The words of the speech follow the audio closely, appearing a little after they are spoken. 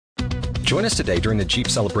Join us today during the Jeep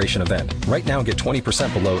Celebration event. Right now, get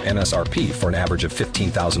 20% below MSRP for an average of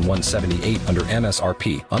 $15,178 under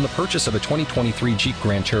MSRP on the purchase of a 2023 Jeep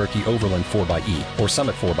Grand Cherokee Overland 4xE or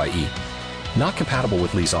Summit 4xE. Not compatible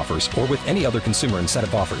with lease offers or with any other consumer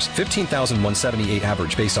incentive offers. $15,178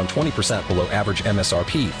 average based on 20% below average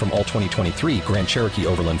MSRP from all 2023 Grand Cherokee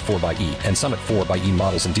Overland 4xE and Summit 4xE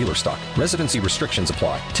models in dealer stock. Residency restrictions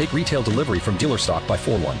apply. Take retail delivery from dealer stock by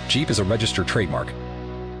 4/1. Jeep is a registered trademark.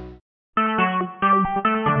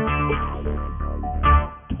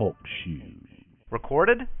 Talk shoes.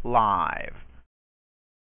 Recorded live.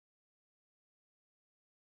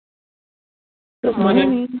 Good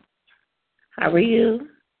morning. How are you?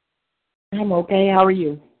 I'm okay. How are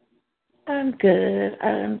you? I'm good.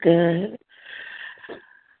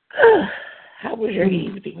 How was your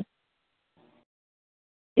evening?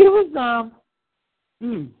 It was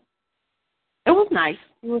It was nice.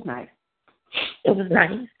 It was nice.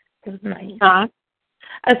 Huh?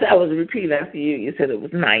 I said I was repeating after you. You said it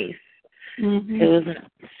was nice. Mm-hmm. It was nice.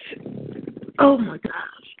 Oh my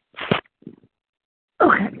gosh.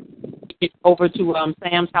 Okay. Get over to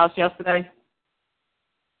Sam's house yesterday.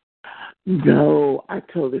 No, I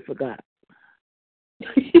totally forgot.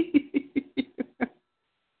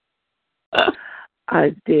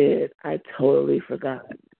 I did. I totally forgot.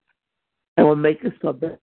 And what makes it so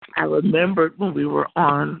bad, I remembered when we were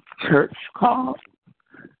on church call,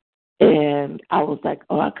 and I was like,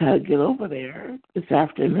 oh, I gotta get over there this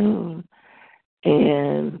afternoon.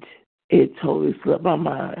 And it totally slipped my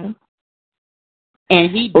mind.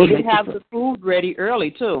 And he did have the food ready early,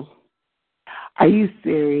 too. Are you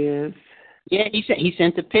serious? Yeah, he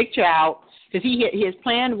sent the picture out because his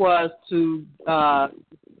plan was to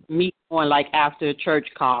meet on like after a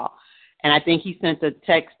church call, and I think he sent a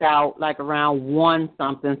text out like around 1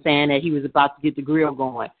 something saying that he was about to get the grill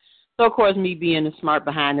going. So of course, me being the smart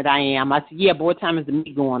behind that I am, I said, "Yeah, but what time is the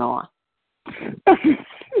meat going on?"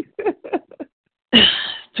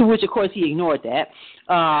 To which of course he ignored that.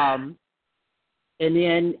 And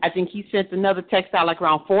then I think he sent another text out like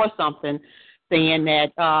around 4 something, saying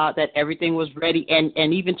that that everything was ready,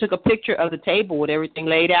 and even took a picture of the table with everything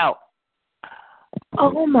laid out.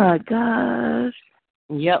 Oh my gosh!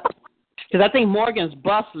 Yep, because I think Morgan's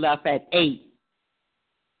bus left at 8.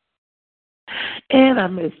 And I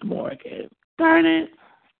missed Morgan. Darn it!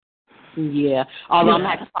 Yeah, although I'm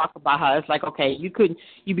not to talk about her. It's like, okay, you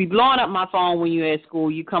be blowing up my phone when you're at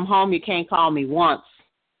school. You come home, you can't call me once.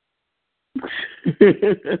 I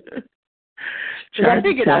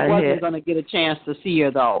figured I wasn't going to get a chance to see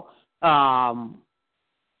her, though,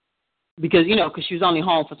 because she was only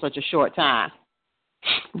home for such a short time.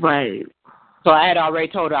 Right. So I had already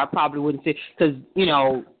told her I probably wouldn't see, because,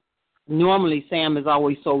 normally Sam is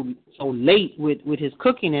always so late with his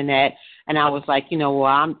cooking and that, and I was like, I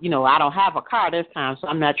don't have a car this time, so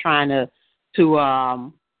I'm not trying to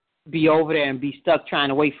be over there and be stuck trying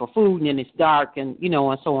to wait for food, and then it's dark, and,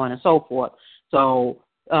 and so on and so forth. So,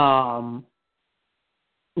 so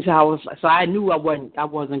I knew I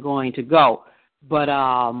wasn't going to go, but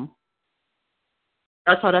I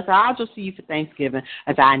told her, I said, I'll just see you for Thanksgiving.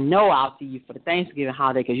 I said, I know I'll see you for the Thanksgiving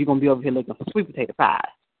holiday because you're gonna be over here looking for sweet potato pie.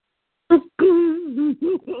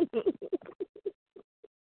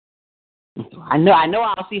 I know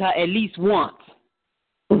I'll see her at least once.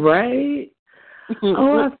 Right.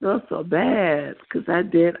 Oh, I feel so bad because I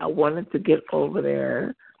wanted to get over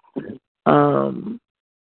there. And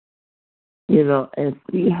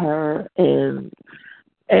see her and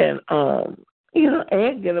and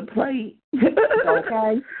get a plate.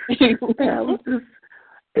 Okay.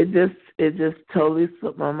 It just totally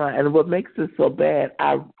slipped my mind. And what makes it so bad,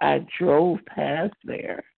 I drove past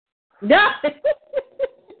there. Yeah.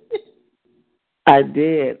 I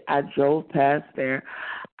did. I drove past there.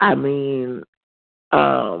 I mean,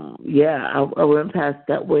 I went past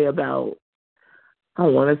that way about, I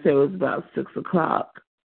want to say it was about 6 o'clock.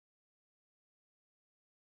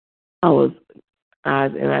 It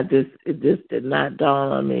just did not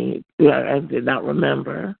dawn on me. I did not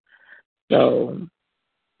remember. So,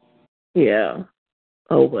 yeah.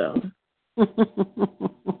 Oh, well.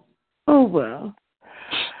 Oh, well.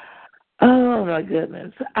 Oh, my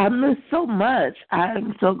goodness. I missed so much.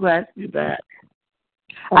 I'm so glad to be back.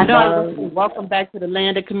 I know. Welcome back to the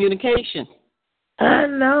land of communication. I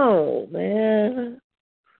know, man.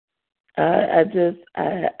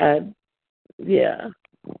 Yeah.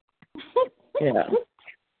 Yeah.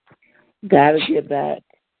 Gotta get back.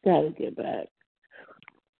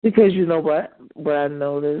 Because you know what I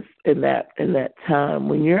noticed in that time,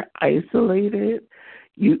 when you're isolated,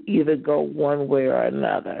 you either go one way or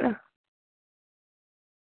another.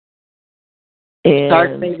 And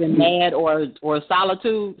start saving mad or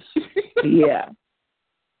solitude. Yeah.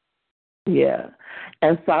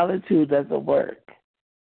 And solitude doesn't work.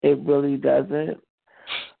 It really doesn't.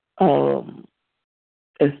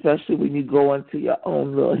 Especially when you go into your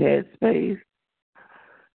own little headspace.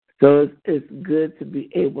 So it's good to be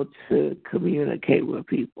able to communicate with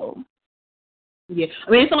people. Yeah,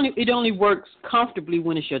 I mean it only works comfortably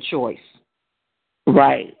when it's your choice.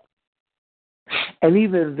 Right. And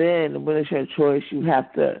even then, when it's your choice, you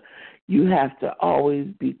have to always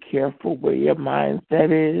be careful where your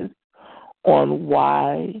mindset is on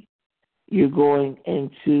why you're going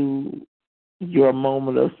into your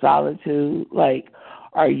moment of solitude. Like,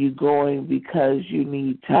 are you going because you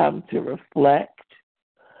need time to reflect,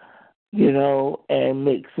 and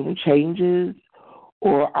make some changes?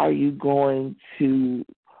 Or are you going into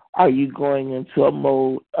a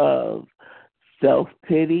mode of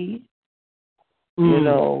self-pity,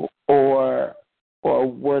 or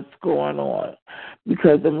what's going on?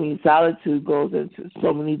 Because, solitude goes into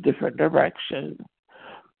so many different directions,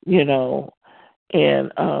 and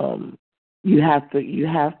you have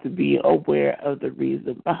to be aware of the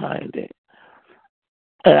reason behind it.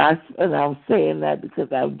 And I'm saying that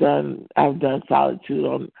because I've done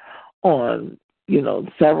solitude on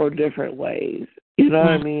several different ways. You know what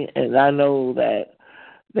I mean? And I know that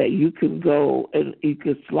you can go and you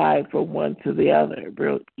can slide from one to the other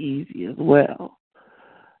real easy as well.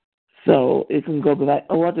 So it can go be like,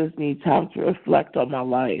 oh, I just need time to reflect on my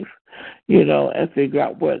life, and figure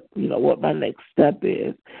out what my next step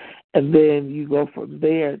is. And then you go from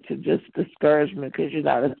there to just discouragement because you're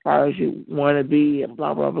not as far as you want to be, and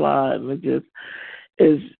blah blah blah, and it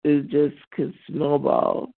just can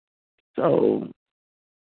snowball. So,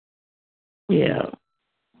 yeah.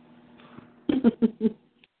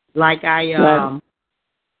 Like hold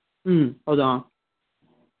on.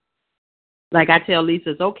 Like I tell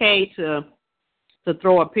Lisa, it's okay to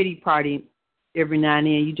throw a pity party every now and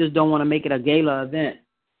then. You just don't want to make it a gala event.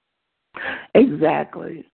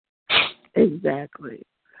 Exactly. I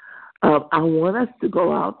want us to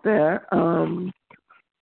go out there.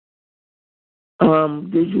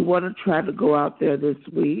 Did you want to try to go out there this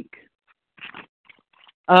week?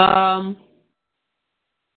 Or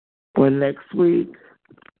next week?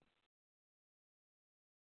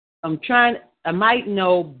 I might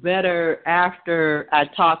know better after I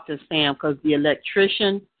talk to Sam because the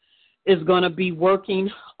electrician is going to be working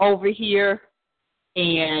over here,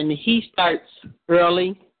 and he starts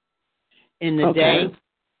early in the day.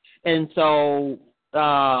 And so,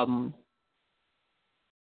 I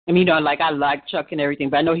like Chuck and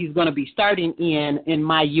everything, but I know he's going to be starting in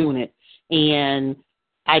my unit. And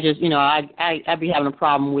I just, I be having a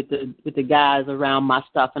problem with the guys around my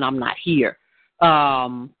stuff, and I'm not here.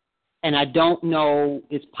 And I don't know.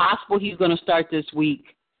 It's possible he's going to start this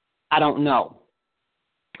week. I don't know.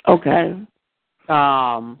 Okay.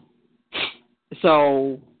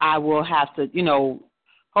 So I will have to,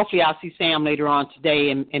 hopefully I'll see Sam later on today,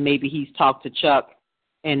 and maybe he's talked to Chuck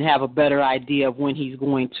and have a better idea of when he's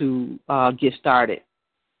going to get started.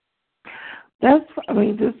 Just let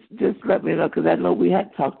me know, because I know we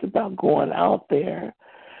had talked about going out there,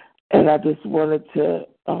 and I just wanted to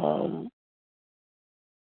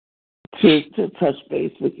touch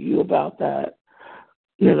base with you about that,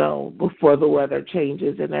 before the weather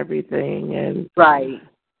changes and everything, and right,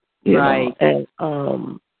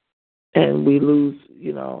 and we lose,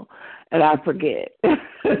 and I forget,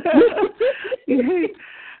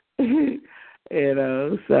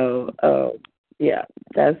 So yeah,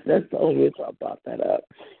 that's the only reason I brought that up.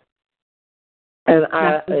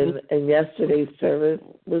 And yesterday's service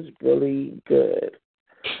was really good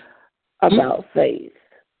about faith.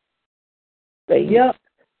 Yep.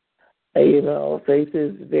 Faith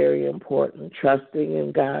is very important. Trusting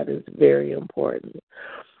in God is very important.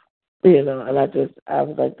 And I was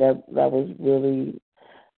like, that was really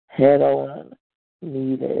head on,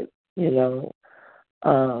 needed,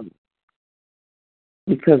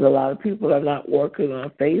 because a lot of people are not working on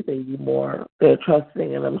faith anymore. They're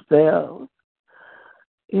trusting in themselves,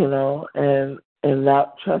 and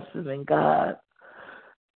not trusting in God.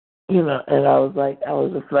 And I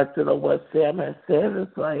was reflecting on what Sam had said.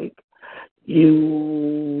 It's like,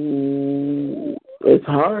 it's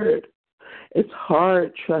hard. It's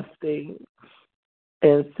hard trusting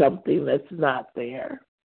in something that's not there,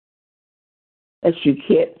 that you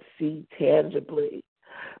can't see tangibly.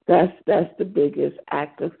 That's the biggest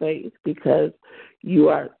act of faith, because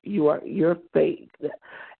your faith.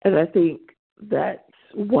 And I think that's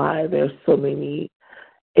why there's so many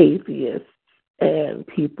atheists and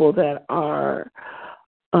people that are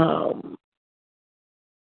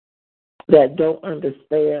that don't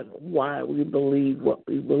understand why we believe what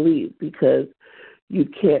we believe, because you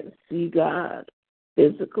can't see God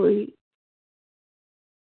physically,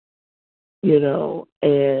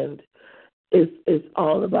 and it's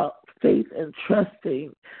all about faith and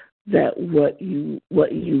trusting that what you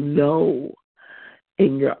know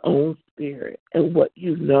in your own spirit and what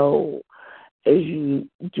you know as you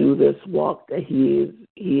do this walk that He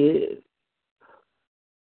is.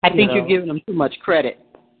 I think you're giving them too much credit.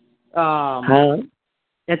 I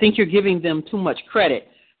think you're giving them too much credit.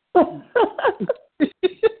 I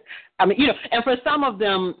mean, and for some of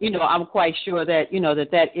them, I'm quite sure that,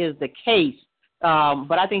 that is the case.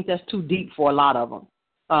 But I think that's too deep for a lot of them.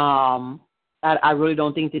 I really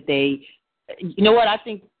don't think that they, what I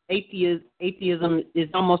think atheism is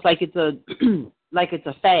almost like it's a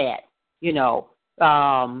fad,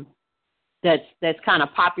 that's kind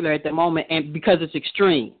of popular at the moment, and because it's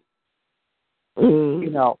extreme,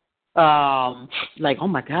 like, oh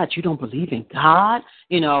my God, you don't believe in God,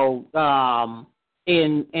 and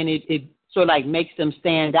it sort of like makes them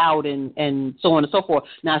stand out and so on and so forth.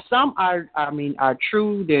 Now, some are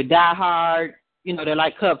true, they're diehard, they're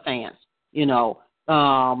like Cub fans, you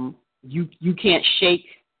can't shake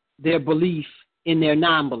their belief in their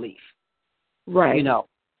non-belief, right?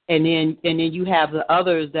 And then you have the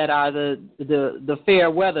others that are the fair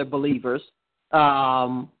weather believers,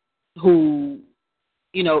 who,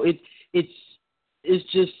 it's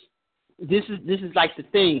just this is like the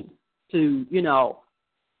thing to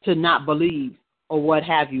to not believe or what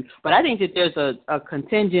have you. But I think that there's a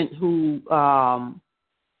contingent who,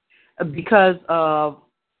 because of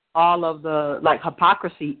all of the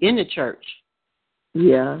hypocrisy in the church,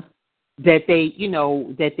 that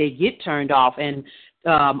they get turned off. And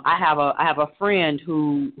I have a friend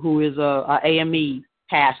who is a AME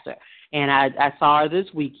pastor, and I saw her this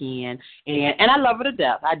weekend, and I love her to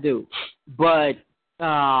death, I do, but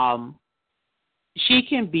she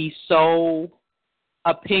can be so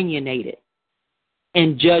opinionated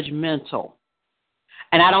and judgmental,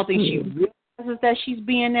 and I don't think she realizes that she's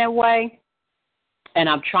being that way. And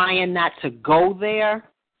I'm trying not to go there,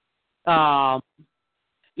 because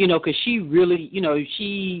she really,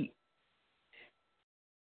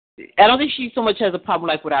 I don't think she so much has a problem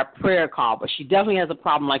like with our prayer call, but she definitely has a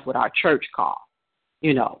problem like with our church call.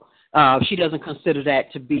 She doesn't consider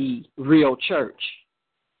that to be real church.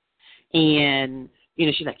 And,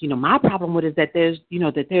 she's like, my problem with it is that there's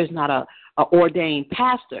not a ordained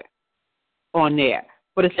pastor on there.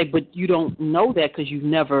 But it's like, but you don't know that because you've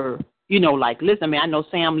never, listen, I know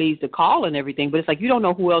Sam leads the call and everything, but it's like you don't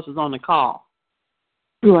know who else is on the call.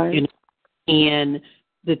 Right. And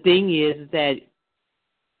the thing is that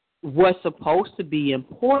what's supposed to be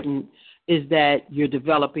important is that you're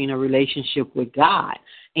developing a relationship with God.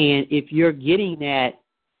 And if you're getting that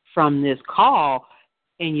from this call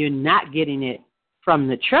and you're not getting it from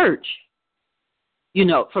the church,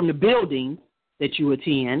 from the building that you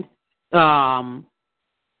attend,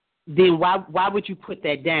 then why would you put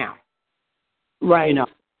that down? Right.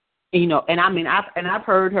 And I've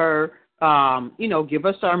heard her, give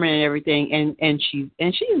a sermon and everything, and she's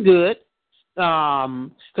good.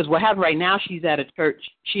 Because what happened right now, she's at a church.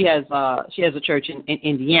 She has a church in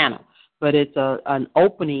Indiana, but it's an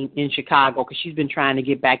opening in Chicago because she's been trying to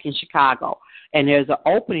get back in Chicago, and there's an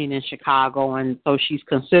opening in Chicago, and so she's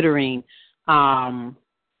considering, talking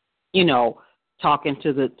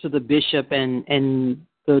to the bishop and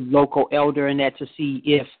the local elder and that to see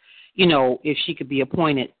if she could be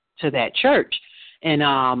appointed to that church. And,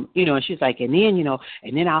 and she's like, and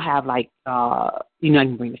then I'll have I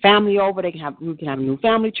can bring the family over. We can have a new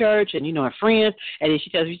family church and, and friends. And then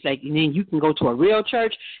she tells me, she's like, and then you can go to a real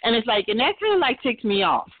church. And it's like, and that kind of ticks me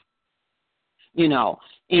off,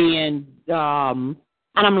 and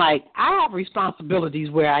I'm like, I have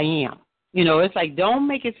responsibilities where I am. It's like, don't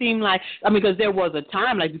make it seem like, because there was a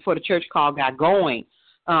time before the church call got going.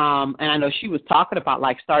 And I know she was talking about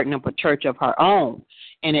starting up a church of her own.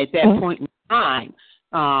 And at that point in time,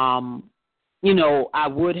 I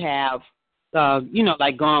would have,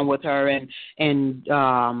 gone with her and and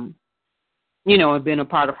been a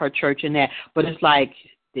part of her church and that. But it's like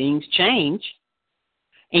things change.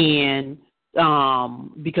 And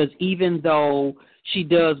because even though she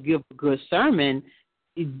does give a good sermon,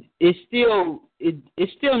 it's still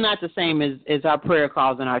not the same as our prayer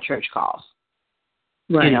calls and our church calls.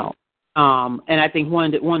 Right. And I think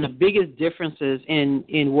one of the biggest differences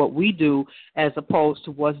in what we do as opposed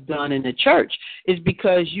to what's done in the church is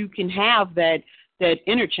because you can have that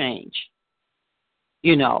interchange.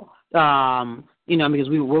 Because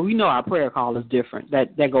we know our prayer call is different.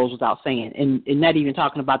 That goes without saying, and not even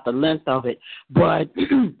talking about the length of it, but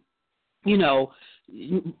you know,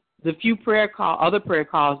 the few other prayer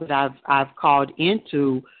calls that I've called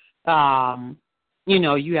into, you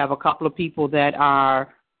know, you have a couple of people that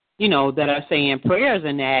are, you know, that are saying prayers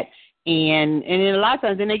and that, and then a lot of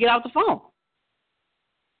times then they get off the phone.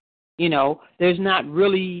 You know, there's not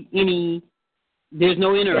really there's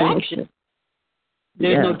no interaction.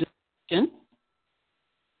 There's no discussion.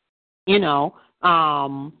 You know,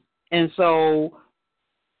 and so,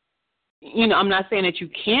 you know, I'm not saying that you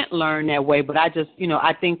can't learn that way, but I just, you know,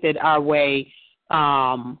 I think that our way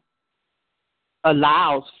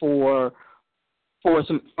allows for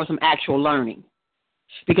some actual learning,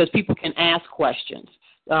 because people can ask questions,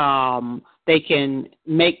 they can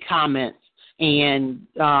make comments, and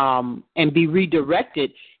be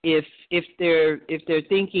redirected if their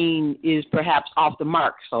thinking is perhaps off the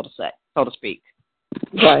mark, so to speak.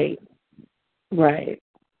 Right.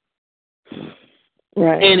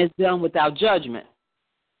 And it's done without judgment.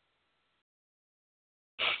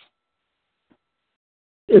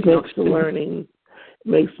 It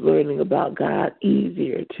makes learning about God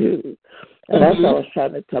easier too. And that's what I was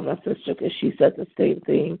trying to tell my sister, because she said the same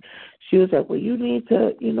thing. She was like, well, you need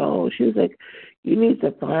to, you know, she was like, you need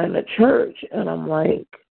to find a church. And I'm like,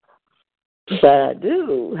 but I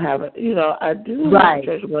do have it, you know, I do have a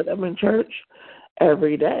church, but I'm in church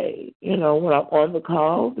every day, you know, when I'm on the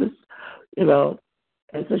call, just, you know.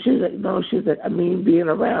 And so she's like, no, she's like, I mean, being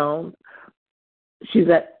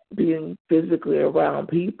physically around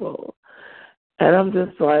people. And I'm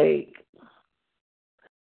just like,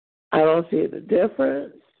 I don't see the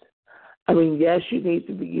difference. I mean, yes, you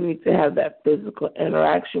need to have that physical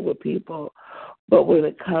interaction with people, but when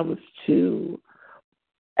it comes to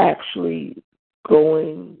actually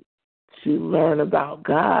going to learn about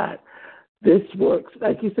God, this works,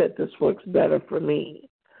 like you said, this works better for me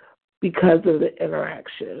because of the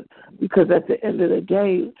interaction. Because at the end of the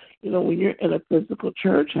day, you know, when you're in a physical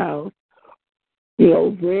church house, you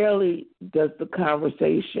know, rarely does the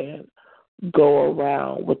conversation go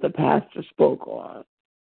around what the pastor spoke on.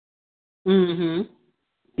 Mm-hmm.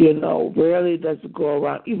 You know, rarely does it go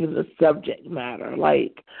around even the subject matter.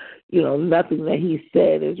 Like, you know, nothing that he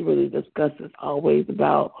said is really discussed. It's always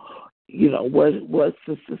about, you know, what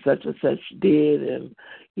sister such and such did, and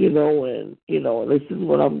this is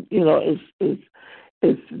what I'm, you know,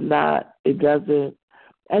 it's not, it doesn't,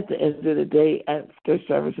 at the end of the day, after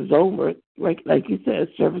service is over, like you said,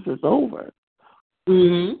 service is over.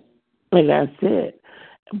 Mm-hmm. And that's it.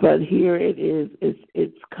 But here it is,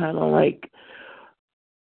 it's kind of like,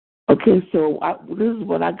 okay, so this is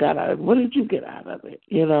what I got out of it. What did you get out of it,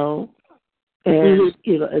 you know? And,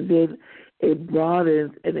 you know, and then it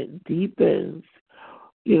broadens and it deepens,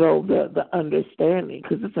 you know, the understanding.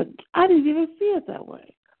 Because it's like, I didn't even see it that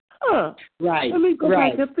way. Huh. Right. Let me go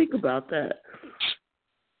back and think about that.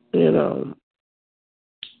 You know.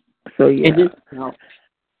 So, yeah.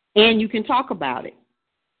 And you can talk about it,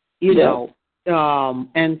 you know.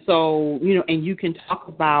 And so, you know, and you can talk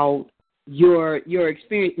about your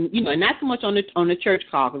experience, you know, and not so much on the church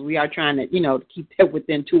call, because we are trying to, you know, to keep that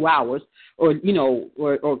within 2 hours, or, you know,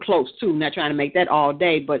 or close to, not trying to make that all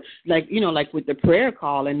day, but like, you know, like with the prayer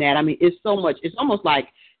call and that, I mean, it's so much, it's almost like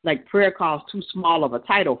prayer call is too small of a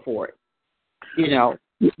title for it, you know,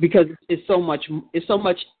 because it's so much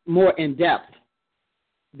more in depth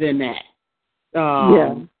than that.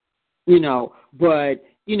 You know, but,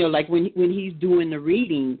 you know, like when he's doing the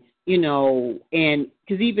reading, you know, and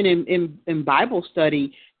because even in Bible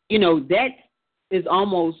study, you know, that is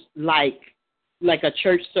almost like a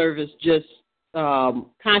church service, just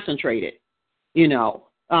concentrated, you know.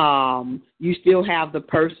 You still have the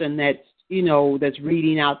person that's, you know, that's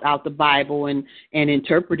reading out the Bible and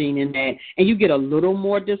interpreting in that, and you get a little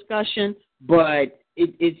more discussion, but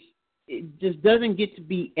it just doesn't get to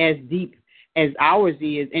be as deep as ours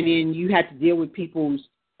is, and then you have to deal with people's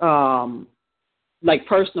like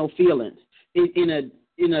personal feelings in a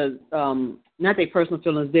not their personal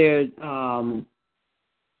feelings, their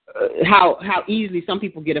how easily some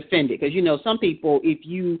people get offended, because, you know, some people, if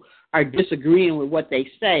you are disagreeing with what they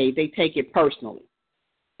say, they take it personally.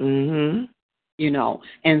 Mhm. You know,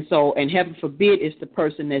 and so, and heaven forbid it's the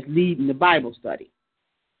person that's leading the Bible study.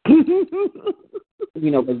 You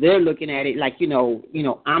know, because they're looking at it like, you know,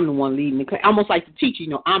 I'm the one leading the class, almost like the teacher. You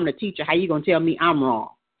know, I'm the teacher. How you gonna tell me I'm wrong?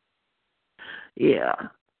 Yeah.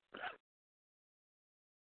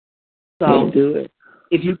 So can't do it.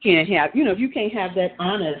 If you can't have that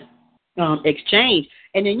honest exchange,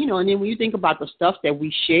 and then when you think about the stuff that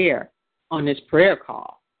we share on this prayer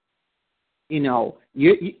call, you know,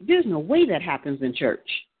 there's no way that happens in church.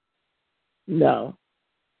 No.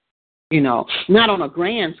 Not on a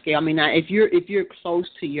grand scale. I mean, now, if you're close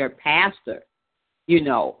to your pastor,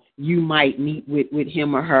 you might meet with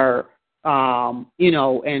him or her, and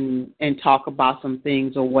talk about some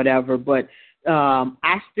things or whatever. But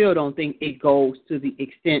I still don't think it goes to the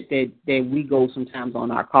extent that we go sometimes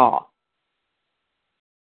on our call.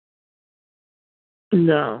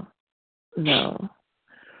 No.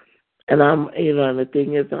 And and the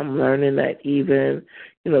thing is, I'm learning that even,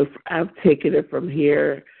 I've taken it from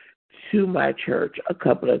here to my church a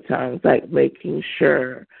couple of times, like making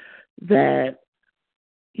sure that,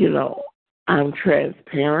 I'm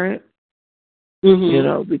transparent,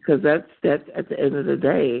 because that's at the end of the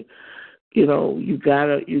day, you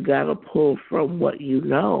gotta pull from what you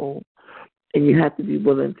know, and you have to be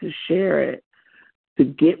willing to share it to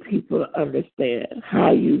get people to understand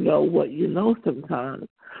how you know what you know sometimes.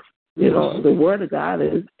 The Word of God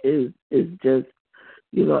is just,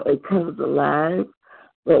 it comes alive,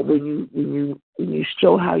 but when you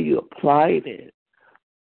show how you applied it,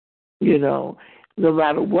 no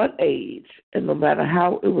matter what age and no matter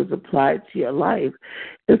how it was applied to your life,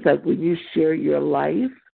 it's like when you share your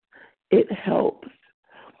life, it helps.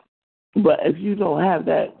 But if you don't have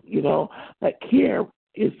that, that care,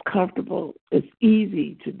 it's comfortable. It's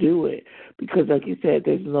easy to do it because, like you said,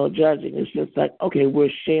 there's no judging. It's just like, okay,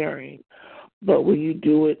 we're sharing. But when you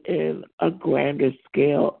do it in a grander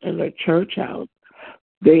scale in a church house,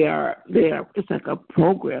 they are. It's like a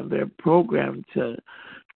program. They're programmed to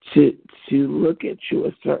look at you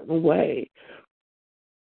a certain way.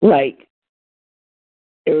 Like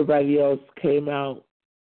everybody else came out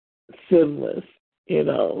sinless, And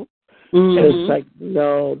it's like,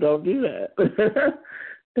 no, don't do that.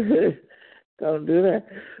 Don't do that.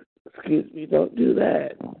 Excuse me, don't do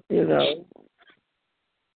that,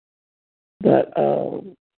 But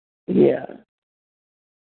yeah,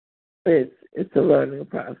 it's a learning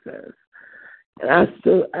process. And I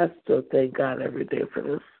still thank God every day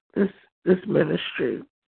for this ministry.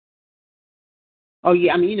 Oh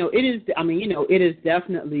yeah, it is. It is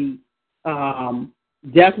definitely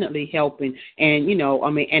helping, and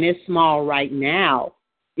and it's small right now,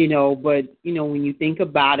 but when you think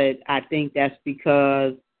about it, I think that's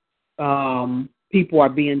because people are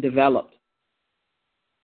being developed.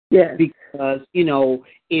 Yes. Because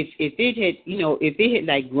if it had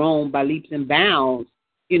like grown by leaps and bounds,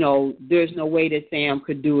 there's no way that Sam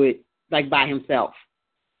could do it like by himself.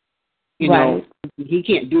 Right. He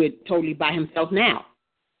can't do it totally by himself now.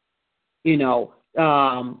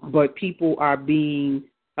 But people are being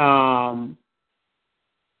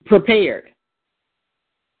prepared.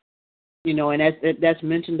 And that's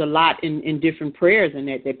mentioned a lot in different prayers, and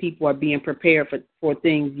that people are being prepared for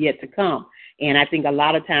things yet to come. And I think a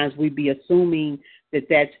lot of times we be assuming that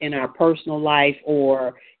that's in our personal life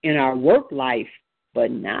or in our work life,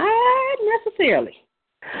 but not necessarily.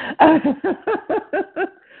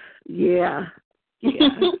 Yeah. Yeah.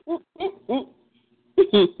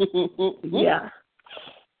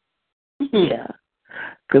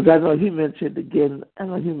 Because I know he mentioned again,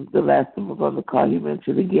 the last time I was on the call, he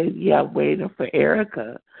mentioned again, I'm waiting for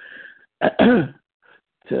Erica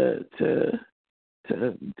to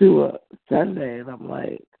do a Sunday. And I'm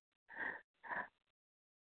like,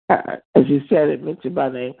 as you said, it mentioned my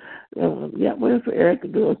name. I'm waiting for Erica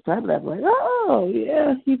to do a Sunday. I'm like, oh,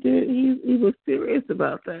 yeah, he did. He was serious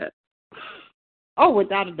about that. Oh,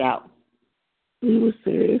 without a doubt. He was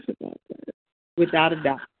serious about that. Without a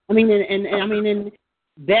doubt. And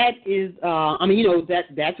that is,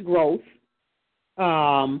 that's growth.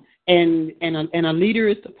 And a leader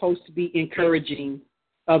is supposed to be encouraging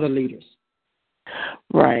other leaders.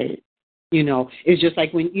 Right. It's just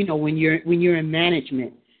like when you're in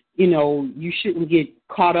management, you shouldn't get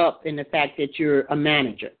caught up in the fact that you're a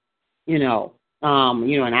manager, and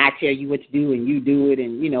I tell you what to do and you do it,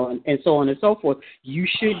 and so on and so forth. You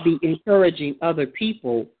should be encouraging other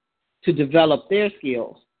people to develop their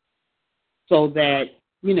skills so that,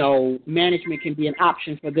 management can be an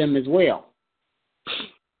option for them as well.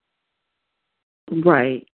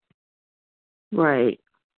 Right.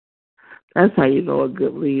 That's how you know a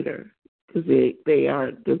good leader, because they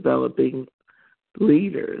are developing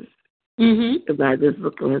leaders. If I just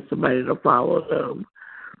looking at somebody to follow them,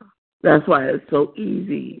 that's why it's so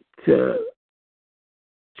easy to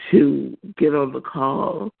get on the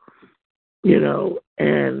call,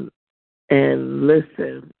 and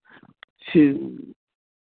listen to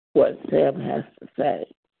what Sam has to say,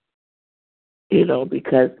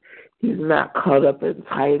 because he's not caught up in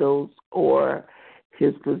titles or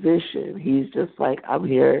his position. He's just like, I'm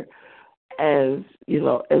here as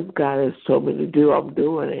God has told me to do, I'm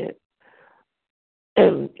doing it.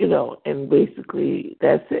 and basically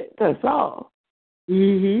that's it. That's all.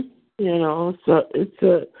 Mhm. So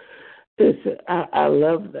I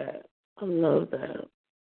love that. I love that.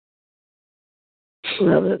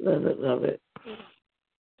 Love it, love it, love it.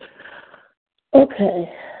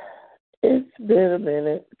 Okay. It's been a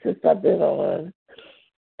minute since I've been on.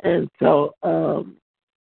 And so,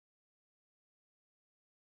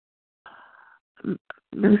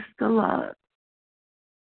 missed a lot.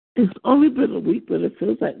 It's only been a week, but it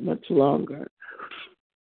feels like much longer.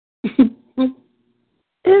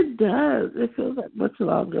 It does. It feels like much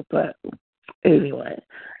longer, but anyway.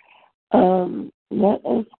 Let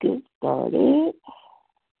us get started.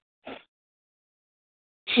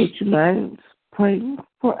 Would you mind praying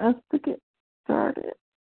for us to get started?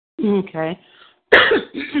 Okay.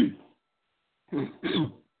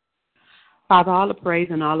 Father, all the praise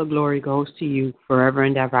and all the glory goes to you forever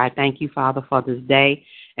and ever. I thank you, Father, for this day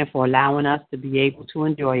and for allowing us to be able to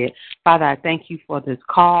enjoy it. Father, I thank you for this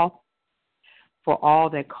call, for all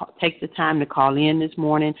that take the time to call in this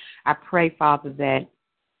morning. I pray, Father, that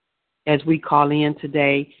as we call in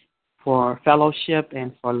today for fellowship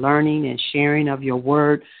and for learning and sharing of your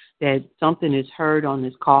word, that something is heard on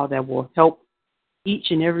this call that will help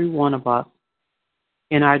each and every one of us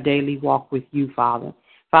in our daily walk with you, Father.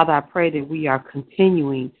 Father, I pray that we are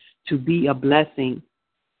continuing to be a blessing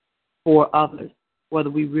for others, whether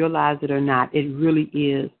we realize it or not. It really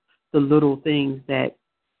is the little things that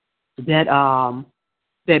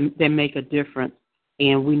make a difference,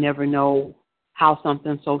 and we never know how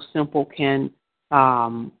something so simple can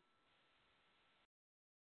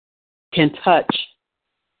touch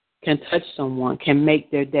someone, can make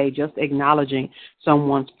their day. Just acknowledging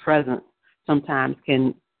someone's presence sometimes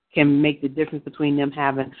can make the difference between them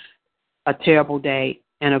having a terrible day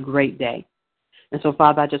and a great day. And so,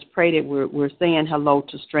 Father, I just pray that we're saying hello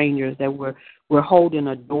to strangers, that we're holding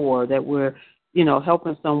a door, that we're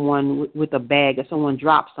helping someone with a bag. If someone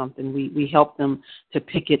drops something, we help them to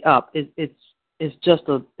pick it up. It's just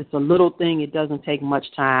a little thing. It doesn't take much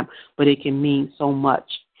time, but it can mean so much.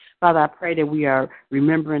 Father, I pray that we are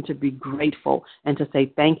remembering to be grateful and to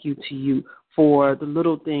say thank you to you for the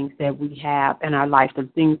little things that we have in our life, the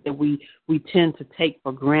things that we tend to take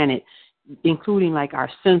for granted, including like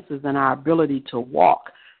our senses and our ability to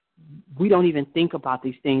walk. We don't even think about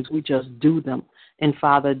these things. We just do them. And,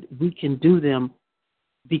 Father, we can do them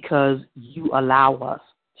because you allow us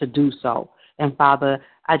to do so. And, Father,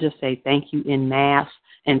 I just say thank you en masse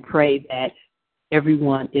and pray that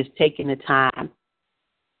everyone is taking the time,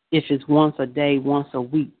 if it's once a day, once a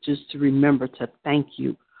week, just to remember to thank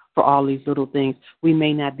you for all these little things. We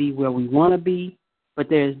may not be where we want to be, but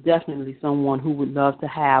there's definitely someone who would love to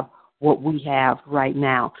have what we have right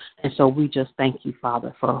now. And so we just thank you,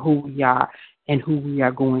 Father, for who we are and who we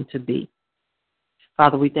are going to be.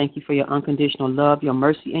 Father, we thank you for your unconditional love, your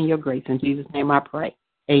mercy, and your grace. In Jesus' name I pray.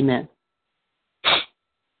 Amen.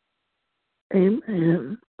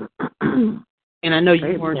 Amen. And I know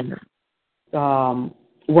you weren't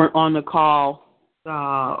on the call,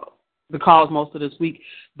 the calls most of this week,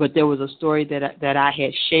 but there was a story that I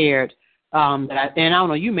had shared. And I don't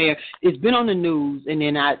know, you may have. It's been on the news, and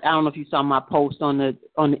then I don't know if you saw my post on the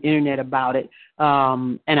internet about it.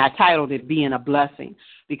 And I titled it "Being a Blessing,"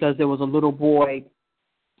 because there was a little boy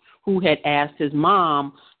who had asked his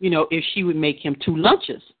mom, if she would make him 2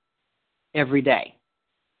 lunches every day.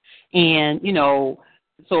 And,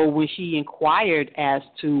 so when she inquired as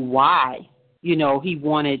to why, he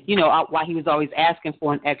wanted, why he was always asking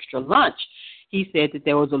for an extra lunch, he said that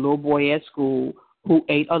there was a little boy at school who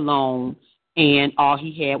ate alone and all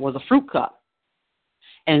he had was a fruit cup.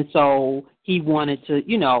 And so he wanted to,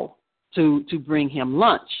 to bring him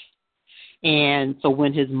lunch. And so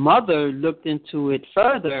when his mother looked into it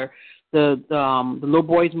further, the little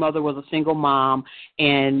boy's mother was a single mom,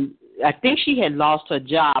 and I think she had lost her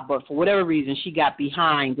job, but for whatever reason, she got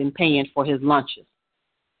behind in paying for his lunches.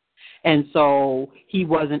 And so he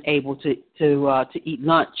wasn't able to eat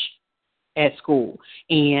lunch at school.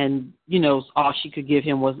 And, all she could give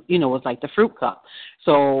him was like the fruit cup.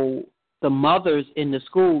 So the mothers in the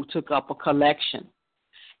school took up a collection,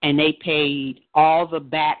 and they paid all the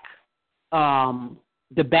back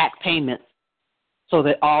payments so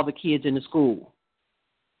that all the kids in the school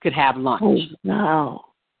could have lunch. Oh, wow.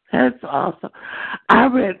 That's awesome.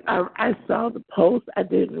 I saw the post. I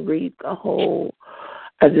did not read the whole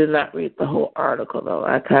article, though.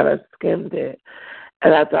 I kind of skimmed it.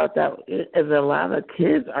 And I thought and a lot of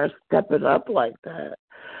kids are stepping up like that.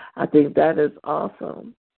 I think that is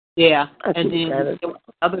awesome. Yeah. And then there was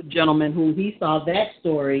another gentleman who he saw that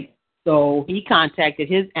story, so he contacted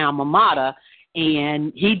his alma mater,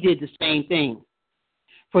 and he did the same thing.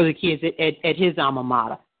 for the kids at his alma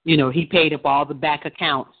mater. You know, he paid up all the back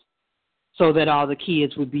accounts so that all the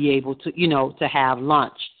kids would be able to, you know, to have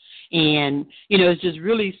lunch. And, you know, it's just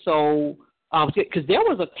really so, because there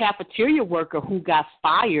was a cafeteria worker who got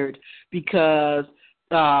fired because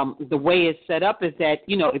the way it's set up is that,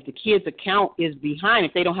 you know, if the kid's account is behind,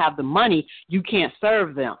 if they don't have the money, you can't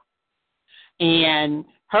serve them. And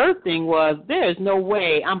her thing was, there's no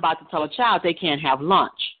way I'm about to tell a child they can't have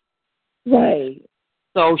lunch. Right.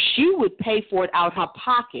 So she would pay for it out her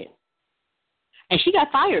pocket. And she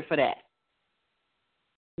got fired for that.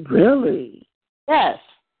 Really? Yes.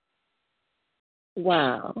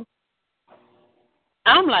 Wow.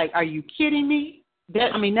 I'm like, are you kidding me?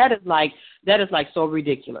 That is like so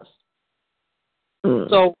ridiculous.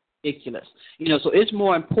 So ridiculous. You know, so it's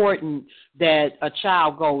more important that a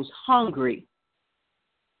child goes hungry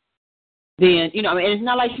than, you know, I mean, and it's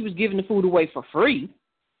not like she was giving the food away for free.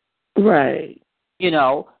 Right. You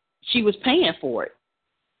know, she was paying for it.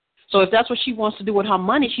 So if that's what she wants to do with her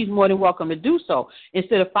money, she's more than welcome to do so.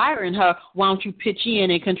 Instead of firing her, why don't you pitch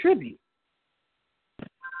in and contribute?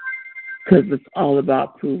 Because it's all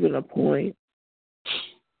about proving a point.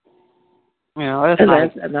 You know, that's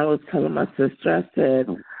and I was telling my sister, I said,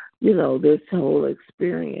 you know, this whole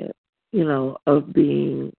experience, you know, of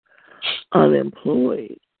being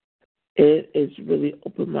unemployed, it's really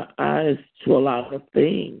opened my eyes to a lot of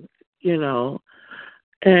things, you know,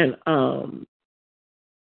 and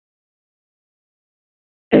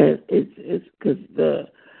it's because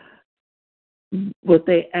what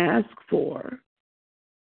they ask for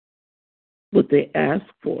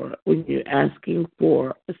when you're asking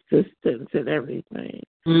for assistance and everything,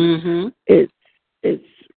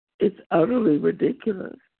 it's utterly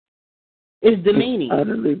ridiculous. It's demeaning. It's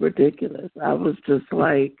utterly ridiculous. I was just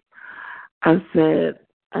like, I said,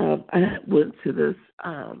 I went to this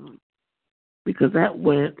because I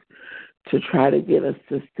went to try to get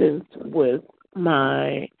assistance with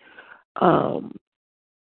my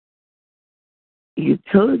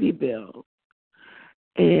utility bill,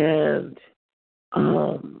 and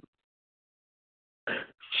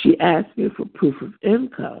she asked me for proof of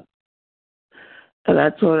income. And I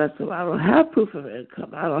told her, I said, I don't have proof of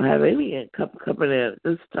income. I don't have any income coming in at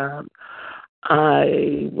this time.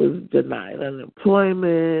 I was denied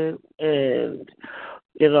unemployment, and,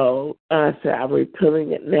 you know, I said, I'm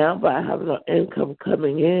repealing it now, but I have no income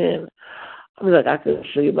coming in. I mean, like, I can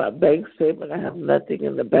show you my bank statement. I have nothing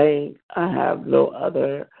in the bank. I have no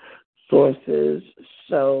other sources.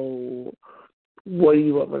 So what do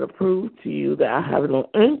you want me to prove to you that I have no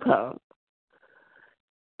income?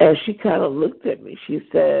 And she kind of looked at me. She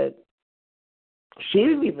said she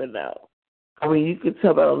didn't even know. I mean, you could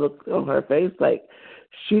tell by the look on her face, like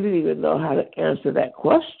she didn't even know how to answer that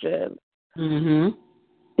question. You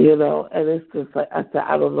know, and it's just like, I said,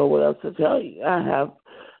 I don't know what else to tell you. I have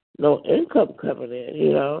no income coming in,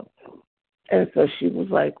 you know. And so she was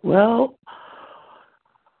like, well,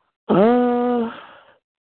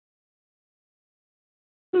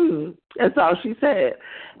 that's all she said.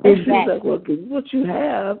 And she was like, well, give me what you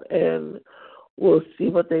have, and we'll see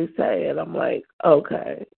what they say. And I'm like,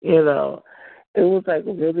 okay, you know. It was, like,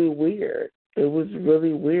 really weird. It was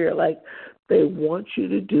really weird. Like, they want you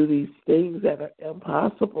to do these things that are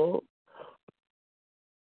impossible,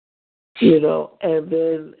 you know, and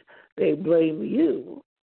then they blame you.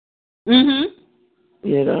 You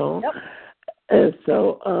know? Yep. And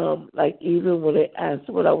so, like, even when they asked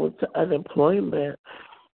when I went to unemployment,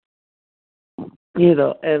 you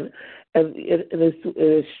know, and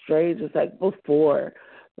it's strange. It's like before,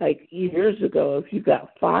 like years ago, if you got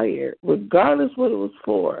fired, regardless what it was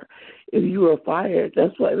for, if you were fired,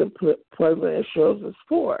 that's what employment insurance is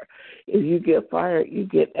for. If you get fired, you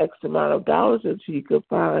get X amount of dollars until you can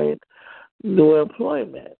find new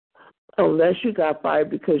employment, unless you got fired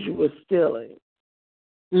because you were stealing.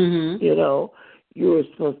 You know, you were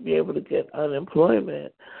supposed to be able to get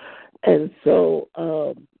unemployment. And so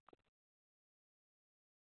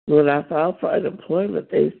when I filed for unemployment,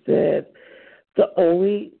 they said the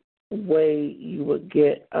only way you would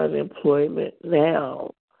get unemployment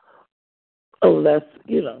now, unless,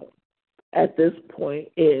 you know, at this point,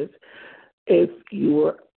 is if you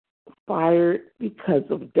were fired because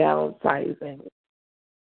of downsizing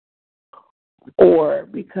or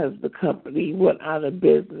because the company went out of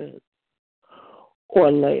business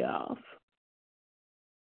or layoff.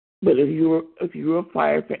 But if you were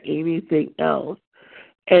fired for anything else,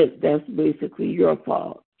 and that's basically your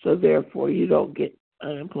fault, so therefore you don't get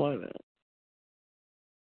unemployment.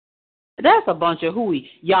 That's a bunch of hooey.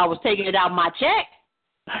 Y'all was taking it out of my check.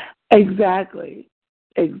 Exactly.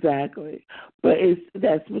 Exactly. But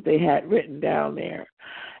that's what they had written down there.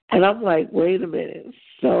 And I'm like, wait a minute.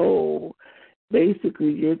 So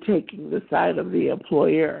basically you're taking the side of the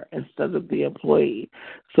employer instead of the employee.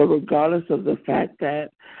 So regardless of the fact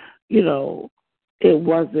that, it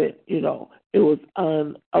wasn't, it was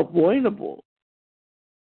unavoidable.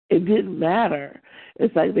 It didn't matter.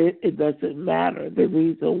 It's like it doesn't matter the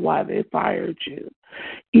reason why they fired you,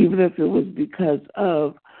 even if it was because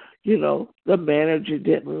of, the manager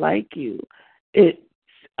didn't like you. It's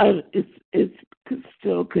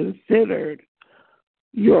still considered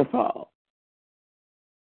your fault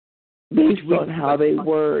based on how they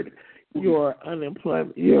word your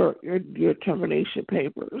unemployment, your termination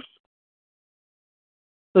papers.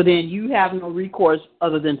 So then you have no recourse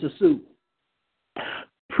other than to sue.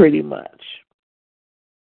 Pretty much.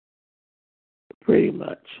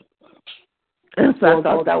 And so I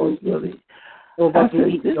thought that was really. But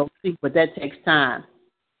that takes time.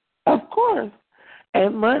 Of course,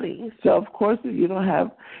 and money. So of course, if you don't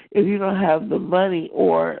have the money,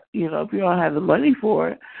 or if you don't have the money for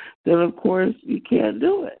it, then of course you can't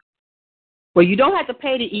do it. Well, you don't have to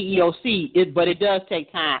pay the EEOC, but it does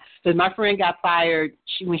take time. Because my friend got fired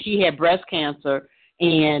when she had breast cancer,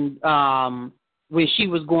 and when she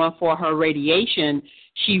was going for her radiation,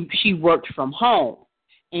 she worked from home.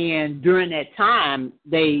 And during that time,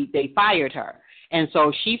 they fired her. And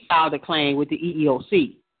so she filed a claim with the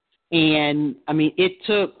EEOC. And, I mean,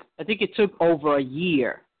 I think it took over a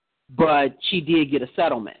year, but she did get a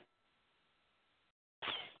settlement.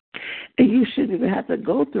 And you shouldn't even have to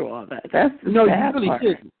go through all that. That's the sad part.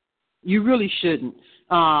 Shouldn't. You really shouldn't.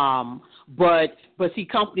 But see,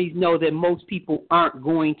 companies know that most people aren't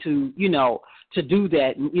going to, to do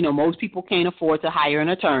that. Most people can't afford to hire an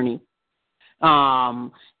attorney.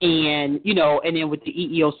 And then with the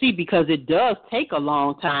EEOC, because it does take a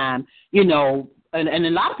long time, and a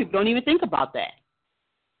lot of people don't even think about that,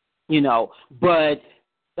 but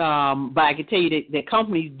I can tell you that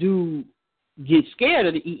companies do get scared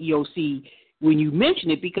of the EEOC when you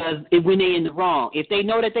mention it, because when they're in the wrong. If they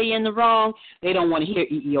know that they're in the wrong, they don't want to hear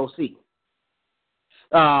EEOC.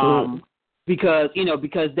 Because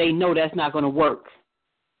they know that's not going to work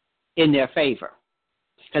in their favor.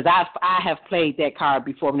 Because I have played that card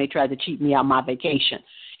before when they tried to cheat me out my vacation.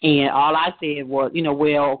 And all I said was,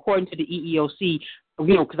 well, according to the EEOC,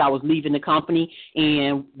 because I was leaving the company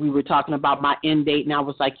and we were talking about my end date, and I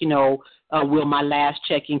was like, will my last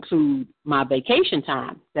check include my vacation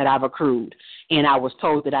time that I've accrued? And I was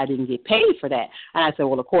told that I didn't get paid for that. And I said,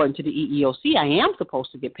 well, according to the EEOC, I am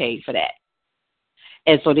supposed to get paid for that.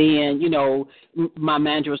 And so then, my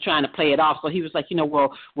manager was trying to play it off. So he was like,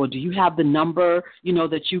 well, do you have the number,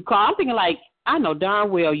 that you call? I'm thinking like, I know darn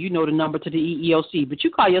well you know the number to the EEOC, but you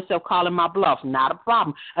call yourself calling my bluff. Not a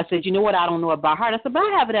problem. I said, you know what? I don't know about her. I said, but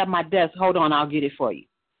I have it at my desk. Hold on, I'll get it for you.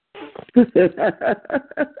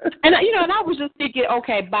 And I was just thinking,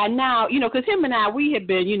 okay, by now, because him and I, we had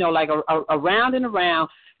been, like around and around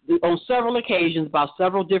on several occasions about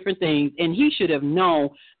several different things, and he should have known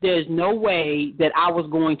there's no way that I was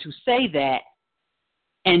going to say that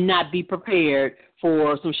and not be prepared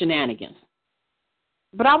for some shenanigans.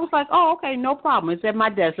 But I was like, oh, okay, no problem. It's at my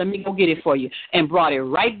desk. Let me go get it for you, and brought it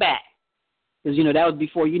right back. Because, that was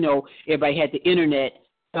before, everybody had the internet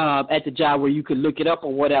at the job where you could look it up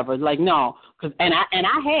or whatever. Like, no.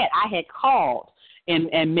 I had called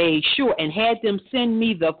and made sure and had them send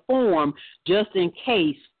me the form just in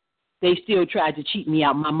case they still tried to cheat me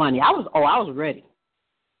out my money. I was ready.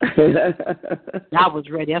 I was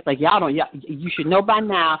ready. I was like, you should know by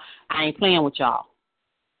now I ain't playing with y'all.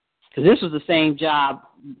 Because this was the same job,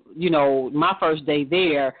 my first day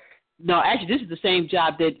there. No, actually, this is the same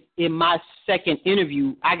job that in my second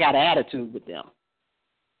interview, I got an attitude with them.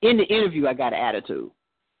 In the interview, I got an attitude.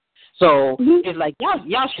 So it's like,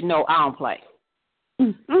 y'all should know I don't play.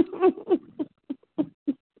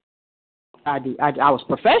 I do. I was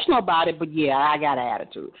professional about it, but yeah, I got an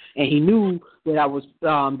attitude, and he knew that I was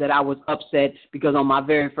upset because on my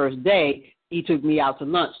very first day he took me out to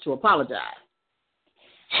lunch to apologize.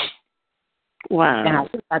 Wow.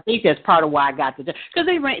 And I think that's part of why I got the job, because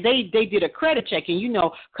they did a credit check, and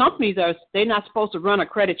companies they're not supposed to run a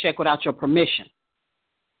credit check without your permission,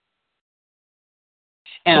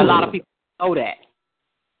 and a lot of people know that.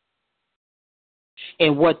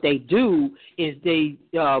 And what they do is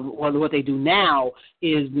what they do now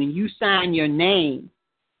is when you sign your name,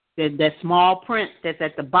 that small print that's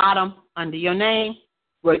at the bottom under your name,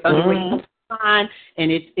 where you sign,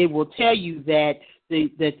 and it will tell you that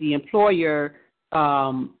the employer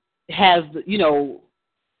has,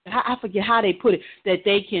 I forget how they put it,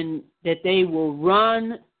 that they will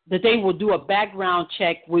run that they will do a background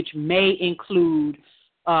check, which may include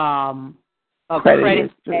a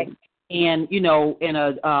credit check and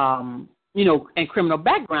and criminal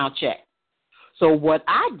background check. So what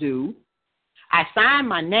I do, I sign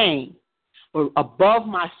my name, but above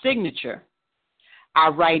my signature, I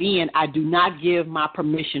write in, I do not give my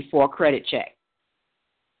permission for a credit check.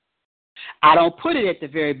 I don't put it at the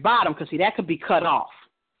very bottom because, see, that could be cut off.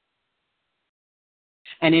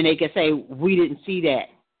 And then they can say, we didn't see that.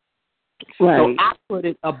 Right. So I put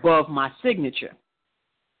it above my signature.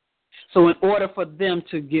 So in order for them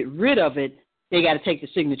to get rid of it, they got to take the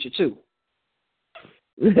signature too.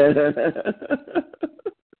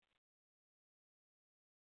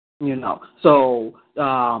 So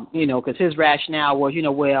because his rationale was,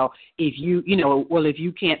 well, if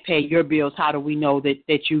you can't pay your bills, how do we know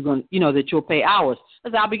that you're going, that you'll pay ours?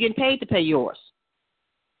 Because I'll be getting paid to pay yours.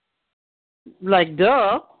 Like,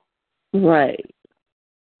 duh. Right.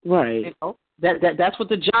 That's what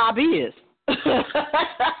the job is.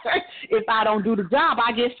 If I don't do the job,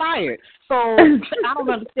 I get fired. So I don't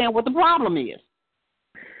understand what the problem is.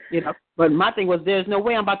 But my thing was, there's no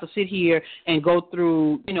way I'm about to sit here and go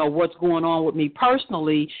through, what's going on with me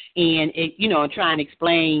personally and try and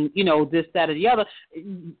explain, this, that, or the other.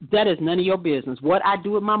 That is none of your business. What I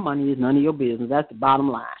do with my money is none of your business. That's the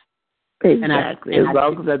bottom line. Exactly. As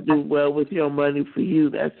long as I do well with your money for you,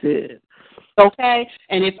 that's it. Okay,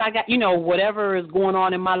 and if I got, whatever is going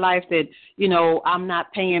on in my life that, I'm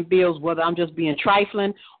not paying bills, whether I'm just being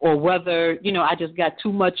trifling or whether, I just got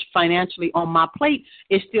too much financially on my plate,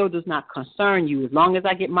 it still does not concern you. As long as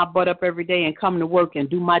I get my butt up every day and come to work and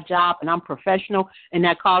do my job and I'm professional and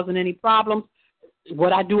not causing any problems,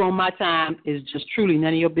 what I do on my time is just truly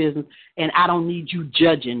none of your business, and I don't need you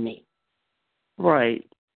judging me. Right.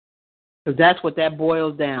 Because that's what that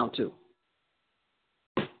boils down to.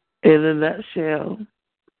 In a nutshell.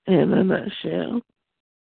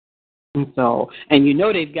 So, and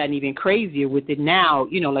they've gotten even crazier with it now,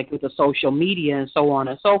 like with the social media and so on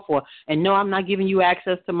and so forth. And no, I'm not giving you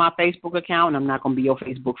access to my Facebook account, and I'm not going to be your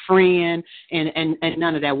Facebook friend, and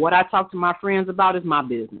none of that. What I talk to my friends about is my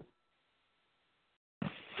business.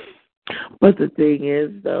 But the thing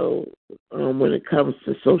is, though, when it comes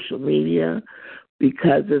to social media,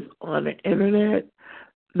 because it's on the internet,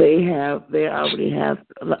 they already have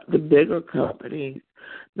the bigger companies,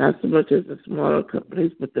 not so much as the smaller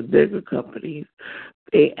companies, but the bigger companies.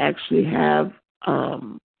 They actually have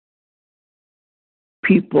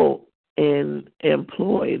people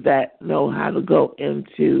employ that know how to go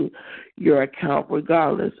into your account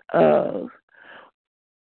regardless of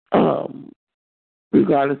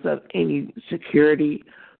any security,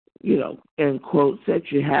 in quotes, that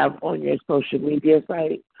you have on your social media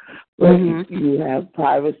site. Where you have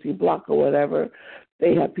privacy block or whatever,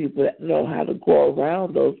 they have people that know how to go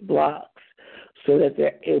around those blocks so that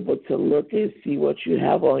they're able to look and see what you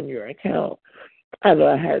have on your account. I know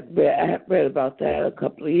I had read about that a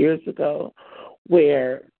couple of years ago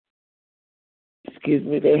where,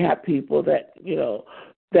 they have people that,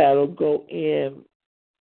 that'll go in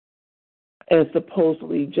and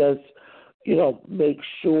supposedly just, make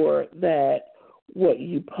sure that what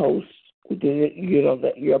you post,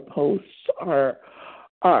 that your posts are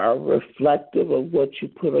reflective of what you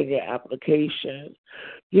put on your application.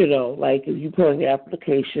 Like if you put on your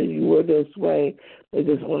application you were this way, they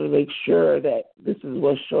just want to make sure that this is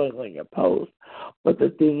what's showing on your post. But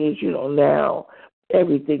the thing is, now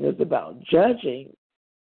everything is about judging.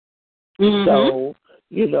 So,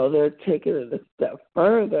 they're taking it a step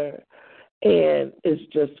further. And it's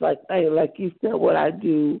just like you said, what I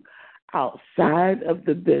do outside of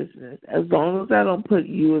the business, as long as I don't put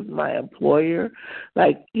you as my employer,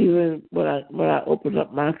 like even when I opened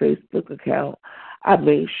up my Facebook account, I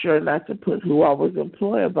made sure not to put who I was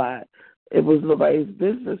employed by. It was nobody's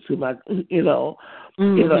business who and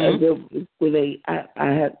then when I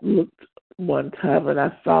had looked one time and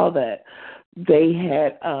I saw that they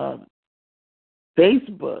had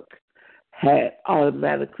Facebook had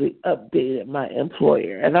automatically updated my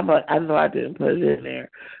employer, and I'm like, I know I didn't put it in there.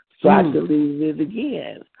 So I deleted it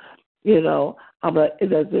again. I'm like,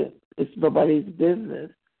 it's nobody's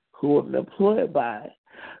business who I'm employed by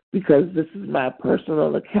because this is my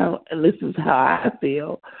personal account and this is how I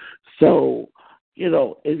feel. So,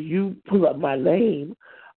 if you pull up my name,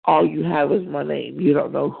 all you have is my name. You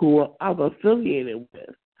don't know who I'm affiliated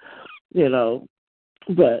with,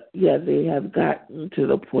 But, yeah, they have gotten to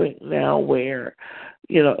the point now where,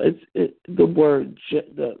 the word,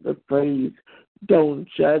 the phrase, "Don't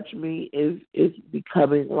judge me" is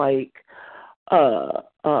becoming like a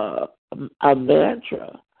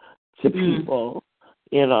mantra to people,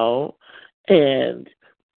 and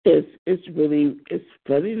it's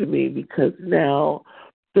funny to me because now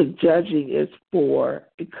the judging is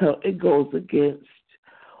it goes against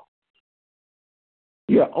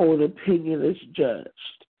your own opinion is judged.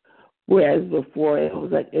 Whereas before it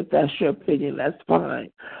was like, if that's your opinion, that's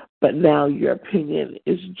fine. But now your opinion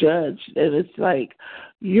is judged, and it's like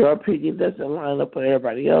your opinion doesn't line up with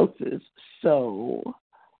everybody else's. So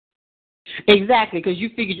exactly, because you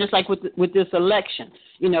figure just like with this election,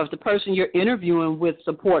 if the person you're interviewing with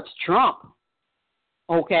supports Trump,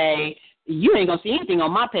 okay, you ain't gonna see anything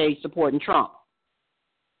on my page supporting Trump.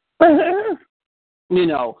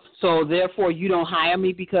 So therefore you don't hire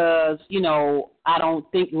me because, I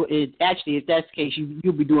don't think actually, if that's the case,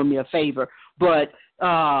 you'll be doing me a favor. But,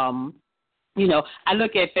 I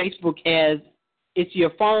look at Facebook as it's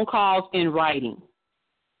your phone calls in writing.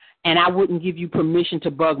 And I wouldn't give you permission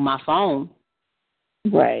to bug my phone.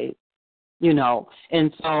 Right.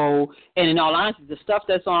 And so, and in all honesty, the stuff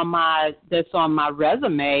that's on my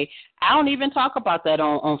resume, I don't even talk about that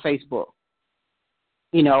on Facebook.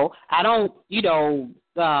 I don't,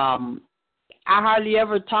 I hardly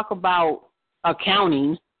ever talk about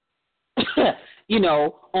accounting,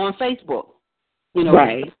 on Facebook.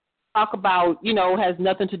 Right. Talk about, has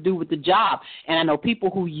nothing to do with the job. And I know people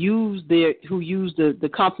who use the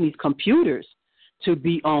company's computers to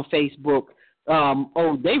be on Facebook.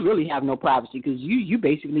 They really have no privacy because you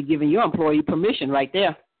basically giving your employee permission right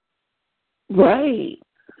there. Right.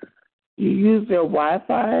 You use their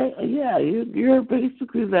Wi-Fi, yeah, you're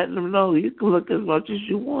basically letting them know you can look as much as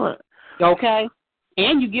you want. Okay.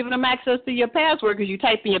 And you're giving them access to your password because you're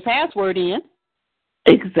typing your password in.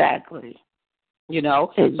 Exactly.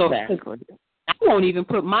 Exactly. So I won't even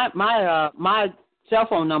put my cell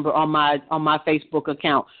phone number on my Facebook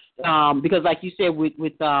account because, like you said, with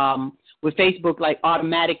Facebook, like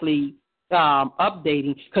automatically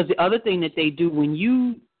updating. Because the other thing that they do when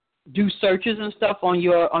you do searches and stuff on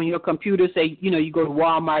your computer, say you go to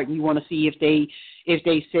Walmart and you want to see if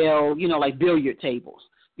they sell like billiard tables,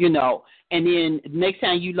 and then next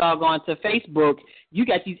time you log on to Facebook, you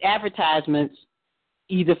got these advertisements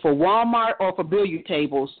either for Walmart or for billiard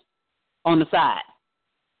tables on the side.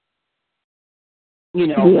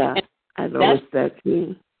 Yeah, I noticed that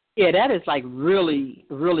too. Yeah, that is like really,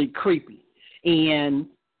 really creepy. And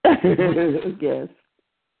yes.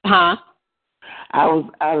 Huh?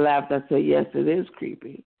 I laughed. I said, yes, it is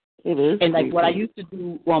creepy. It is. And creepy. like what I used to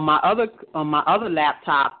do on my other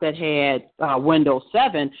laptop that had Windows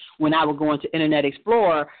 7, when I would go into Internet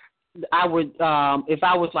Explorer, I would if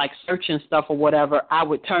I was like searching stuff or whatever, I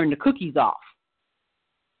would turn the cookies off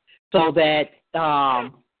so that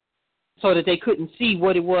they couldn't see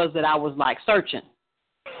what it was that I was like searching.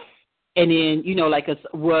 And then,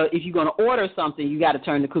 if you're going to order something, you got to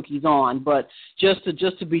turn the cookies on. But just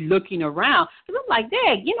to be looking around, because I'm like,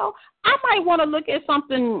 Dad, I might want to look at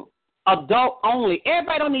something adult only.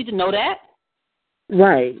 Everybody don't need to know that.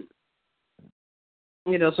 Right.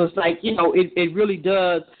 So it's like, it really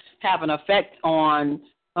does have an effect on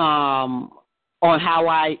how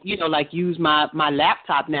I, use my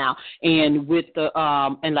laptop now. And with the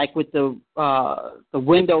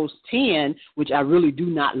Windows 10, which I really do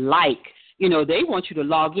not like, they want you to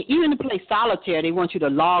log in. Even to play solitaire, they want you to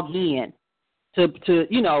log in to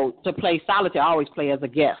play solitaire. I always play as a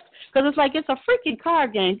guest. Because it's like, it's a freaking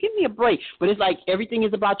card game. Give me a break. But it's like everything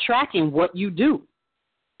is about tracking what you do.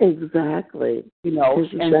 Exactly. And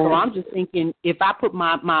so I'm just thinking, if I put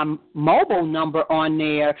my mobile number on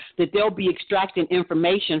there, that they'll be extracting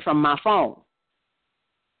information from my phone.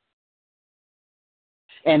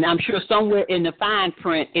 And I'm sure somewhere in the fine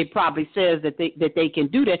print, it probably says that they can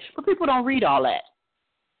do that, but people don't read all that.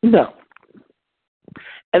 No.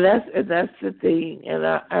 And that's the thing. And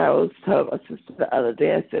I was telling my sister the other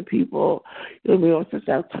day, I said, people, me and my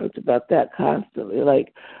sister have talked about that constantly.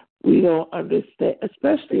 Like, we don't understand,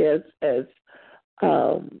 especially as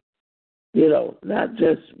not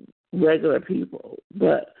just regular people,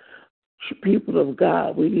 but people of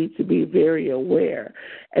God. We need to be very aware.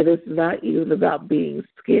 And it's not even about being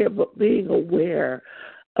scared, but being aware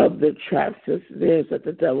of the traps and snares that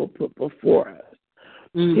the devil put before us.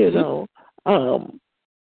 Mm-hmm.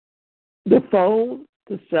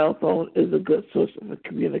 The cell phone is a good source of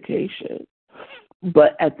communication.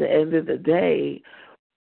 But at the end of the day,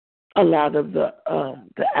 a lot of the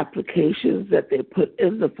applications that they put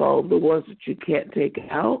in the phone, the ones that you can't take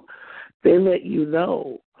out, they let you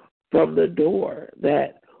know from the door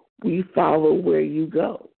that we follow where you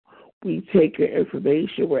go. We take your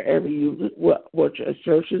information wherever what your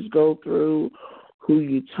searches go through, who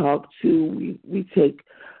you talk to. We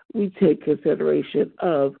take consideration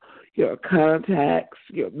of your contacts,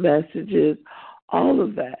 your messages, all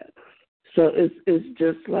of that. So it's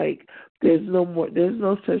just like there's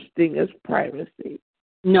no such thing as privacy.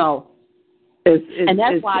 No. And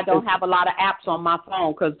that's why I don't have a lot of apps on my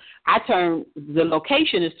phone, because the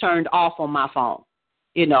location is turned off on my phone.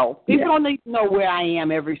 You know, people don't need to know where I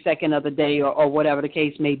am every second of the day or whatever the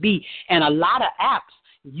case may be. And a lot of apps,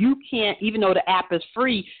 you can't, even though the app is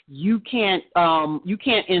free, you can't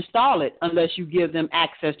install it unless you give them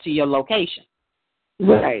access to your location.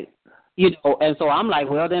 Right. You know, and so I'm like,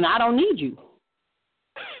 well, then I don't need you.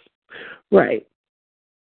 Right.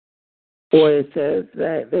 Or it says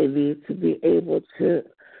that they need to be able to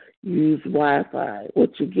use Wi-Fi,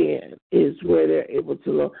 which again is where they're able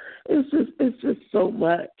to look. It's just so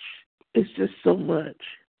much. It's just so much.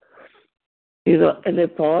 You know, and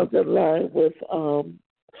it falls in line with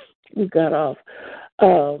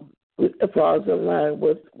it falls in line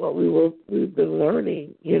with what we've been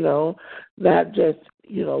learning, you know, not just,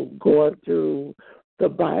 you know, going through the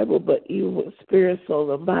Bible, but even with spirit,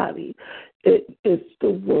 soul, and body. It's the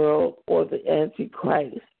world or the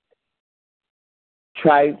Antichrist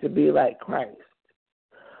trying to be like Christ.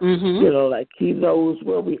 Mm-hmm. You know, like he knows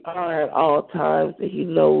where we are at all times, and he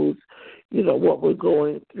knows, you know, what we're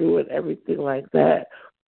going through and everything like that.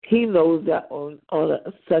 He knows that on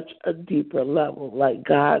such a deeper level. Like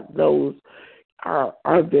God knows our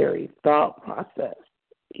very thought process.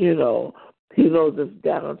 You know, he knows us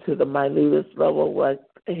down to the minutest level, like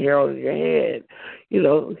the hair on your head. You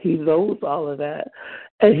know, he knows all of that.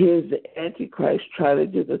 And here's the Antichrist trying to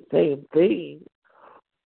do the same thing.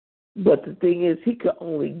 But the thing is, he can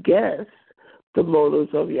only guess the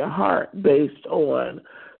motives of your heart based on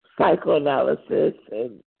psychoanalysis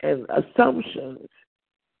and assumptions.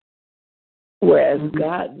 Whereas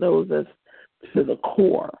God knows us to the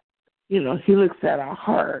core. You know, he looks at our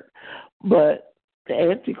heart. But the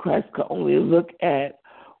Antichrist can only look at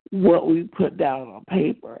what we put down on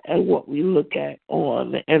paper and what we look at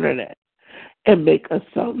on the internet and make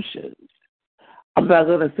assumptions. I'm not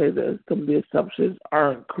going to say that some of the assumptions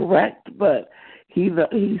aren't correct, but he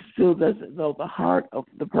still doesn't know the heart of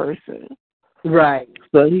the person. Right.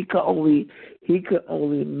 So he could only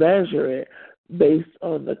measure it based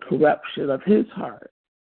on the corruption of his heart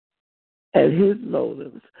and his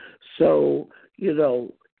motives. So, you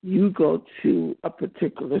know, you go to a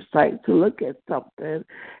particular site to look at something,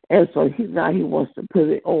 and so he wants to put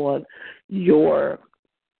it on your,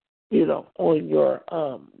 you know, on your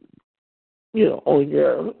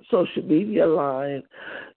social media line,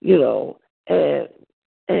 you know, and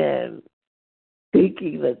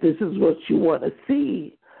thinking that this is what you want to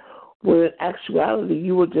see, when in actuality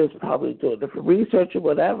you were just probably doing different research or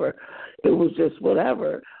whatever. It was just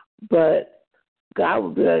whatever. But God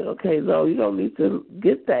would be like, okay, no, you don't need to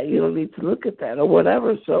get that. You don't need to look at that or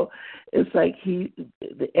whatever. So it's like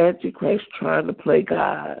the Antichrist trying to play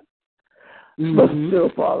God, but still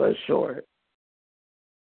falling short.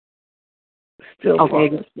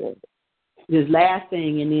 Falling short. This last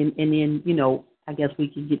thing, and then, you know, I guess we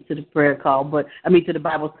can get to the prayer call, to the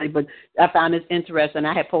Bible study. But I found this interesting.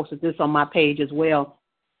 I had posted this on my page as well.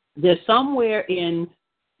 There's somewhere in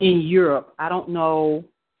Europe, I don't know,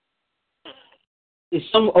 it's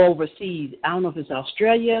some overseas. I don't know if it's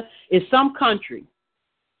Australia. It's some country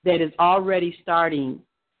that is already starting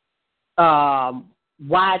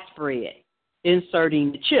widespread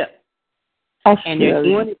inserting the chip. Australia. And they're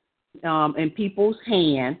doing it in people's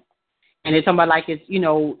hand. And they're talking about like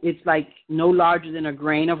it's like no larger than a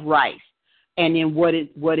grain of rice. And then what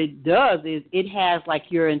it does is it has like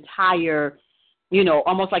your entire,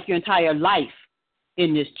 almost like your entire life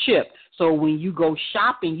in this chip. So when you go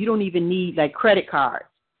shopping, you don't even need like credit cards.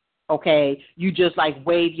 Okay, you just like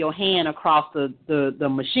wave your hand across the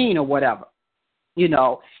machine or whatever,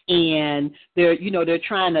 and they're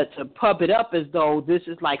trying to pub it up as though this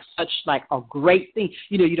is like such like a great thing.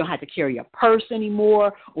 You don't have to carry a purse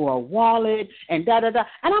anymore or a wallet and da-da-da.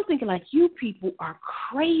 And I'm thinking like, you people are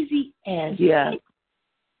crazy as heck.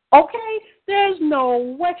 Okay, there's no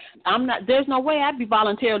way. There's no way I'd be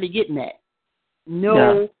voluntarily getting that.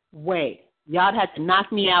 No way. Y'all had to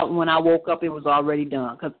knock me out, and when I woke up, it was already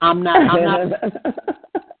done. Because I'm not.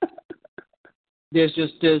 There's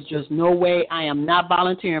just no way. I am not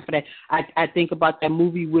volunteering for that. I think about that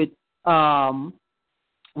movie with Will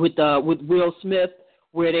Smith,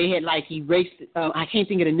 where they had like erased. I can't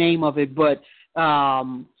think of the name of it, but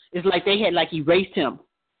it's like they had like erased him.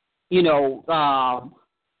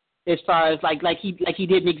 As far as like he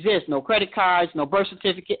didn't exist. No credit cards, no birth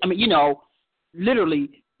certificate. I mean,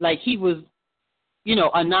 literally like he was,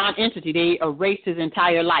 a non-entity. They erased his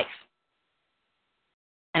entire life.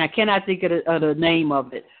 And I cannot think of the name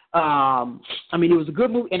of it. I mean, it was a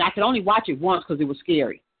good movie, and I could only watch it once because it was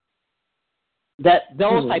scary.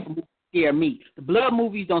 Those type of movies scare me. The blood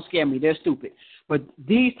movies don't scare me; they're stupid. But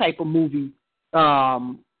these type of movies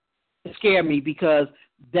scare me because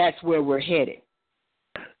that's where we're headed.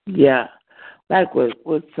 Yeah, like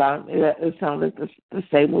with Sandra, it sounded like the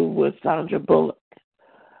same movie with Sandra Bullock,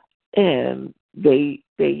 and they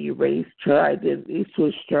erased her identity,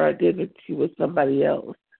 switched her identity with somebody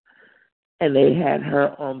else, and they had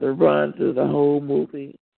her on the run through the whole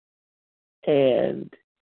movie, and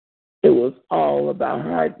it was all about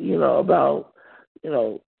her, about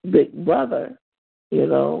Big Brother,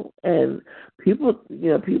 and people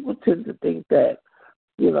tend to think that,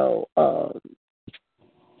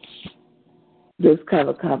 this kind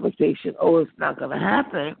of conversation, it's not going to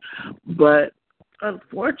happen, but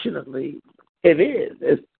unfortunately, it is.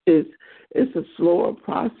 It's a slower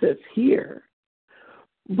process here,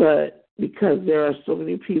 but because there are so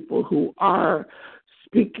many people who are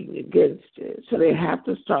speaking against it, so they have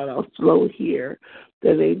to start off slow here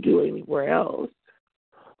than they do anywhere else.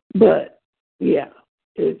 But yeah,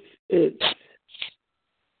 it's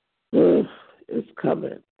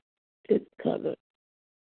coming. It's coming,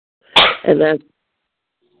 and that's.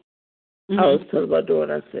 I was telling my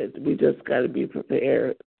daughter, I said, we just got to be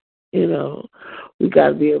prepared. We got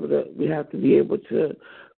to be able to. We have to be able to.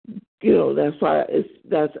 That's why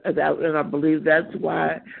and I believe that's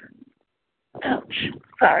why. Ouch!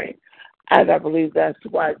 Sorry, and I believe that's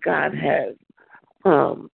why God has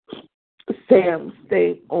Sam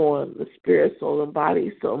stay on the spirit, soul, and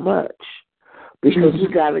body so much, because we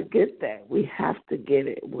got to get that. We have to get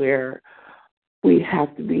it where we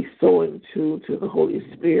have to be so in tune to the Holy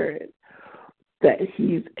Spirit that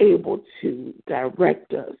He's able to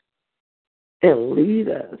direct us and lead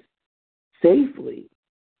us safely.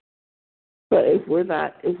 But if we're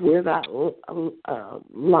not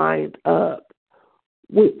lined up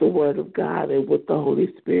with the Word of God and with the Holy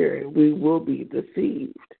Spirit, we will be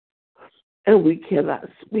deceived, and we cannot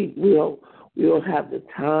speak. We don't have the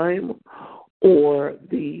time or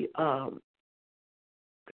the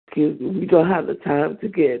we don't have the time to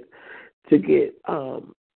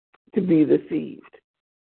be deceived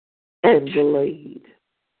and delayed,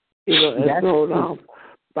 and thrown off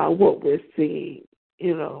by what we're seeing.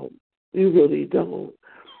 We really don't.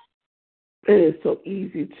 And it's so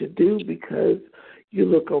easy to do because you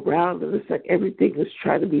look around and it's like everything is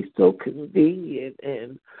trying to be so convenient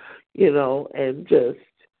and, and just,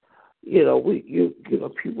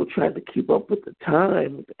 people trying to keep up with the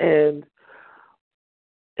times, and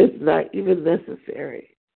it's not even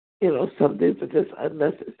necessary. Some things are just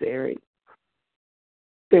unnecessary,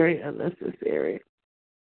 very unnecessary.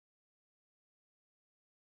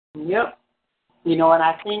 Yep. And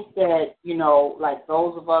I think that, like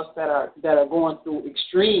those of us that are going through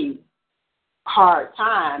extreme hard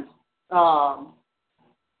times,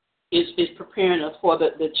 is preparing us for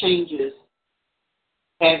the changes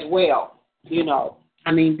as well.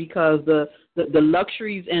 I mean, because the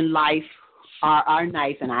luxuries in life are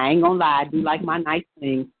nice, and I ain't gonna lie, I do like my nice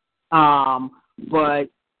things. But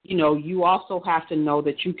you also have to know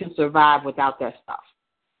that you can survive without that stuff.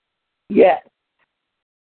 Yes.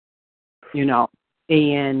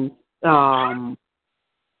 And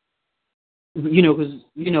because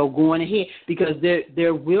going ahead, because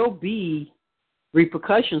there will be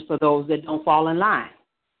repercussions for those that don't fall in line.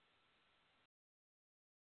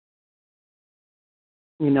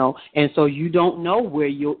 And so you don't know where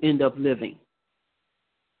you'll end up living,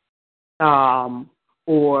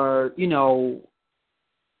 or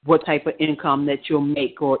what type of income that you'll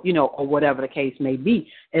make, or or whatever the case may be.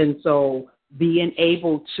 And so being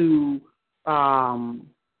able to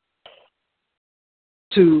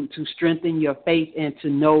strengthen your faith and to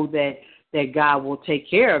know that God will take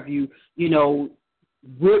care of you,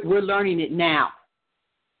 we're learning it now,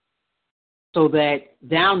 so that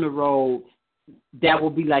down the road that will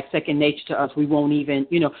be like second nature to us. We won't even,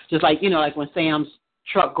 just like when Sam's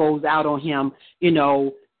truck goes out on him, he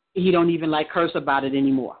don't even curse about it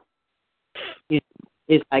anymore.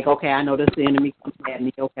 It's like, okay, I know that's the enemy comes at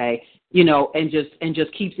me, okay, and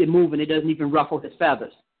just keeps it moving. It doesn't even ruffle his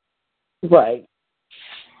feathers. Right.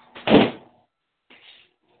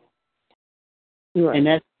 And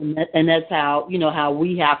that's how how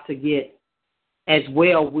we have to get as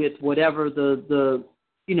well with whatever the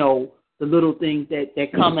little things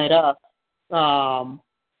that come at us, that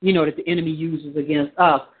the enemy uses against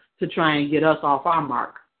us to try and get us off our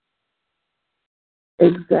mark.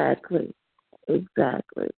 Exactly.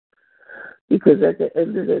 Because at the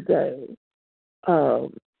end of the day,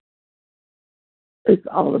 it's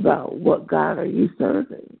all about what God are you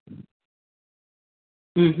serving.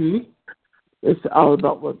 Mhm. It's all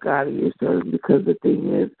about what God is serving, because the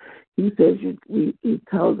thing is, He says He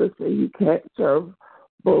tells us that you can't serve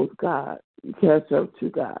both gods. You can't serve two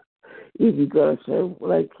gods. If you're gonna serve,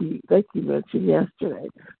 like you mentioned yesterday,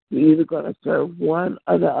 you're either gonna serve one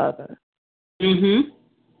or the other. Mhm.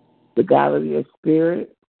 The God of your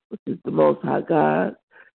spirit, which is the Most High God,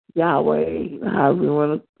 Yahweh, however you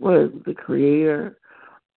want to, what is the Creator,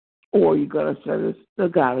 or you're gonna serve the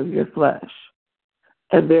God of your flesh.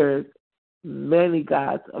 And there's many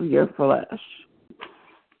gods of your flesh.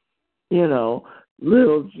 You know,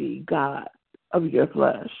 little g, God of your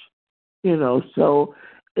flesh. You know, so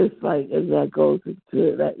it's like, and that goes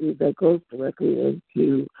into that goes directly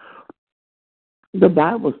into the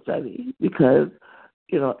Bible study, because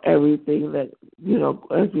everything that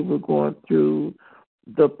as we were going through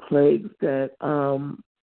the plagues that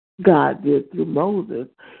God did through Moses,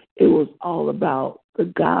 it was all about the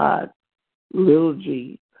God, little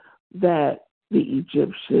g, that the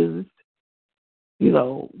Egyptians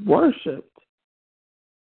worshipped.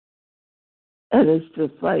 And it's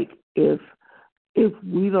just like, if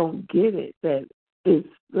we don't get it, that it's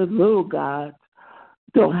the little gods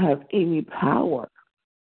don't have any power.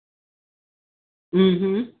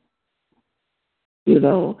 Mhm.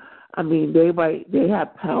 I mean, they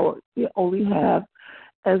have power. They only have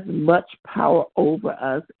as much power over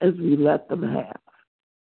us as we let them have.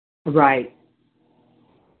 Right.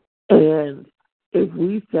 And if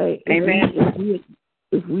we say, Amen.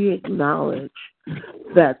 if we acknowledge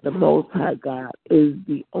that the Most High God is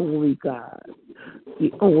the only God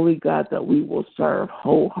that we will serve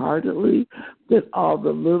wholeheartedly, then all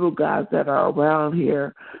the little gods that are around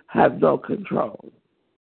here have no control.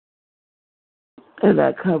 And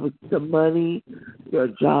that covers the money, your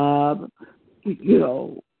job,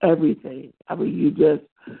 everything. I mean,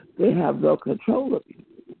 they have no control of you.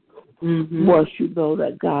 Mhm. Once you know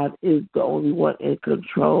that God is the only one in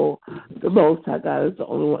control, the Most High God is the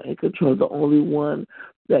only one in control, the only one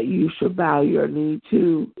that you should bow your knee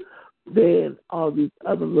to, then all these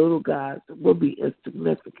other little gods will be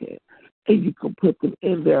insignificant. And you can put them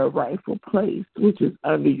in their rightful place, which is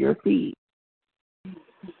under your feet.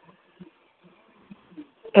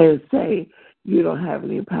 And say, you don't have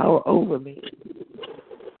any power over me.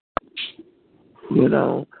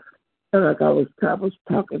 And like I was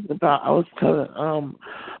talking about, I was telling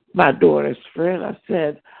my daughter's friend, I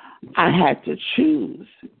said, I had to choose.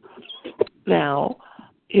 Now,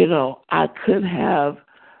 I could have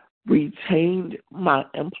retained my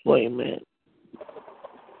employment,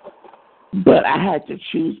 but I had to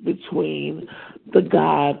choose between the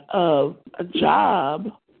God of a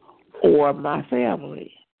job or my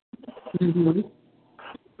family. Mhm.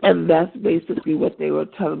 And that's basically what they were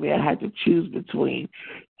telling me I had to choose between.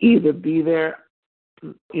 Either be there,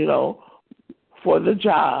 for the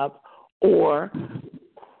job, or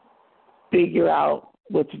figure out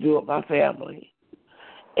what to do with my family.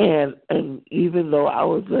 And even though I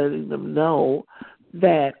was letting them know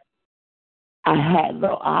that I had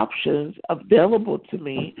no options available to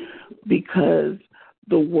me because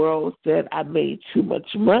the world said I made too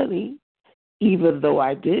much money, even though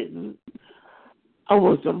I didn't. I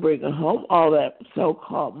wasn't bringing home all that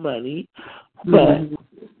so-called money, but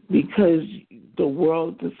because the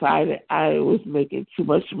world decided I was making too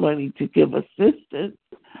much money to give assistance,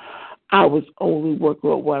 I was only working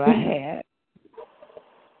with what I had.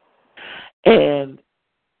 And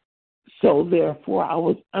so, therefore, I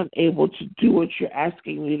was unable to do what you're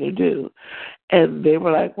asking me to do. And they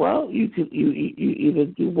were like, well, you either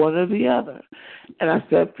do one or the other. And I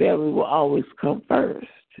said, family will always come first.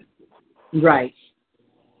 Right.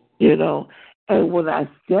 And when I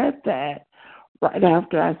said that, right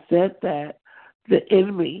after I said that, the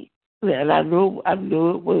enemy, and I knew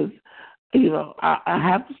it was, I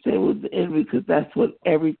have to say it was the enemy, because that's when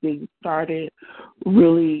everything started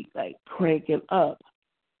really like cranking up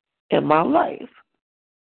in my life.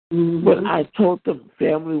 Mm-hmm. When I told them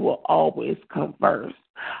family will always come first,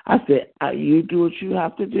 I said, you do what you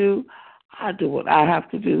have to do, I do what I have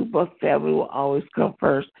to do, but family will always come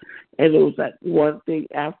first. And it was like one thing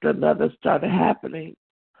after another started happening.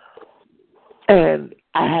 And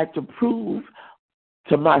I had to prove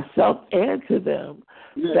to myself and to them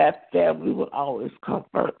that family would always come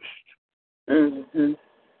first. Mm-hmm.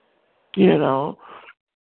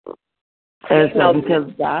 And so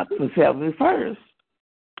because God put family first.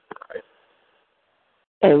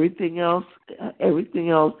 Everything else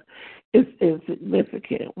is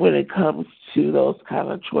insignificant when it comes to those kind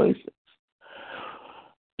of choices.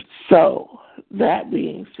 So, that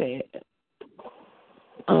being said,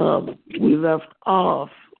 we left off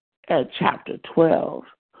at chapter 12.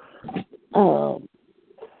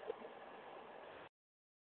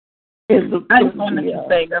 I just wanted to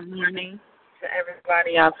say good morning to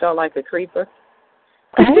everybody. I felt like a creeper.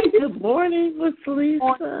 Hey, good morning, Miss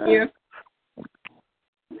Lisa.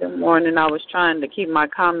 Good morning. I was trying to keep my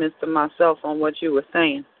comments to myself on what you were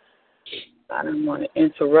saying. I didn't want to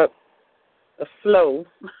interrupt the flow.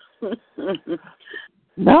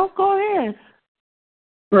 No, go ahead.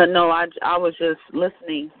 But no, I was just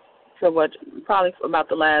listening to what, probably for about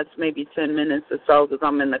the last maybe 10 minutes or so, because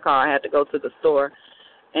I'm in the car. I had to go to the store.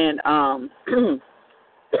 And I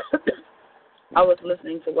was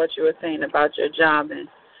listening to what you were saying about your job and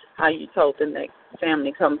how you told them that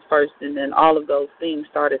family comes first, and then all of those things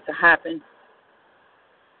started to happen.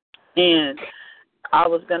 And I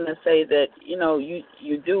was going to say that, you know, you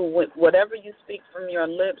do, whatever you speak from your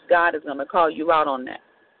lips, God is going to call you out on that.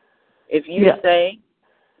 If you say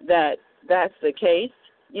that that's the case,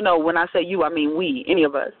 you know, when I say you, I mean we, any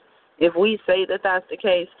of us. If we say that that's the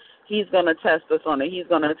case, He's going to test us on it. He's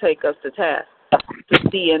going to take us to task to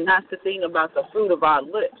see. And that's the thing about the fruit of our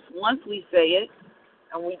lips. Once we say it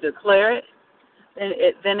and we declare it,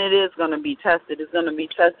 then it is going to be tested. It's going to be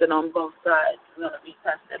tested on both sides. It's going to be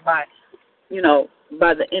tested by, you know,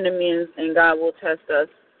 by the enemies, and God will test us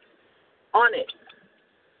on it.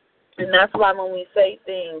 And that's why when we say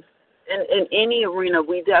things in any arena,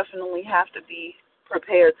 we definitely have to be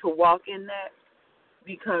prepared to walk in that,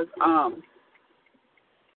 because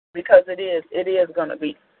it is going to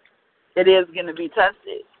be tested. It is going to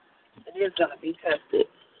be tested.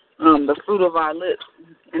 The fruit of our lips,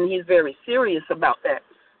 and He's very serious about that,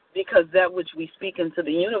 because that which we speak into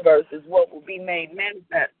the universe is what will be made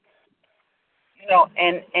manifest. You know,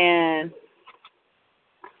 and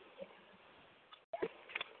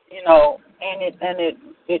you know, and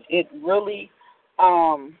it really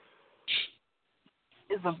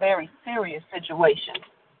is a very serious situation.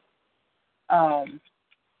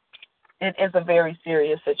 It is a very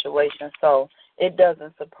serious situation. So it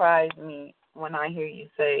doesn't surprise me when I hear you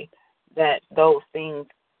say that those things,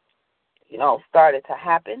 you know, started to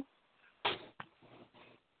happen.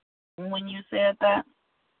 When you said that,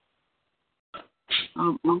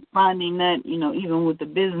 I'm finding that, you know, even with the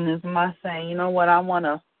business, my saying, you know what, I want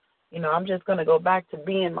to, you know, I'm just going to go back to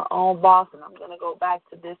being my own boss, and I'm going to go back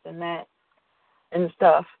to this and that and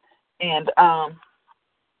stuff. And,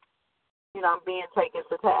 you know, I'm being taken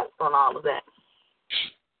to task on all of that.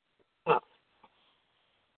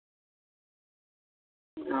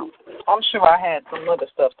 You know, I'm sure I had some other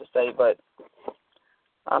stuff to say, but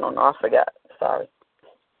I don't know. I forgot. Sorry.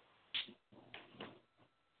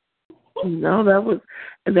 No,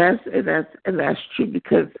 that's true,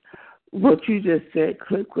 because what you just said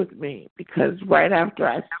clicked with me, because right after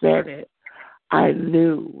I said it, I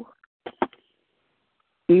knew,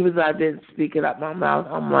 even though I didn't speak it out my mouth,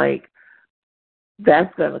 I'm like,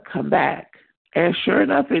 that's going to come back. And sure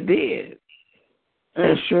enough, it did.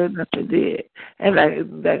 And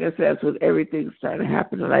like I said, that's when everything started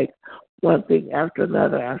happening, like one thing after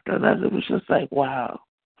another. It was just like, wow.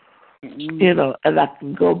 Mm-hmm. You know, and I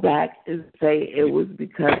can go back and say it was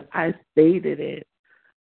because I stated it,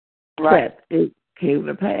 that it came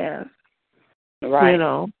to pass. Right. You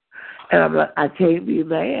know, and I'm like, I can't be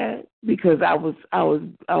mad, because I was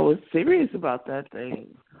serious about that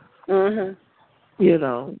thing. Mhm. You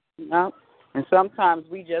know. No. And sometimes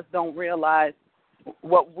we just don't realize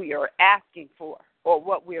what we are asking for or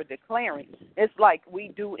what we are declaring. It's like we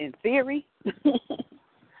do in theory,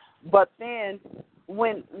 but then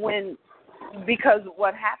when because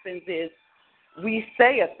what happens is we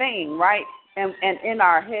say a thing, right? And in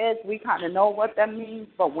our heads we kind of know what that means,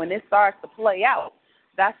 but when it starts to play out,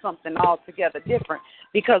 that's something altogether different,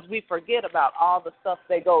 because we forget about all the stuff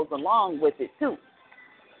that goes along with it too.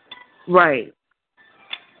 Right.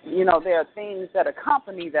 You know, there are things that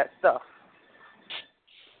accompany that stuff.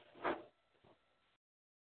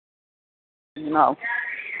 You know.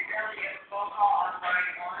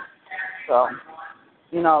 So,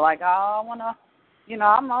 you know, like, oh, I want to, you know,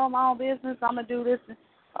 I'm on my own business, I'm going to do this.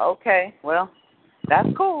 Okay, well,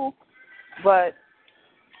 that's cool. But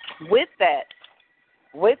with that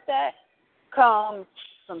comes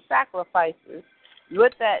some sacrifices.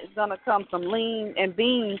 With that is going to come some lean and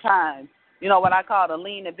bean time. You know what I call the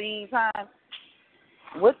lean and bean time?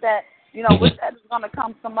 With that is going to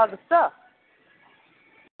come some other stuff.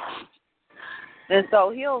 And so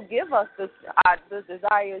He'll give us the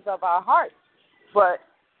desires of our hearts. But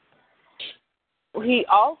He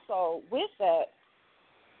also, with that,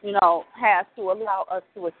 you know, has to allow us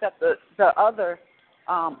to accept the other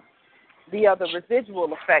residual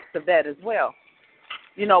effects of that as well.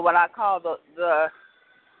 You know, what I call the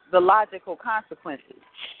logical consequences,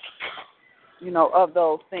 you know, of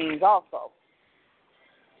those things also.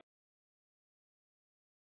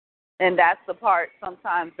 And that's the part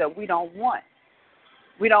sometimes that we don't want.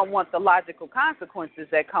 We don't want the logical consequences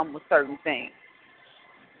that come with certain things.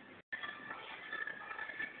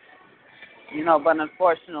 You know, but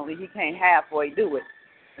unfortunately, he can't halfway do it.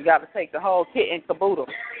 You got to take the whole kit and caboodle.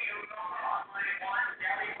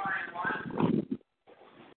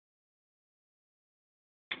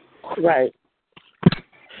 Right.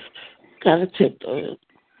 Got to take the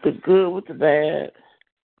good with the bad.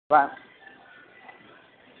 Right.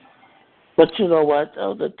 But you know what,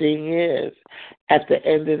 though? The thing is, at the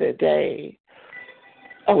end of the day,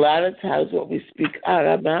 a lot of times what we speak out of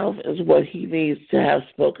our mouth is what he needs to have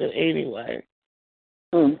spoken anyway.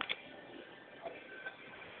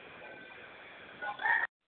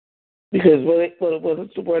 Because what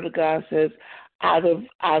the Word of God says, out of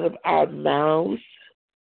our mouths,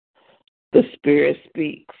 the Spirit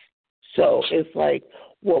speaks. So it's like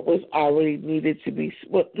what was needed to be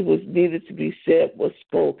said was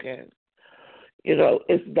spoken. You know,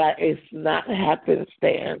 it's not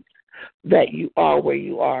happenstance that you are where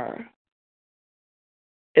you are.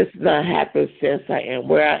 It's not happenstance I am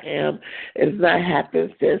where I am. It's not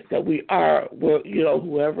happenstance that we are where, you know,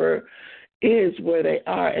 whoever is where they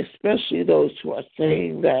are, especially those who are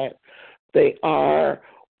saying that they are,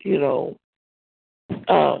 you know,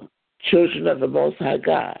 children of the Most High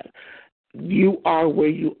God. You are where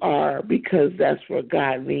you are because that's where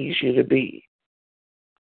God needs you to be.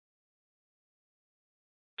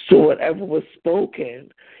 So whatever was spoken,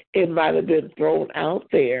 it might have been thrown out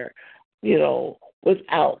there, you know,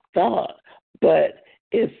 without thought. But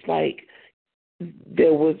it's like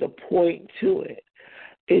there was a point to it.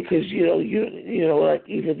 Because, you know, like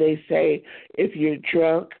even they say, if you're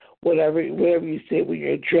drunk, whatever you say when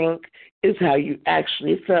you're drunk is how you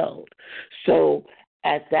actually felt. So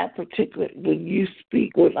at that particular,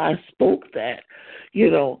 when I spoke that, you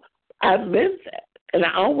know, I meant that. And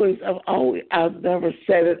I've never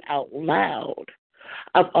said it out loud.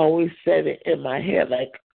 I've always said it in my head,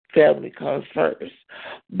 like family comes first.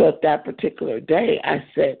 But that particular day, I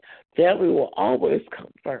said family will always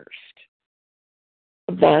come first.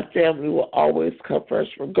 My family will always come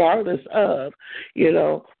first, regardless of, you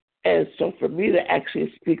know. And so for me to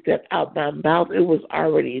actually speak that out my mouth, it was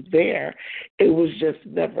already there. It was just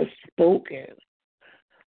never spoken.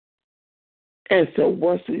 And so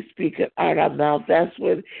once we speak it out our mouth, that's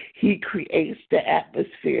when he creates the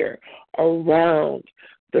atmosphere around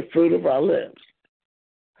the fruit of our lips.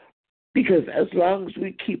 Because as long as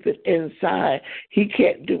we keep it inside, he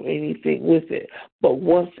can't do anything with it. But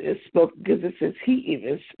once it's spoken, because it says he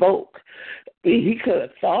even spoke. I mean, he could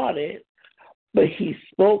have thought it, but he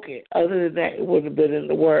spoke it. Other than that, it wouldn't have been in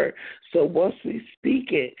the word. So once we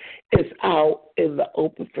speak it, it's out in the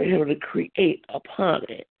open for him to create upon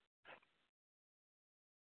it.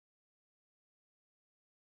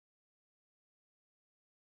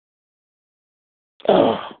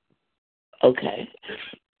 Oh, okay.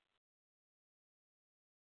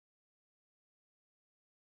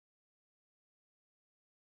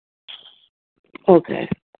 Okay.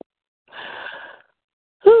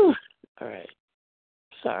 Whew. All right.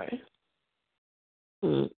 Sorry.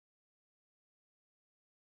 Mm.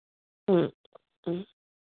 Mm. Mm.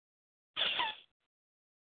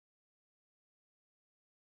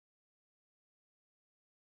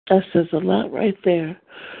 That says a lot right there.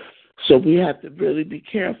 So we have to really be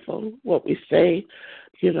careful what we say,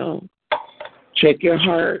 you know. Check your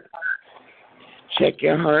heart. Check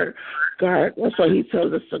your heart. Guard. That's why he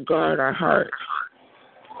tells us to guard our hearts.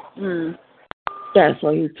 That's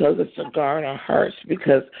why he tells us to guard our hearts,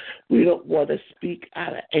 because we don't want to speak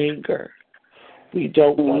out of anger. We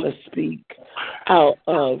don't want to speak out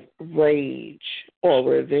of rage or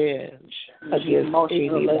revenge against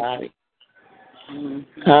anybody.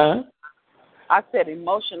 Huh? I said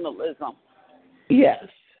emotionalism. Yes.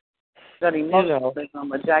 That emotionalism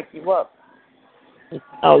will jack you up.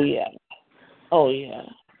 Oh, yeah. Oh, yeah.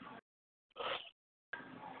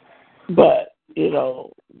 But, you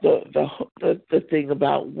know, the thing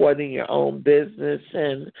about wanting your own business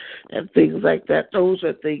and things like that, those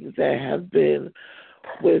are things that have been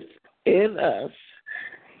within us,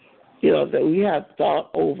 you know, that we have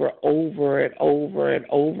thought over and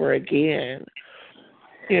over again,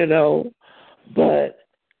 you know. But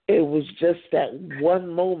it was just that one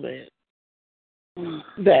moment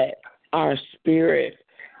that our spirit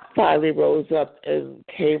finally rose up and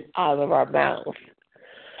came out of our mouth.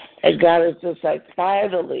 And God is just like,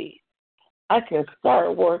 finally, I can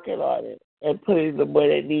start working on it and putting them where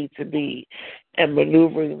they need to be and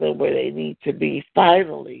maneuvering them where they need to be.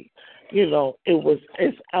 Finally, you know,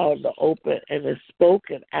 it's out in the open and it's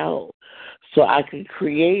spoken out so I can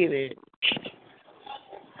create it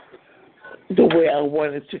the way I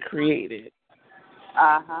wanted to create it.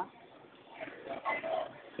 Uh-huh.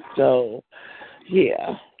 So,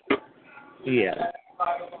 yeah.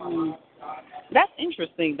 That's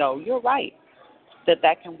interesting, though. You're right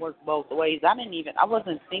that can work both ways. I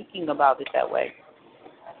wasn't thinking about it that way.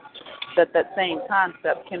 That same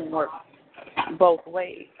concept can work both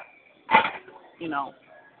ways,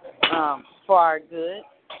 for our good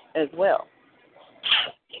as well.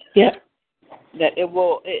 Yeah. That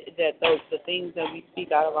the things that we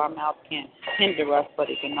speak out of our mouth can hinder us, but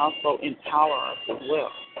it can also empower us as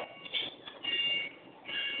well.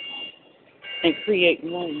 And create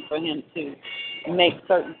room for him to make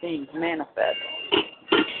certain things manifest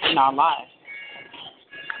in our lives.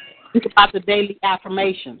 Think about the daily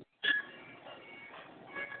affirmations.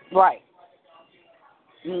 Right.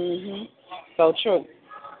 Mhm. So true.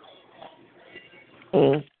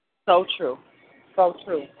 So true. So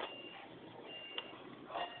true.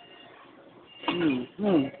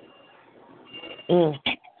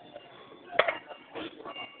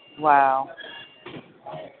 Wow.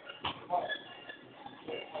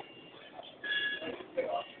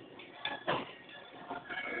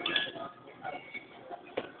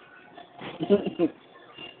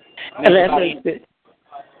 And that makes it.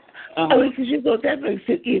 I mean, because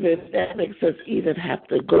that makes us even have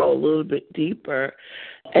to go a little bit deeper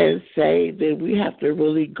and say that we have to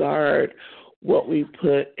really guard what we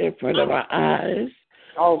put in front of our eyes.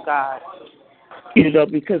 Oh God.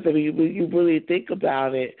 Because when you really think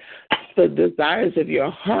about it, the desires of your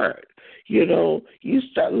heart, you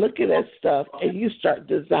start looking at stuff and you start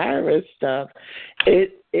desiring stuff,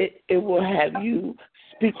 it will have you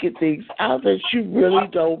speaking things out that you really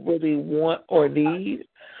don't really want or need.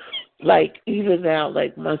 Like, even now,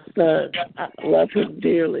 like my son, I love him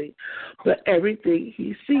dearly, but everything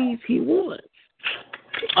he sees, he wants.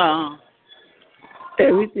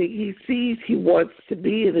 Everything he sees, he wants to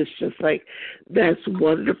be, and it's just like, that's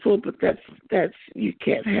wonderful, but that's you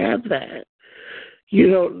can't have that. You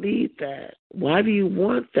don't need that. Why do you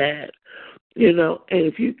want that? And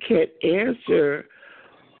if you can't answer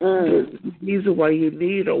the reason why you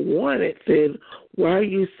need or want it, then why are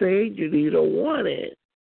you saying you need or want it?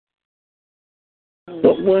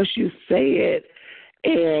 But once you say it,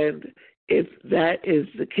 and if that is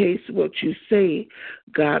the case, what you say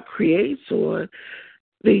God creates on,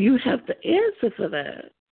 then you have to answer for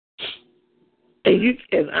that.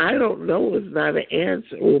 And I don't know is not an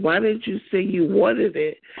answer. Well, why didn't you say you wanted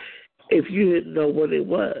it if you didn't know what it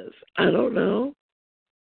was? I don't know.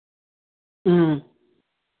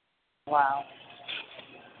 Wow.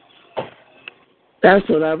 That's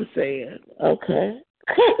what I'm saying. Okay.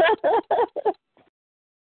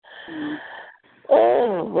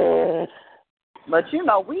 Oh, man. But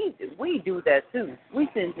we do that too. We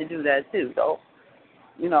tend to do that too, though.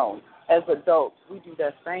 As adults, we do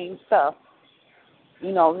that same stuff.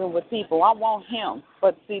 With people, I want him,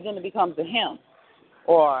 but see, then it becomes a him,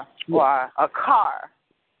 or a car,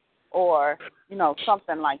 or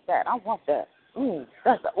something like that. I want that. I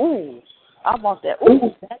want that.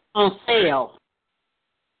 That's on sale.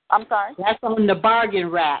 I'm sorry. That's on the bargain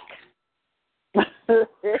rack. And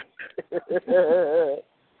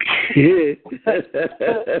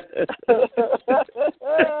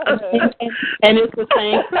it's the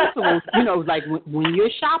same principle, like when you're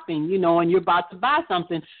shopping, and you're about to buy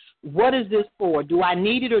something, what is this for? Do I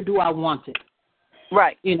need it or do I want it?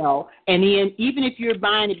 Right. And then even if you're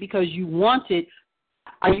buying it because you want it,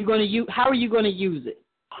 how are you going to use it?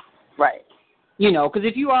 Right. Because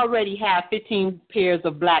if you already have 15 pairs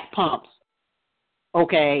of black pumps,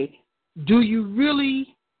 okay, do you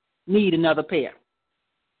really need another pair?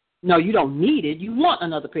 No, you don't need it. You want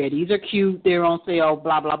another pair. These are cute. They're on sale,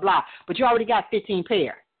 blah, blah, blah. But you already got 15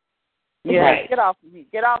 pair. Yeah. Right. Get off me.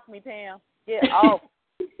 Get off me, Pam. Get off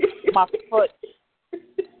my foot.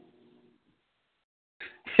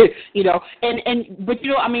 But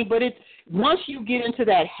it's once you get into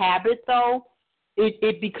that habit, though,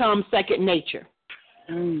 it becomes second nature.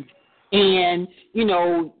 And, and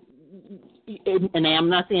I'm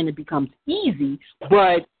not saying it becomes easy,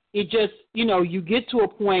 but it just, you get to a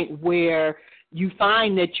point where you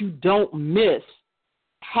find that you don't miss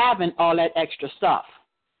having all that extra stuff.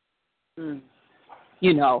 If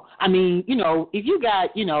you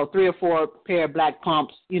got, 3 or 4 pair of black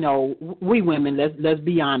pumps, we women, let's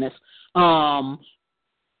be honest,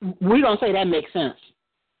 we don't say that makes sense.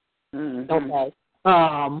 Okay.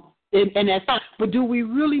 And that's fine. But do we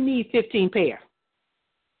really need 15 pair?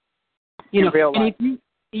 In real life. And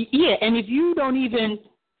if you don't even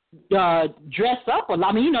dress up a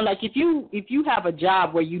lot, like if you have a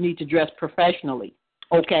job where you need to dress professionally,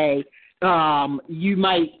 okay, you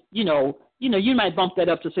might, you might bump that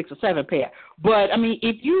up to 6 or 7 pair. But, I mean,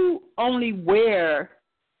 if you only wear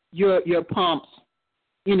your pumps,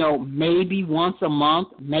 maybe once a month,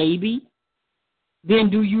 maybe, then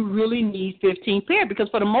do you really need 15 pair? Because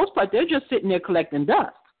for the most part, they're just sitting there collecting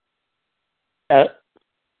dust. And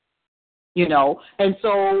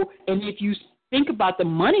so, and if you think about the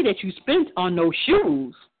money that you spent on those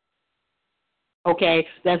shoes, okay,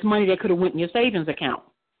 that's money that could have went in your savings account.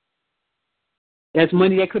 That's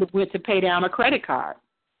money that could have went to pay down a credit card.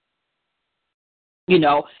 And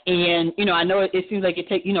I know it seems like it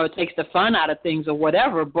takes the fun out of things or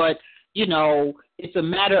whatever, but it's a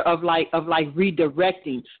matter of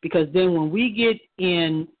redirecting, because then when we get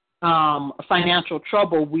in financial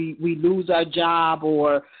trouble, we lose our job,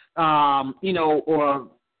 or or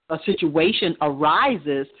a situation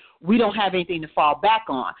arises, we don't have anything to fall back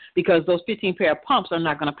on, because those 15 pair of pumps are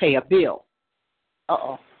not going to pay a bill.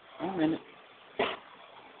 Uh-oh. Wait a minute.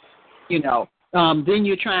 Then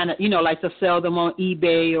you're trying to, to sell them on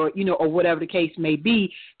eBay or, or whatever the case may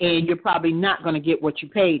be, and you're probably not going to get what you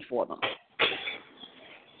paid for them.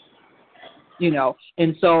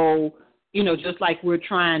 And so, just like we're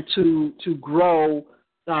trying to grow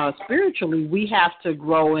spiritually, we have to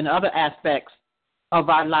grow in other aspects of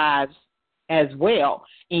our lives as well.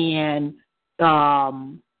 And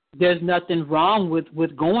there's nothing wrong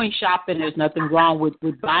with going shopping. There's nothing wrong with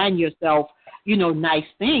buying yourself, nice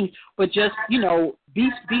things, but just,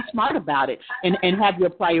 be smart about it and have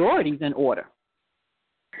your priorities in order.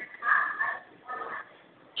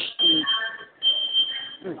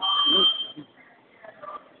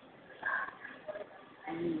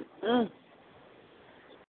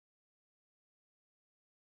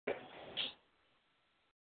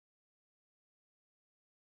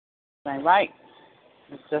 Ain't right.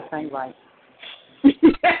 It just ain't right.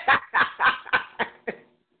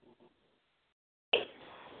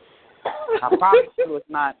 I promise you it's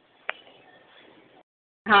not.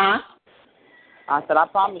 Huh? I said, I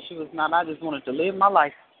promise you it's not. I just wanted to live my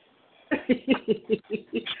life.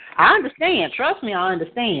 I understand. Trust me, I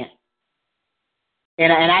understand.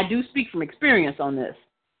 And I do speak from experience on this.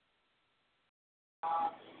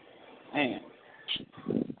 Man.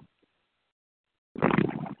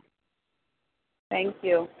 Thank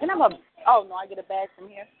you. And oh, no, I get a bag from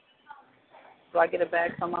here? Do I get a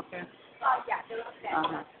bag from up here? Yeah.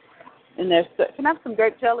 Uh-huh. And can I have some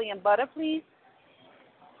grape jelly and butter, please?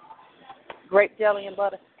 Grape jelly and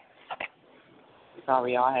butter.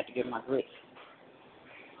 Sorry, y'all, I had to get my grits.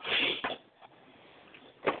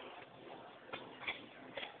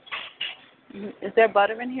 Is there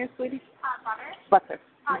butter in here, sweetie? Butter?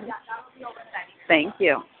 Butter. Mm-hmm. Yeah, that'll be over there. Thank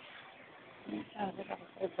you.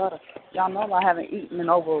 Butter. Y'all know I haven't eaten in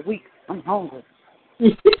over a week. I'm hungry.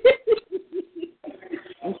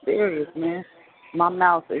 I'm serious, man. My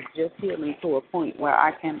mouth is just healing to a point where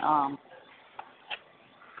I can I'm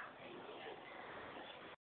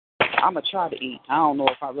gonna try to eat. I don't know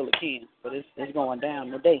if I really can, but it's going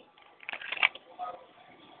down today.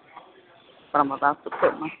 But I'm about to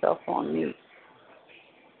put myself on mute.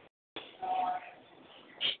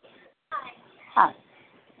 Hi.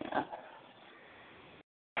 Yeah.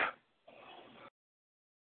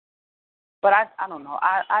 But I don't know.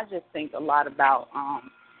 I just think a lot about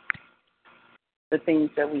the things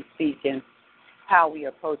that we speak and how we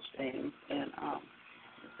approach things, and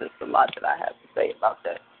there's just a lot that I have to say about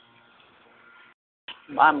that.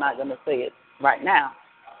 I'm not going to say it right now.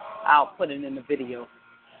 I'll put it in the video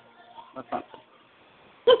or something.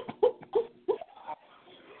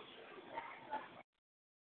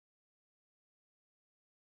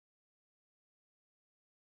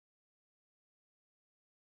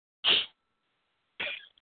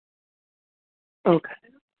 Okay.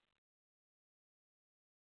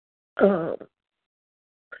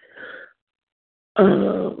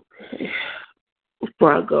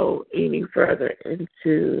 Before I go any further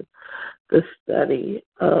into the study,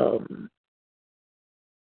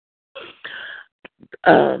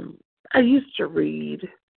 I used to read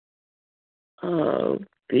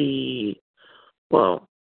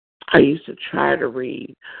I used to try to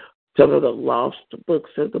read some of the lost books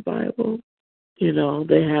of the Bible.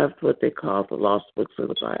 They have what they call the lost books of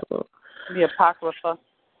the Bible. The Apocrypha.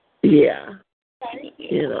 Yeah.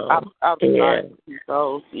 And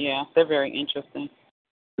those, yeah, they're very interesting.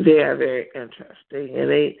 They are very interesting,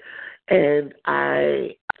 and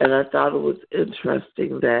I thought it was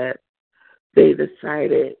interesting that they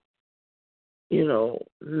decided,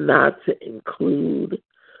 not to include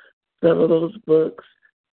some of those books.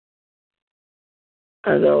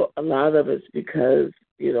 I know a lot of it's because,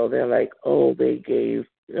 they're like, oh, they gave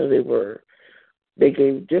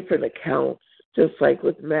different accounts Just like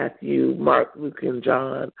with Matthew, Mark, Luke, and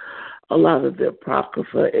John, a lot of the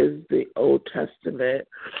Apocrypha is the Old Testament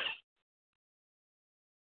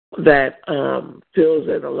that fills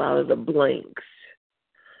in a lot of the blanks,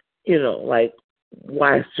 like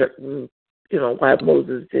why why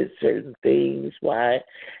Moses did certain things, why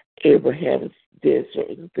Abraham did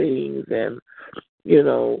certain things, and,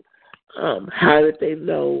 how did they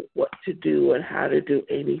know what to do and how to do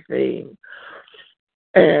anything.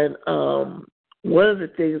 And one of the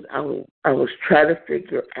things I was trying to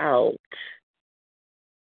figure out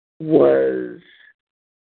was,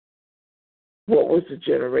 what was the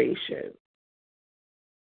generation?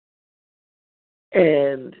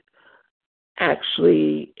 And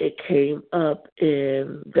actually, it came up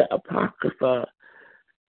in the Apocrypha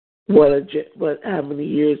how many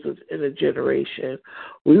years was in a generation.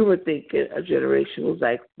 We were thinking a generation was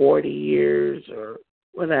like 40 years or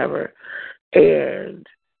whatever, and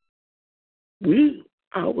we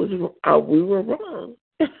were wrong.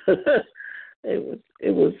 It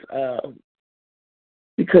was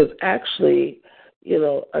because actually,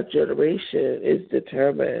 a generation is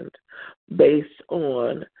determined based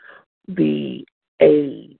on the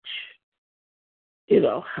age,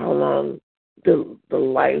 how long the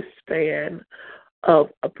lifespan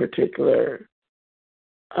of a particular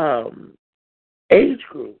age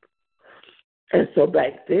group. And so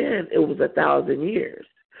back then it was 1,000 years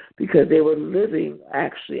because they were living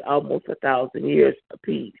actually almost 1,000 years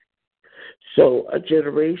apiece. So a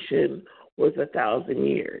generation was 1,000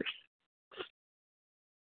 years.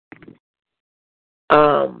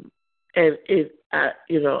 And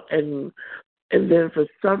and then for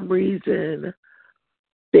some reason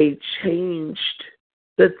they changed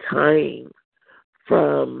the time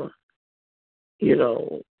from,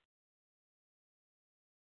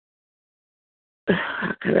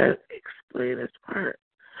 how can I explain this part?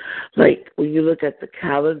 Like when you look at the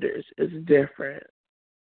calendars, it's different.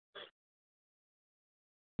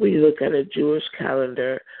 When you look at a Jewish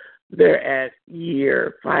calendar, they're at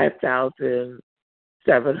year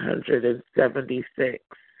 5,776,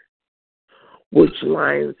 which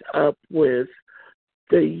lines up with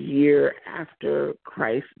the year after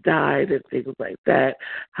Christ died and things like that,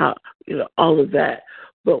 how, all of that.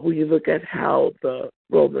 But when you look at how the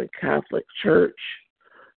Roman Catholic Church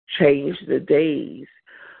changed the days,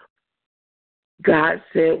 God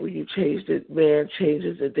said when you change it, man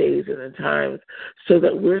changes the days and the times so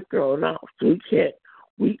that we're thrown off. We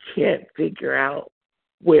can't figure out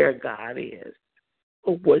where God is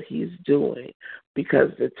or what he's doing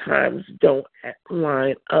because the times don't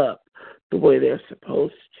line up the way they're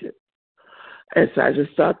supposed to. And so I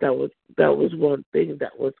just thought that was one thing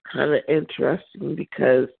that was kind of interesting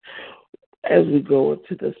because as we go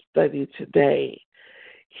into the study today,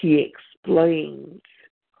 he explains,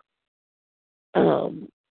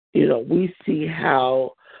 we see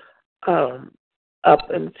how up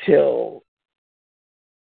until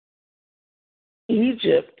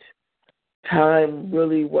Egypt, time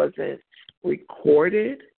really wasn't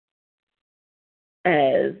recorded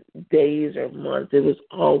as days or months. It was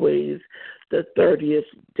always the 30th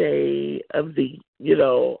day of the, it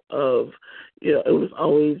was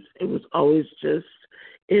always just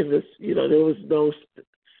in this, there was no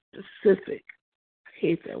specific, I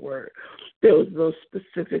hate that word, there was no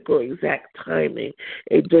specific or exact timing.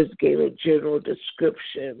 It just gave a general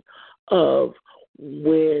description of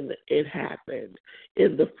when it happened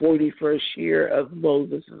in the 41st year of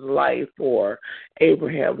Moses' life or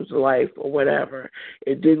Abraham's life or whatever.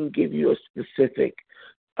 It didn't give you a specific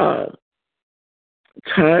time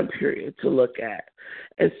period to look at.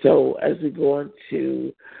 And so as we go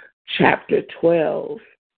into chapter 12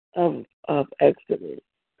 of Exodus,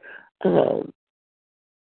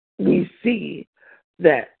 we see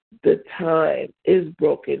that the time is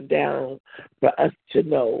broken down for us to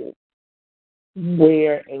know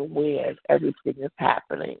where and when everything is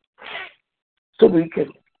happening. So we can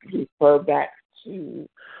refer back to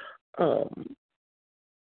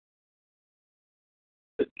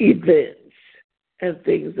events and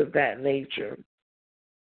things of that nature.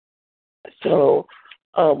 So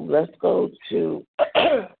let's go to,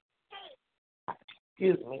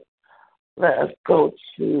 let's go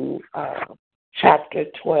to chapter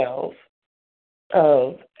 12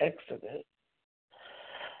 of Exodus.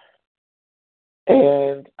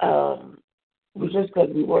 And we're just going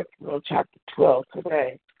to be working on chapter 12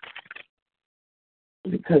 today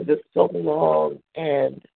because it's so long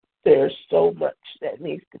and there's so much that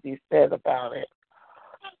needs to be said about it.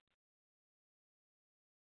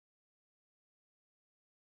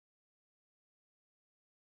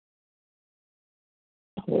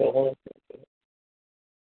 Hold on one second.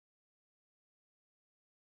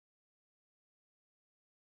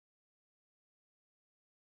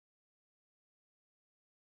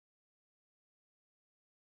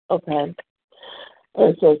 Okay?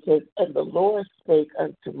 And so it says, and the Lord spake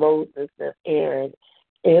unto Moses and Aaron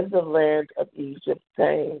in the land of Egypt,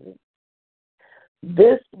 saying,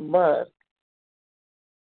 this month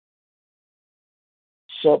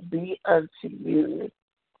shall be unto you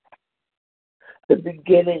the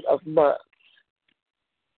beginning of months.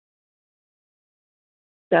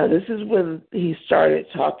 Now, this is when he started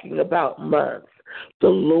talking about months. The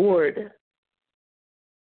Lord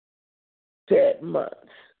said months.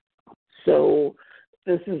 So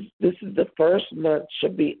this is the first month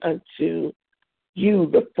shall be unto you,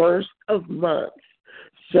 the first of months.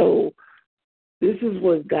 So this is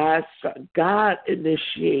when God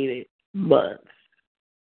initiated months,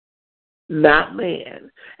 not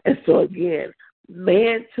man. And so again,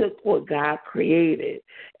 man took what God created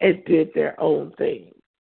and did their own thing.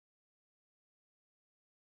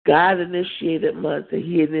 God initiated months, and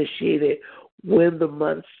he initiated when the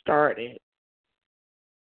month started.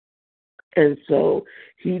 And so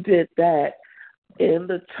he did that in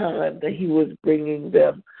the time that he was bringing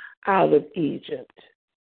them out of Egypt.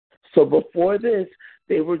 So before this,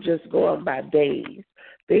 they were just going by days.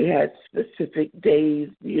 They had specific days,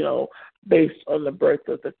 based on the birth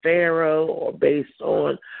of the Pharaoh or based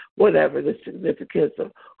on whatever the significance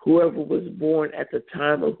of whoever was born at the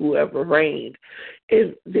time or whoever reigned.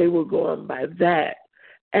 And they were going by that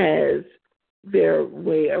as their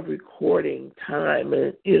way of recording time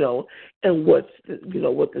and, and what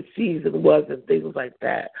the season was and things like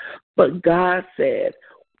that. But God said,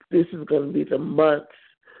 this is going to be the months,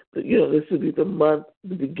 this will be the month,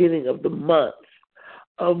 the beginning of the months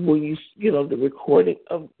of when the recording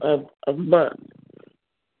of months,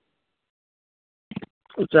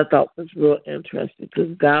 which I thought was real interesting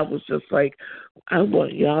because God was just like, I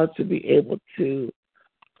want y'all to be able to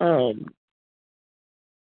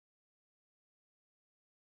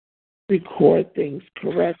record things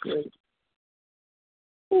correctly.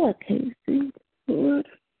 Oh, I can't see. What?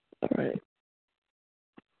 All right.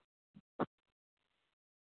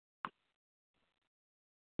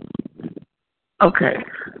 Okay.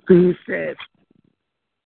 So he said,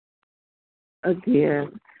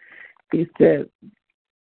 again, he said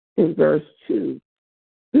in verse 2,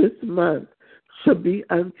 this month shall be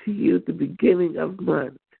unto you the beginning of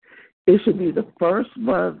months. It shall be the first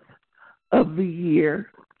month of the year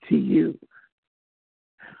to you.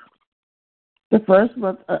 The first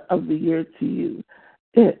month of the year to you.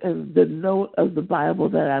 In the note of the Bible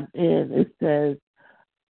that I'm in, it says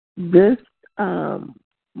this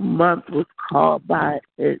month was called by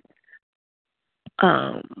its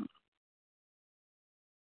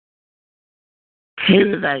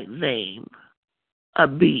Canaanite name,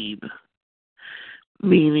 Abib,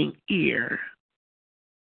 meaning ear,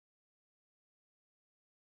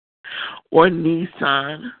 or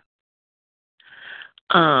Nisan.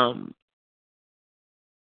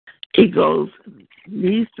 It goes,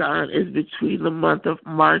 Nisan is between the month of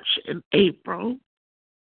March and April.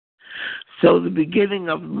 So the beginning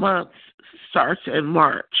of months starts in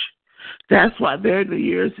March. That's why their New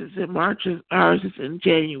Year's is in March and ours is in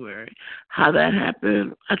January. How that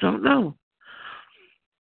happened, I don't know.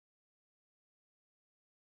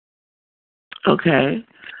 Okay?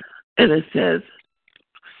 And it says,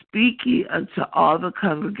 speak ye unto all the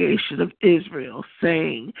congregation of Israel,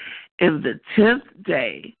 saying, in the 10th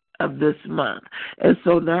day of this month. And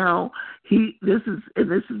so now this is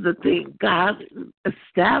the thing. God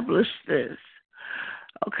established this.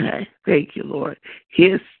 Okay, thank you, Lord. He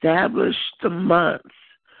established the months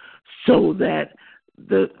so that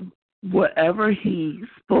whatever he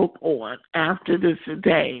spoke on after this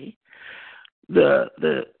day, the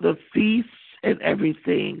feasts and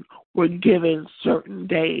everything were given certain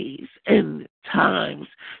days and times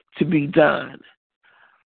to be done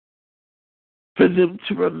for them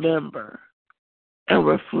to remember and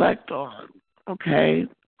reflect on, okay?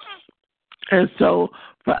 And so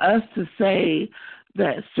for us to say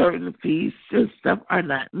that certain feasts and stuff are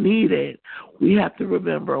not needed, we have to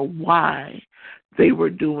remember why they were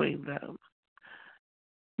doing them.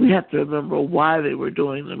 We have to remember why they were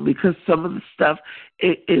doing them, because some of the stuff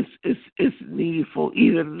is needful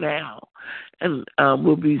even now, and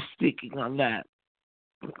we'll be speaking on that.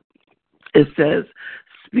 It says,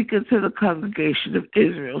 speak unto the congregation of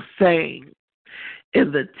Israel, saying,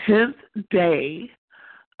 in the 10th day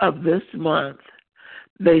of this month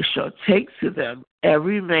they shall take to them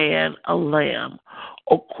every man a lamb,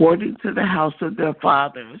 according to the house of their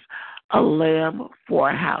fathers, a lamb for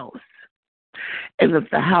a house. And if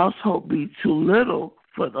the household be too little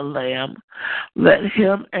for the lamb, let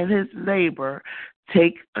him and his neighbor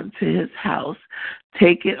take unto his house,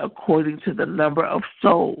 take it according to the number of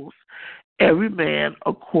souls, Every man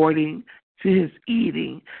according to his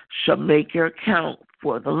eating shall make your account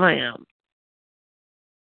for the lamb.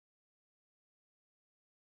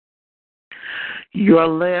 Your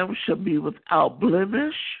lamb shall be without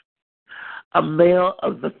blemish, a male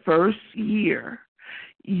of the first year.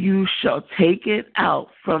 You shall take it out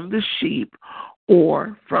from the sheep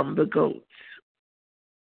or from the goats.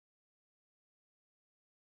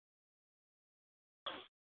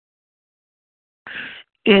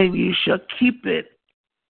 And you shall keep it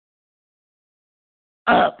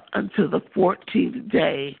up until the 14th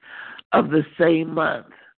day of the same month.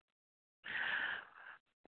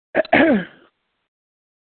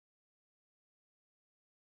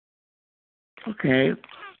 Okay.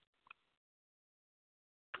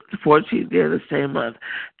 The 14th day of the same month.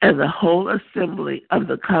 And the whole assembly of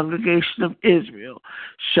the congregation of Israel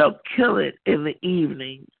shall kill it in the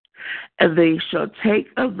evening. And they shall take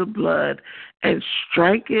of the blood and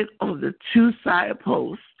strike it on the two side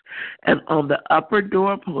posts and on the upper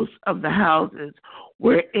doorposts of the houses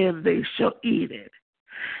wherein they shall eat it.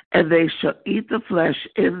 And they shall eat the flesh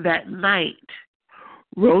in that night,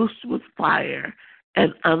 roast with fire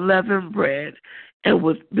and unleavened bread, and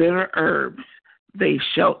with bitter herbs they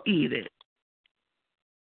shall eat it.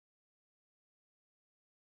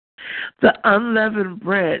 The unleavened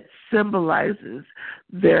bread symbolizes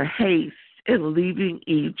their haste in leaving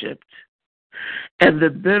Egypt, and the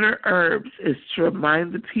bitter herbs is to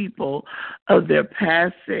remind the people of their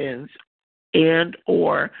past sins and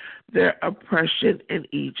or their oppression in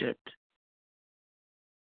Egypt.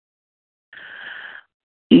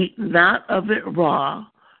 Eat not of it raw,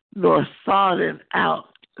 nor sodden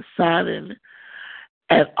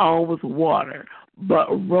at all with water, but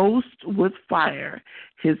roast with fire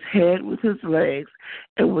his head with his legs,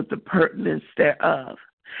 and with the purtenance thereof.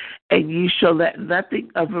 And ye shall let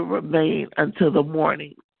nothing of it remain until the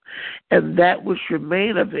morning. And that which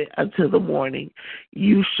remain of it until the morning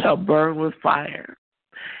you shall burn with fire.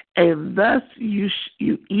 And thus you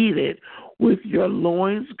eat it with your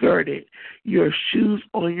loins girded, your shoes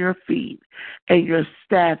on your feet, and your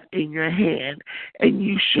staff in your hand, and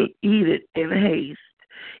you shall eat it in haste.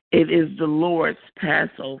 It is the Lord's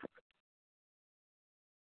Passover.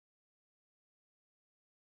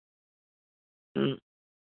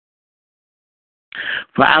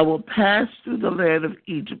 For I will pass through the land of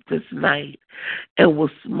Egypt this night, and will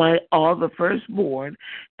smite all the firstborn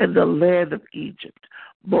in the land of Egypt,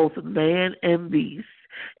 both man and beast,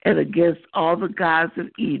 and against all the gods of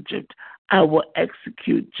Egypt I will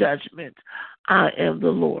execute judgment. I am the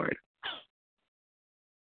Lord.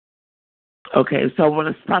 Okay, so I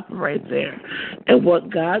want to stop right there. And what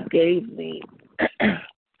God gave me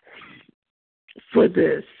for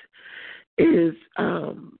this is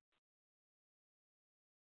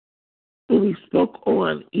when we spoke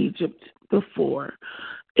on Egypt before,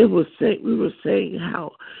 we were saying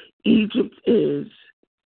how Egypt is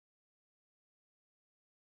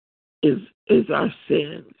our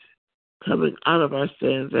sins, coming out of our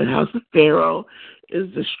sins, and how Pharaoh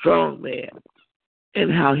is the strong man,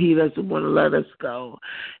 and how he doesn't want to let us go.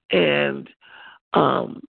 And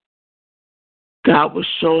God was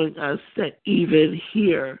showing us that even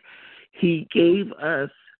here, he gave us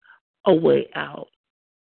a way out.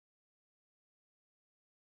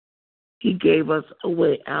 He gave us a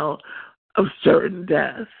way out of certain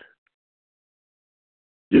death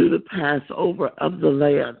through the Passover of the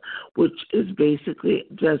Lamb, which is basically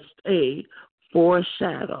just a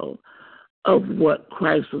foreshadow of what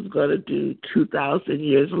Christ was going to do 2,000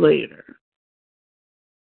 years later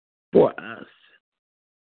for us.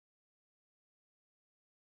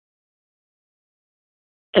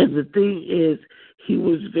 And the thing is, he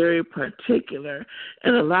was very particular.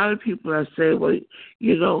 And a lot of people are saying, well,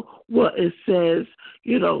 it says,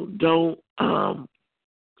 don't,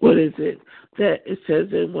 what is it that it says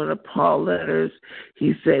in one of Paul's letters?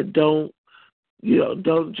 He said, don't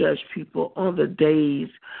judge people on the days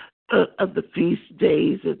of the feast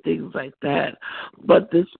days and things like that.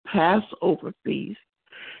 But this Passover feast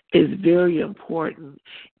is very important,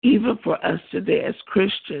 even for us today as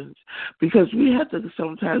Christians, because we have to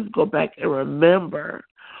sometimes go back and remember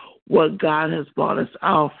what God has brought us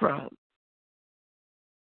out from.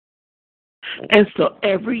 And so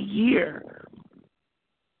every year,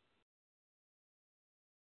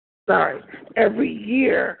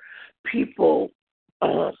 people,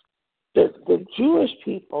 the Jewish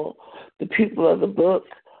people, the people of the book,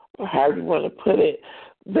 or however you want to put it,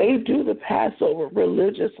 they do the Passover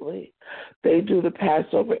religiously. They do the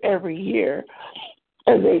Passover every year,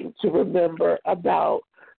 and to remember about,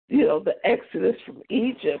 the Exodus from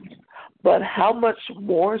Egypt, but how much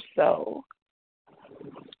more so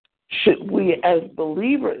should we as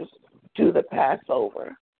believers do the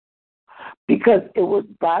Passover? Because it was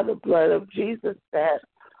by the blood of Jesus that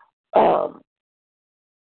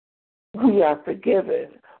we are forgiven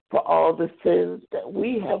for all the sins that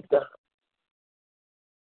we have done.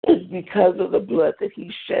 It's because of the blood that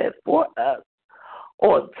he shed for us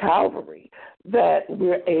on Calvary that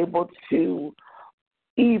we're able to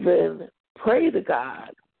even pray to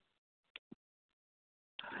God.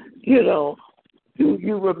 You know,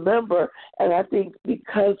 you remember, and I think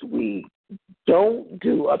because we don't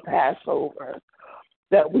do a Passover,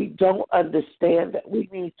 that we don't understand that we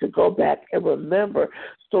need to go back and remember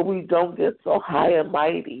so we don't get so high and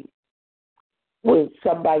mighty when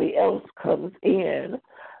somebody else comes in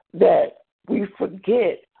that we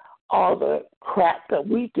forget all the crap that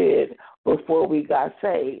we did before we got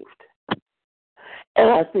saved. And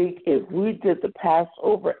I think if we did the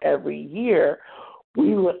Passover every year,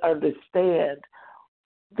 we would understand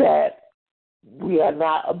that we are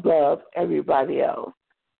not above everybody else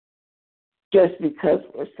just because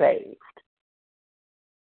we're saved.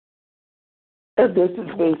 And this is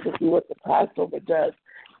basically what the Passover does.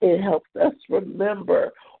 It helps us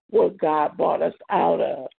remember what God brought us out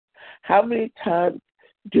of. How many times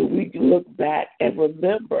do we look back and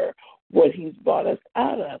remember what he's brought us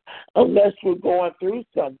out of? Unless we're going through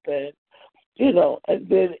something, you know, and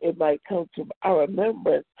then it might come to our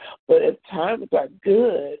remembrance. But if times are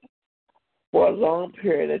good for a long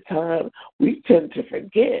period of time, we tend to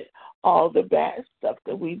forget all the bad stuff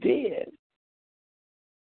that we did.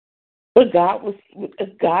 But God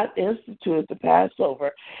instituted the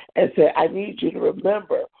Passover and said, I need you to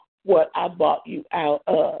remember what I brought you out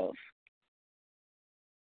of.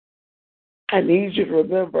 I need you to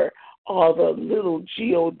remember all the little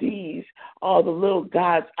gods, all the little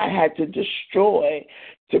gods I had to destroy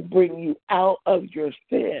to bring you out of your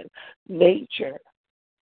sin nature.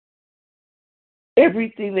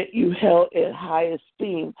 Everything that you held in high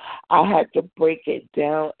esteem, I had to break it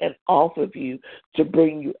down and off of you to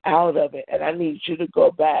bring you out of it. And I need you to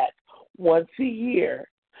go back once a year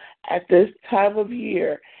at this time of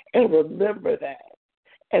year and remember that.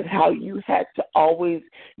 And how you had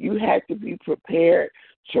to be prepared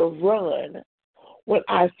to run when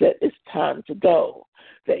I said it's time to go,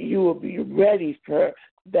 that you will be ready for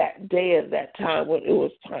that day and that time when it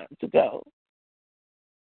was time to go.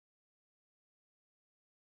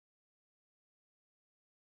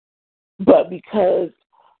 But because,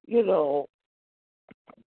 you know,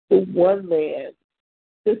 the one man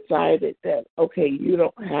decided that, okay, you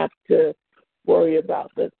don't have to worry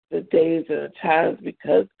about the days and the times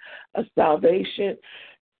because of salvation,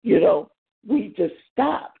 you know, we just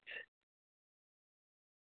stopped.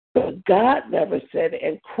 But God never said it,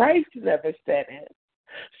 and Christ never said it.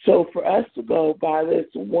 So for us to go by this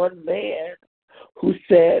one man who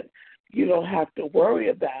said you don't have to worry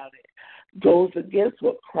about it goes against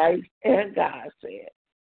what Christ and God said.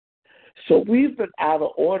 So we've been out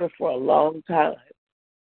of order for a long time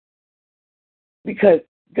because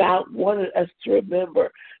God wanted us to remember,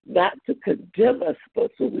 not to condemn us,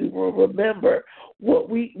 but so we will remember what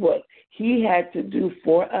he had to do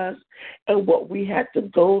for us and what we had to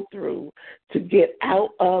go through to get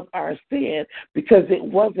out of our sin, because it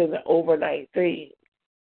wasn't an overnight thing.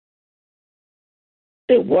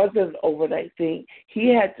 It wasn't an overnight thing. He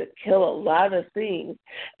had to kill a lot of things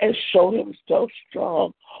and show himself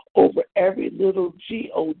strong over every little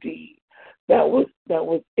God that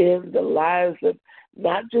was in the lives of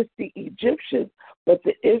not just the Egyptians, but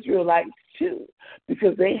the Israelites too,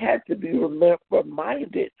 because they had to be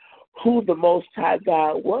reminded who the Most High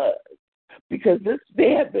God was, because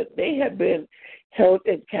they had been held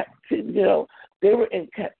in captivity. You know, they were in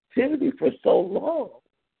captivity for so long,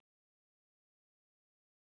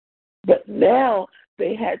 but now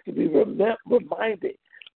they had to be reminded.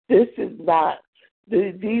 This is not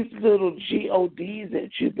these little gods that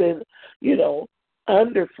you've been, you know,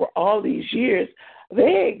 under for all these years. They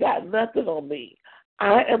ain't got nothing on me.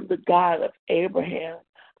 I am the God of Abraham.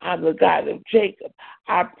 I'm the God of Jacob.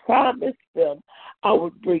 I promised them I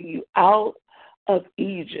would bring you out of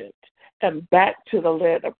Egypt and back to the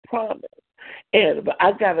land of promise. But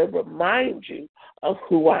I got to remind you of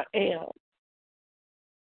who I am.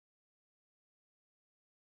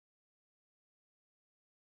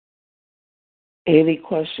 Any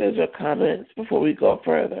questions or comments before we go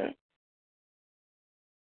further?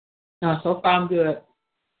 No, so far I'm good.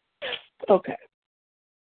 Okay.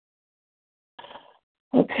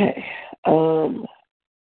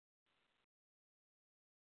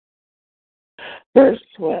 Verse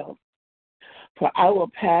 12. For I will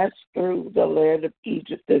pass through the land of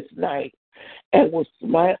Egypt this night, and will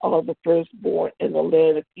smite all the firstborn in the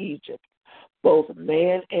land of Egypt, both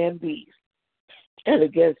man and beast, and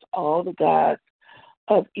against all the gods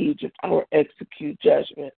of Egypt I will execute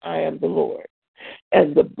judgment. I am the Lord.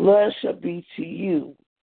 And the blood shall be to you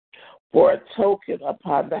for a token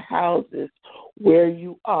upon the houses where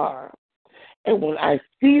you are. And when I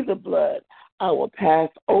see the blood, I will pass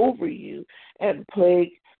over you, and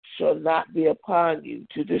plague shall not be upon you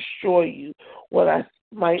to destroy you when I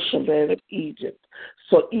smite the land of Egypt.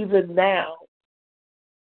 So even now,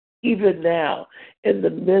 in the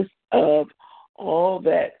midst of all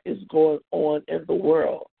that is going on in the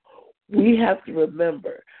world, we have to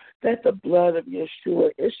remember that the blood of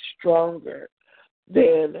Yeshua is stronger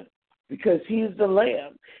than, because he's the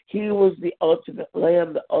lamb. He was the ultimate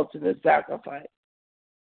lamb, the ultimate sacrifice.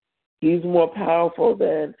 He's more powerful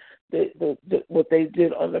than what they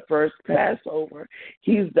did on the first Passover.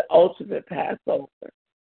 He's the ultimate Passover.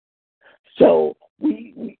 So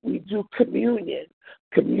we do communion.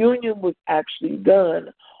 Communion was actually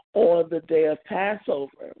done on the day of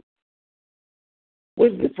Passover.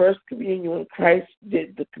 When the first communion, when Christ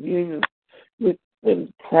did the communion,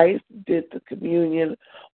 when Christ did the communion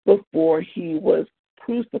before he was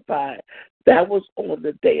crucified, that was on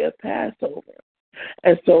the day of Passover.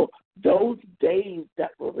 And so those days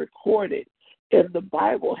that were recorded in the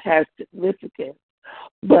Bible have significance,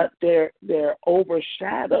 but they're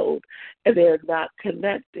overshadowed and they're not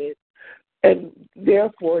connected. And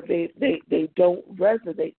therefore, they don't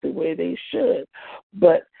resonate the way they should.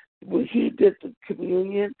 But when he did the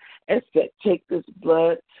communion and said, "Take this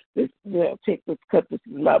blood, take this cup, this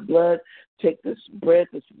is my blood. Take this bread,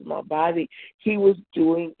 this is my body," he was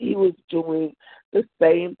doing the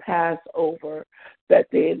same Passover that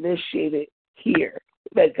they initiated here,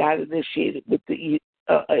 that God initiated with the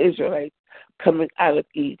Israelites coming out of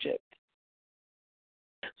Egypt.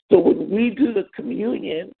 So when we do the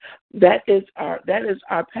communion, that is our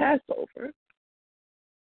Passover.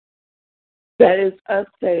 That is us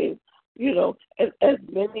saying, as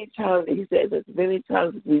many times, he says, as many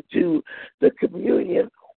times as we do the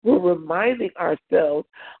communion, we're reminding ourselves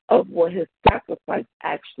of what his sacrifice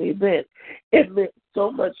actually meant. It meant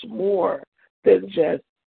so much more than just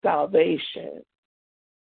salvation.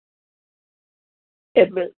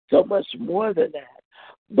 It meant so much more than that.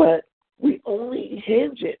 But we only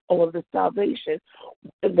hinge it on the salvation,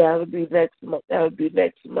 and that would be next month. That would be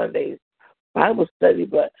next Monday's Bible study.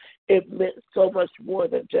 But it meant so much more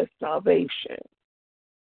than just salvation.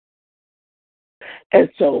 And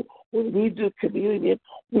so when we do communion,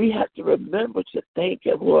 we have to remember to thank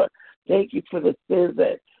him, Lord. Thank you for the sins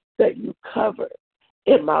that you covered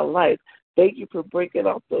in my life. Thank you for breaking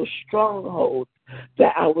off those strongholds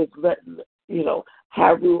that I was letting,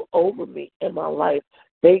 have rule over me in my life.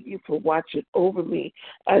 Thank you for watching over me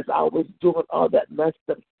as I was doing all that messed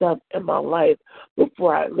up stuff in my life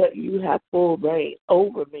before I let you have full reign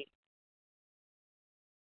over me.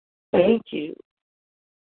 Thank you.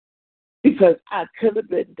 Because I could have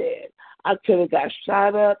been dead. I could have got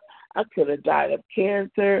shot up. I could have died of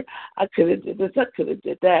cancer. I could have did this. I could have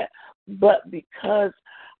did that. But because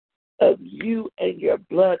of you and your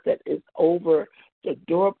blood that is over the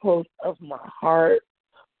doorpost of my heart,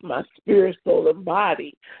 my spirit, soul, and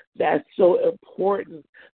body, that's so important,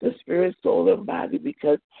 the spirit, soul, and body,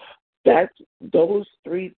 because those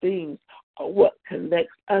three things are what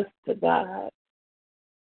connects us to God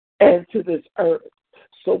and to this earth.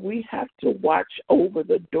 So we have to watch over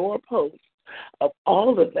the doorposts of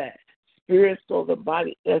all of that, spirit, soul, and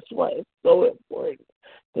body. That's why it's so important.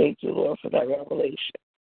 Thank you, Lord, for that revelation.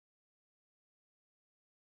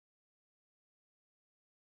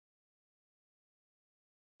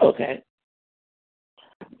 Okay.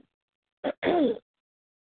 And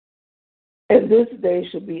this day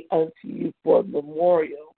shall be unto you for a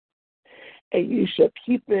memorial, and you shall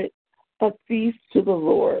keep it a feast to the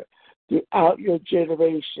Lord throughout your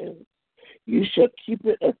generations. You shall keep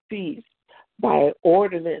it a feast by an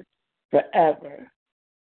ordinance forever.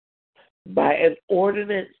 By an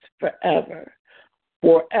ordinance forever.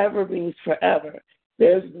 Forever means forever.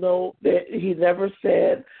 He never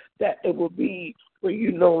said that it will be where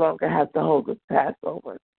you no longer have to hold the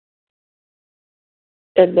Passover.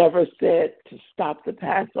 It never said to stop the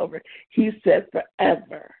Passover. He said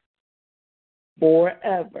forever.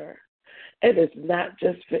 Forever. And it's not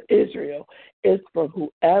just for Israel. It's for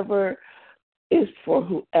whoever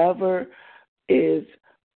is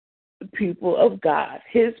the people of God,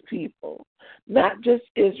 his people. Not just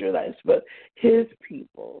Israelites, but his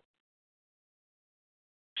people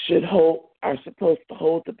are supposed to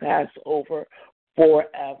hold the Passover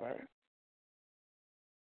forever.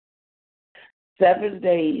 7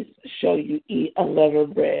 days shall you eat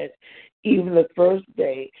unleavened bread. Even the first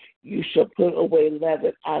day you shall put away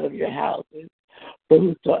leaven out of your houses. For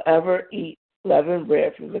whosoever eat leavened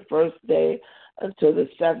bread from the first day until the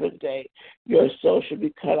 7th day, your soul shall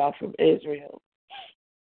be cut off from Israel.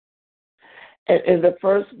 And in the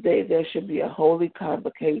first day there should be a holy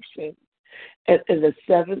convocation. And in the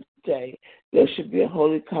 7th day there should be a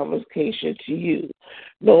holy convocation to you.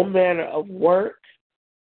 No manner of work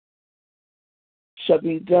shall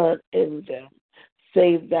be done in them,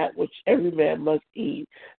 save that which every man must eat,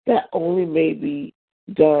 that only may be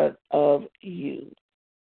done of you.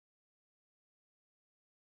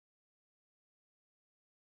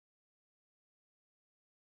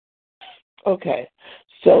 Okay,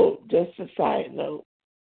 so just a side note.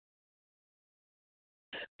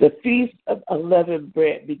 The Feast of Unleavened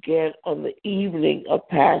Bread began on the evening of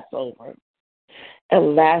Passover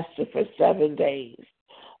and lasted for 7 days.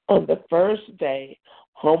 On the first day,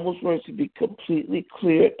 homes were to be completely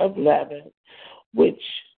cleared of leaven, which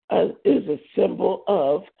is a symbol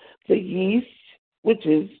of the yeast, which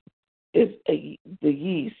the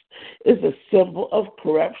yeast is a symbol of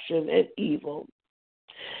corruption and evil.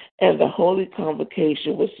 And the holy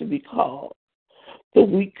convocation was to be called. The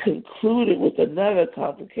week concluded with another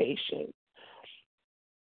convocation.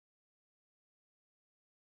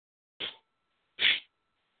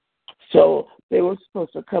 So they were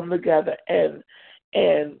supposed to come together and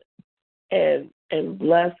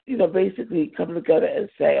bless, basically come together and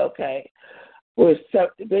say, okay, we're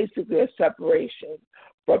basically a separation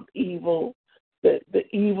from evil, the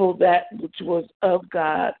evil that which was of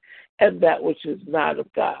God and that which is not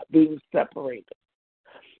of God, being separated.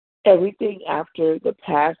 Everything after the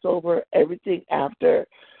Passover, everything after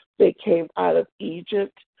they came out of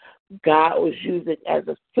Egypt, God was using as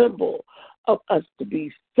a symbol of us to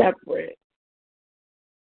be separate.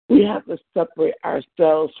 We have to separate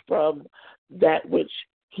ourselves from that which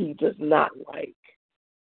He does not like.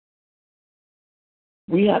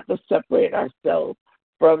 We have to separate ourselves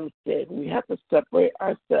from sin. We have to separate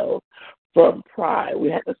ourselves from pride. We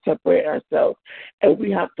have to separate ourselves, and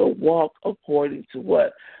we have to walk according to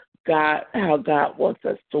how God wants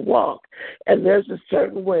us to walk. And there's a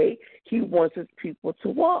certain way He wants His people to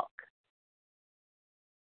walk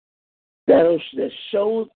that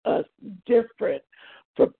shows us different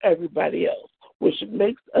from everybody else, which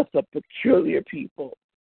makes us a peculiar people.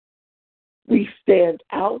 We stand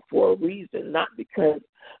out for a reason, not because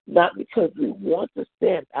we want to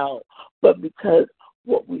stand out, but because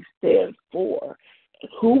what we stand for,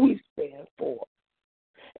 who we stand for,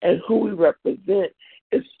 and who we represent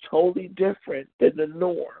is totally different than the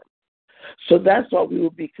norm. So that's why we will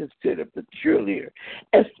be considered peculiar,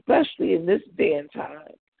 especially in this day and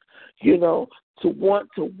time. To want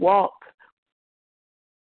to walk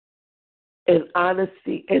in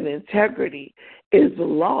honesty and integrity is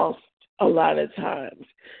lost a lot of times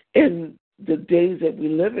in the days that we're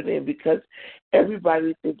living in, because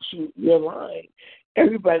everybody thinks you're lying.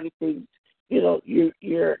 Everybody thinks you're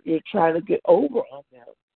trying to get over on them.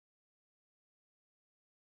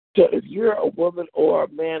 So if you're a woman or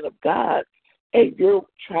a man of God and you're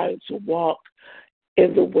trying to walk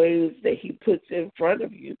in the ways that He puts in front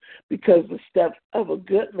of you, because the steps of a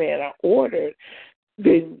good man are ordered,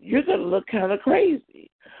 then you're going to look kind of crazy,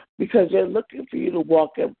 because they're looking for you to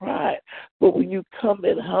walk in pride. But when you come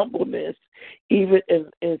in humbleness, even in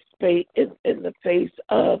the face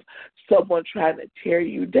of someone trying to tear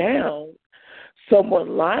you down,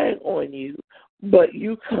 someone lying on you, but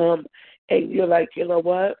you come and you're like, you know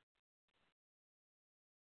what?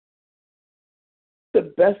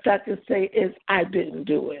 The best I can say is I didn't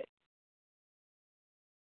do it.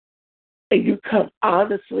 And you come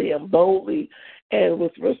honestly and boldly and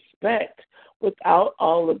with respect, without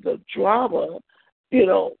all of the drama,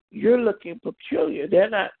 you're looking peculiar.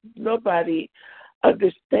 Nobody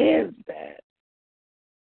understands that.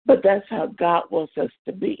 But that's how God wants us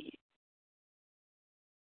to be.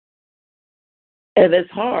 And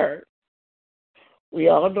it's hard. We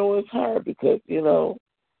all know it's hard because,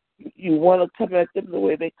 you want to come at them the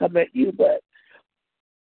way they come at you, but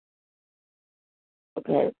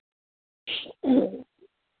okay.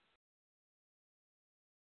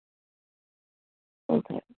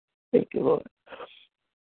 Okay. Thank you,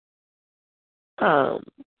 Lord.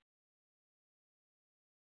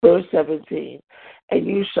 Verse 17, and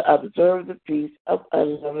you shall observe the feast of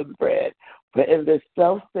unleavened bread, for in this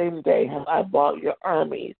selfsame day have I brought your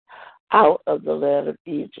armies out of the land of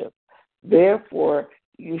Egypt. Therefore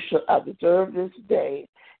you shall observe this day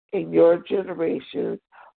in your generations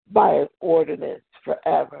by an ordinance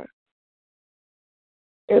forever.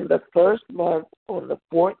 In the first month, on the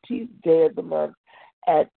 14th day of the month,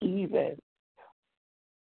 at even,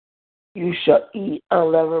 you shall eat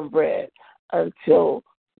unleavened bread until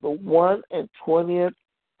the 21st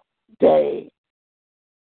day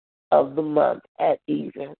of the month at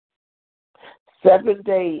even. 7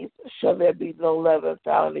 days shall there be no leaven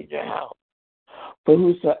found in your house. For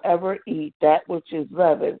whosoever eat that which is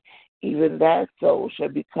leavened, even that soul shall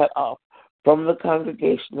be cut off from the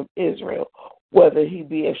congregation of Israel, whether he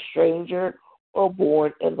be a stranger or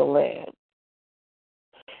born in the land.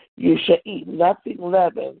 You shall eat nothing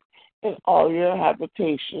leavened, and all your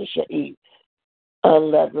habitations shall eat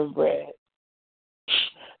unleavened bread.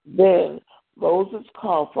 Then Moses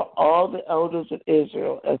called for all the elders of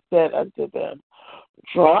Israel and said unto them,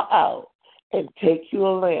 Draw out and take you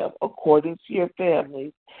a lamb according to your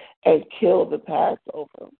families, and kill the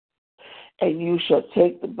Passover. And you shall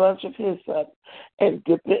take the bunch of hyssop and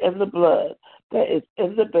dip it in the blood that is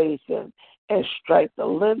in the basin, and strike the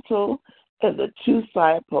lintel and the 2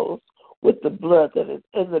 side posts with the blood that is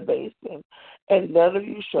in the basin. And none of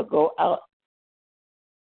you shall go out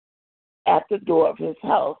at the door of his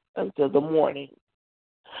house until the morning.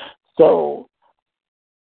 So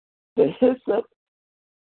the hyssop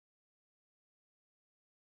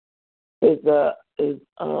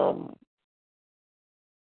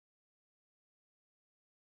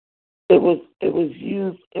it was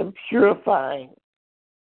used in purifying,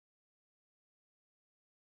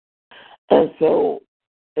 and so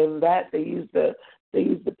in that they use the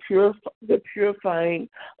purifying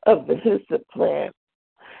of the hyssop plant,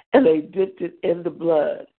 and they dipped it in the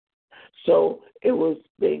blood. So it was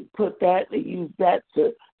they used that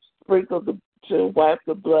to to wipe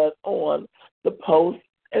the blood on the post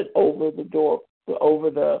and over the door, and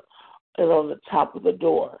on the top of the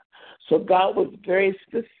door. So God was very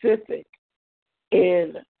specific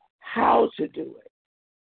in how to do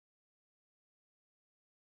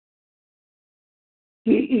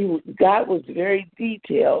it. God was very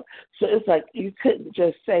detailed. So it's like you couldn't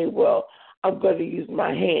just say, well, I'm going to use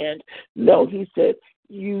my hand. No, he said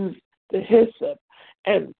use the hyssop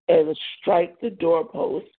and strike the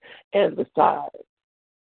doorpost and the side.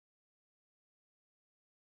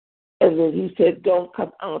 And then he said, don't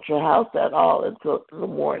come out your house at all until in the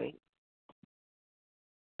morning.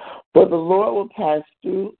 For the Lord will pass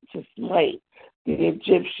through to smite the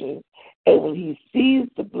Egyptians, and when he sees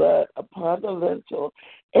the blood upon the lintel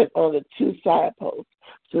and on the 2 side posts.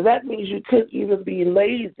 So that means you couldn't even be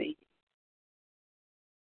lazy.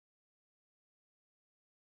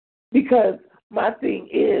 Because my thing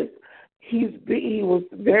is, he was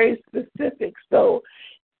very specific. So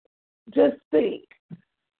just think,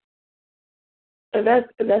 and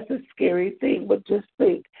that's a scary thing. But just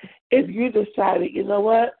think, if you decided, you know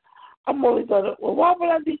what, I'm only gonna. Well, why would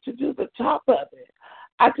I need to do the top of it?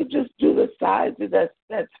 I could just do the sides, and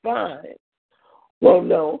that's fine. Well,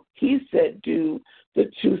 no, he said do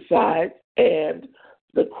the 2 sides and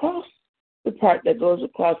the cross, the part that goes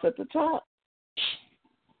across at the top.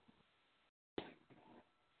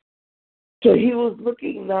 So he was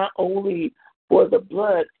looking not only for the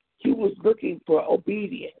blood, he was looking for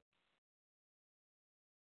obedience.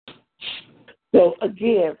 So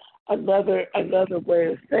again, another way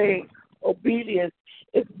of saying obedience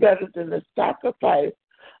is better than the sacrifice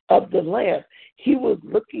of the lamb. He was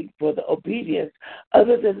looking for the obedience.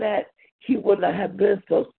 Other than that, he would not have been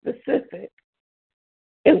so specific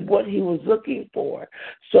in what he was looking for.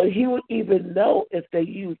 So he would even know if they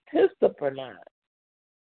used hyssop or not.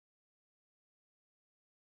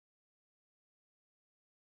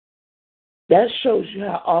 That shows you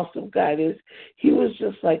how awesome God is. He was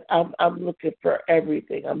just like, I'm looking for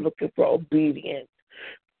everything. I'm looking for obedience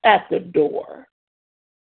at the door.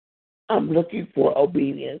 I'm looking for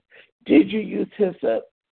obedience. Did you use hyssop?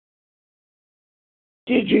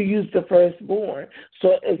 Did you use the firstborn?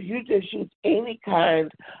 So if you just use any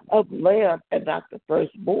kind of lamb and not the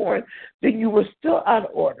firstborn, then you were still out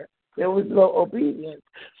of order. There was no obedience.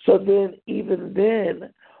 So then, even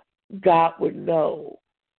then, God would know.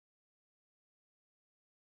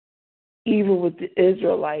 Even with the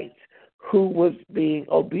Israelites who was being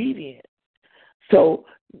obedient. So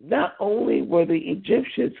not only were the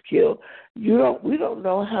Egyptians killed, we don't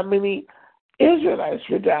know how many Israelites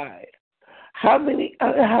were died. How many?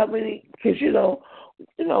 Because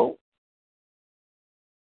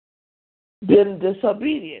been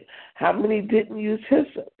disobedient. How many didn't use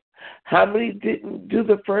hyssop? How many didn't do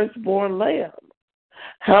the firstborn lamb?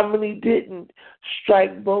 How many didn't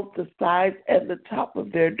strike both the sides and the top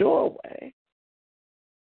of their doorway?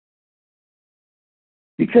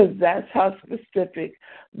 Because that's how specific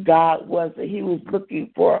God was. That he was looking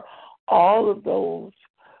for all of those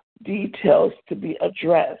details to be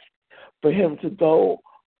addressed for him to go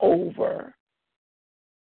over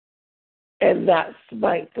and not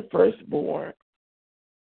smite the firstborn.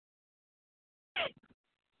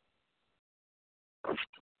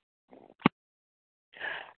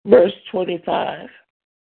 Verse 25.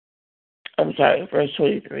 I'm sorry, verse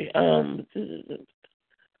 23.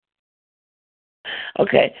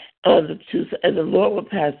 Okay, and the Lord will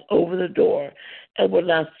pass over the door and will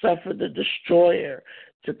not suffer the destroyer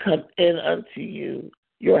to come in unto you,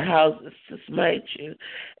 your houses, to smite you.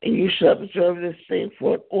 And you shall observe this thing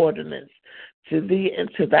for an ordinance to thee and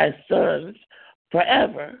to thy sons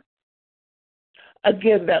forever.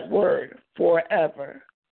 Again, that word, forever.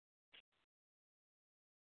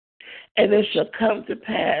 And it shall come to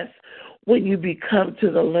pass when you be come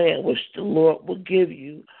to the land which the Lord will give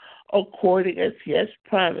you, according as he has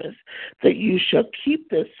promised, that you shall keep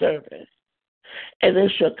this service. And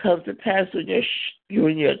it shall come to pass when you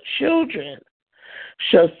and your children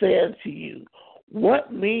shall say unto you,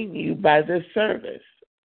 what mean you by this service?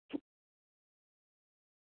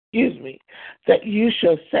 That you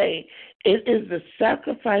shall say, it is the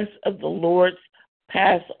sacrifice of the Lord's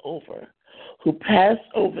Passover, who passed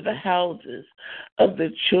over the houses of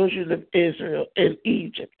the children of Israel in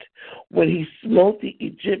Egypt, when he smote the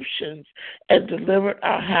Egyptians and delivered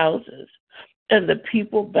our houses. And the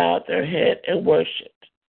people bowed their head and worshipped.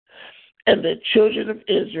 And the children of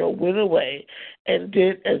Israel went away and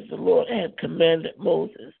did as the Lord had commanded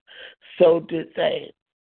Moses. So did they.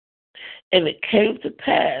 And it came to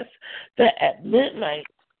pass that at midnight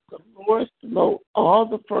the Lord smote all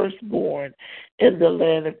the firstborn in the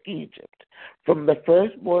land of Egypt, from the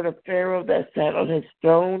firstborn of Pharaoh that sat on his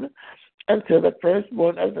throne until the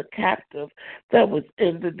firstborn of the captive that was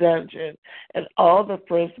in the dungeon, and all the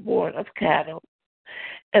firstborn of cattle.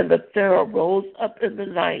 And the Pharaoh rose up in the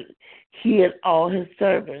night, he and all his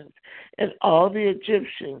servants, and all the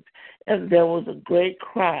Egyptians, and there was a great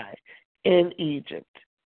cry in Egypt.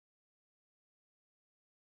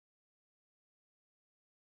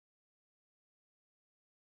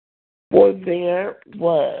 For there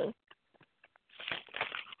was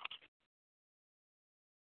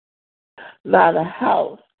not a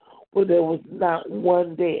house where there was not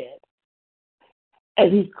one dead.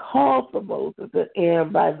 And he called for Moses and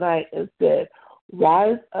Aaron by night and said,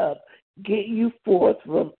 rise up, get you forth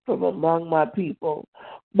from among my people,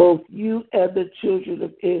 both you and the children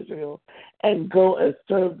of Israel, and go and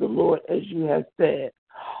serve the Lord as you have said.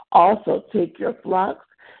 Also take your flocks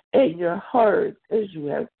and your herds as you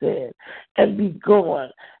have said, and be gone,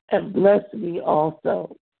 and bless me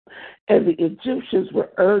also. And the Egyptians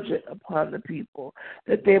were urgent upon the people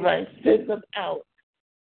that they might send them out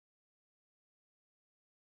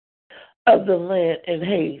of the land in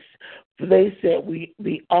haste, for they said, we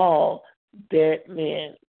be all dead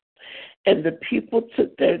men. And the people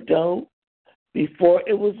took their dough before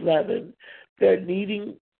it was leavened, their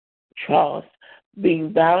kneading troughs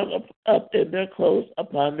being bound up in their clothes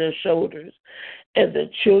upon their shoulders. And the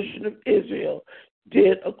children of Israel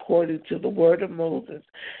did according to the word of Moses,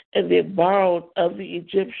 and they borrowed of the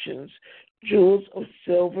Egyptians jewels of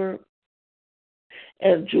silver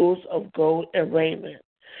and jewels of gold and raiment.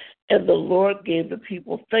 And the Lord gave the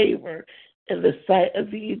people favor in the sight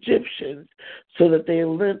of the Egyptians, so that they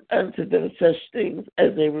lent unto them such things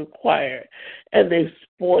as they required, and they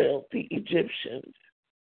spoiled the Egyptians.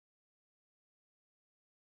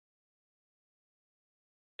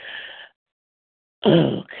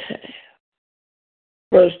 Okay.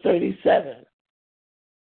 Verse 37.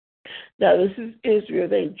 Now this is Israel.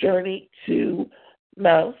 They journeyed to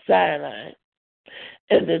Mount Sinai.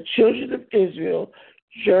 And the children of Israel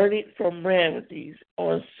journeyed from Ramesses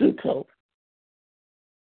on Sukkot.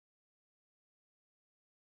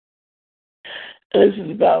 And this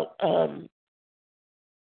is about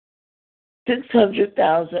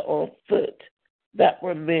 600,000 on foot that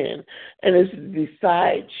were men. And this is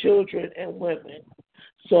beside children and women.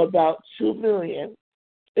 So about 2 million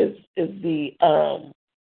is the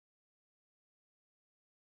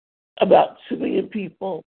about 2 million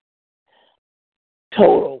people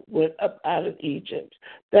total went up out of Egypt.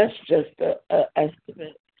 That's just an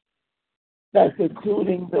estimate. That's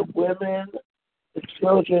including the women, the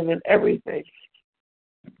children, and everything.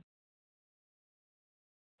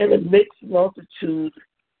 And a mixed multitude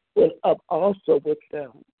went up also with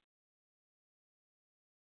them.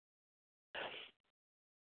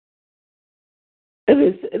 And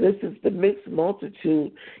this is the mixed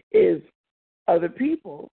multitude is other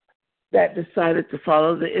people that decided to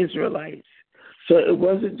follow the Israelites. So it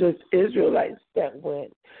wasn't just Israelites that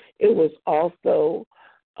went. It was also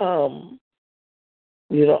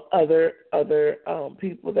other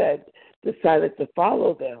people that decided to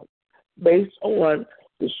follow them based on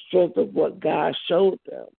the strength of what God showed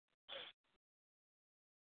them.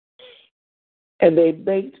 And they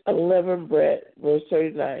baked unleavened bread, verse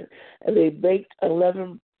 39, and they baked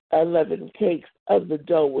unleavened cakes of the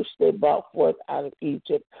dough which they brought forth out of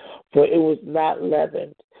Egypt, for it was not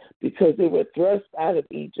leavened, because they were thrust out of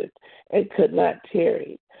Egypt and could not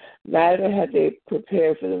tarry. Neither had they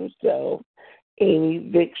prepared for themselves any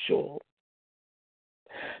victual.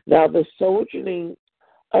 Now the sojourning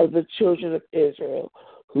of the children of Israel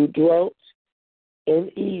who dwelt in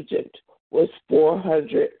Egypt was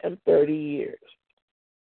 430 years.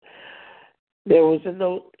 There was a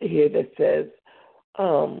note here that says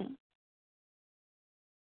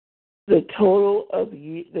the total of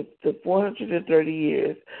the 430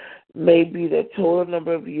 years may be the total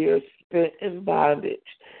number of years spent in bondage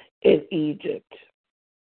in Egypt.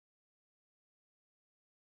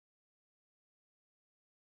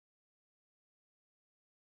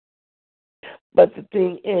 But the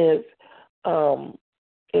thing is,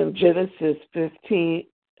 in Genesis 15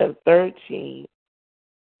 and 13,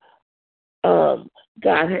 God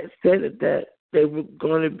had said that they were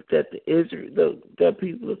going to, that the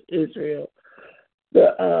people of Israel,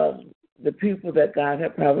 the people that God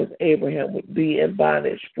had promised Abraham would be in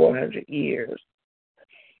bondage 400 years.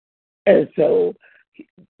 And so,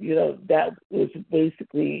 that was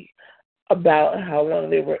basically about how long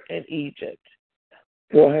they were in Egypt,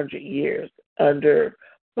 400 years under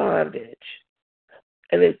bondage.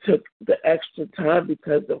 And it took the extra time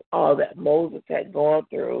because of all that Moses had gone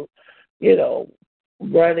through,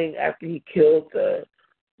 running after he killed the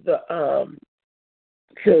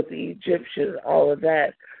Egyptians, all of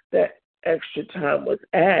that extra time was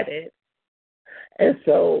added. And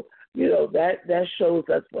so, that shows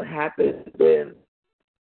us what happens when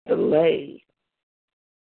delay,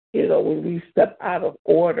 when we step out of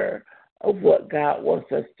order of what God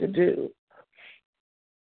wants us to do.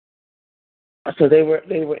 So they were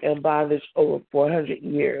in bondage over 400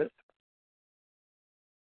 years.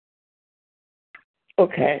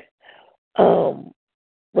 Okay.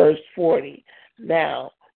 Verse 40.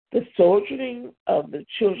 Now, the sojourning of the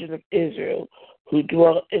children of Israel who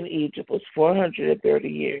dwelt in Egypt was 430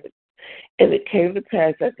 years. And it came to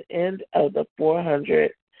pass at the end of the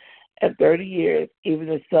 430 years, even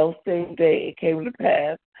the selfsame day, it came to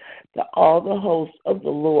pass that all the hosts of the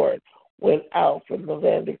Lord went out from the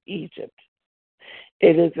land of Egypt.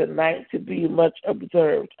 It is a night to be much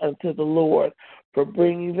observed unto the Lord for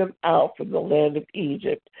bringing them out from the land of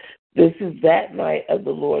Egypt. This is that night of the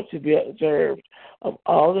Lord to be observed of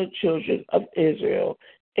all the children of Israel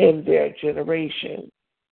in their generation.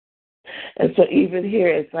 And so even here,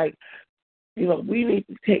 it's like, we need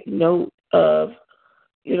to take note of,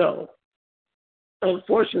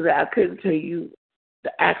 unfortunately, I couldn't tell you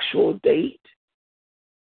the actual date.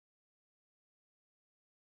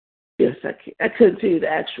 Yes, I couldn't tell you the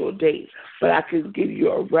actual date, but I could give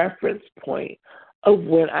you a reference point of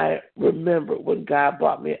when I remember when God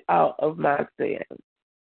brought me out of my sin.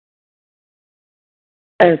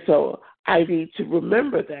 And so I need to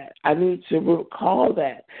remember that. I need to recall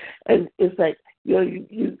that. And it's like,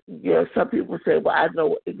 some people say, well, I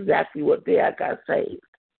know exactly what day I got saved.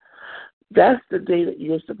 That's the day that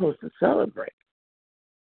you're supposed to celebrate.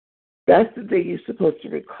 That's the day you're supposed to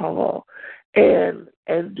recall and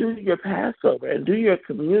do your Passover and do your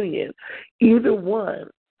communion, either one,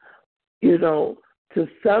 to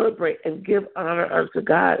celebrate and give honor unto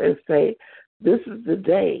God and say, this is the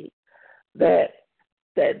day that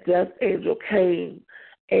death angel came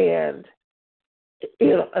and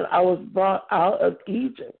I was brought out of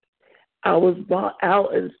Egypt. I was brought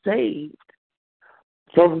out and saved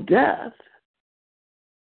from death.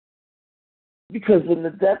 Because when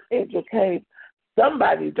the death angel came,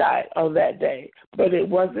 somebody died on that day, but it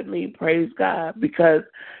wasn't me, praise God, because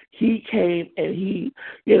he came and he,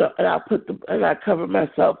 and I covered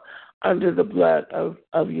myself under the blood of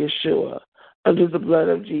Yeshua, under the blood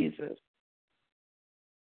of Jesus.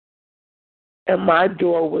 And my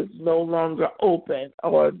door was no longer open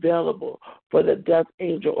or available for the death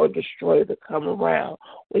angel or destroyer to come around.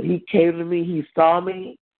 When he came to me, he saw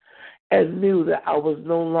me and knew that I was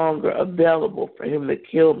no longer available for him to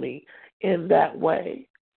kill me in that way.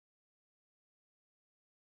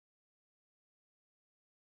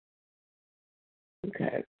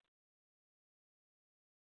 Okay.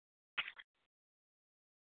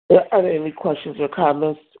 Are there any questions or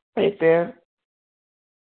comments right there?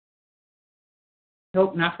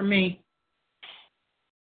 Nope, not for me.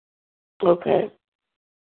 Okay.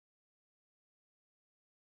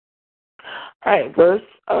 All right, verse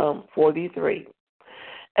 43.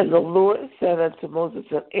 And the Lord said unto Moses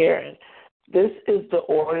and Aaron, this is the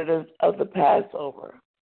ordinance of the Passover.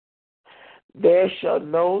 There shall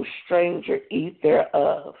no stranger eat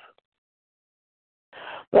thereof.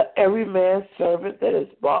 But every man's servant that is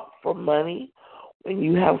bought for money, when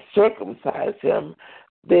you have circumcised him,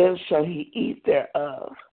 then shall he eat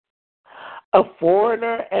thereof. A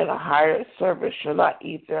foreigner and a hired servant shall not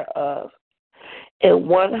eat thereof. In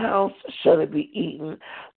one house shall it be eaten.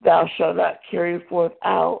 Thou shalt not carry forth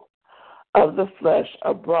out of the flesh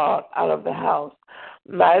abroad out of the house,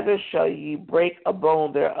 neither shall ye break a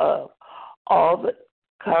bone thereof. All the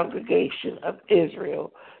congregation of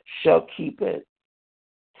Israel shall keep it.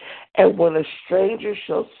 And when a stranger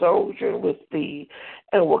shall sojourn with thee,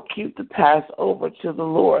 and will keep the Passover to the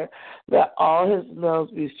Lord, let all his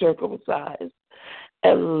males be circumcised,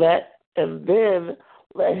 and then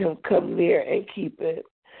let him come near and keep it.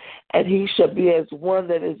 And he shall be as one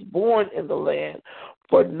that is born in the land,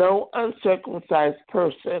 for no uncircumcised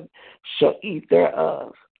person shall eat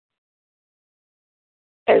thereof.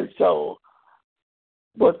 And so,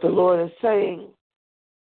 what the Lord is saying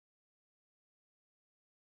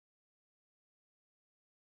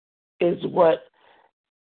is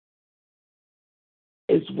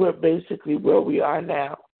basically where we are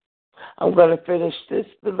now. I'm going to finish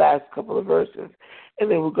the last couple of verses,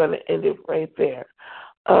 and then we're going to end it right there.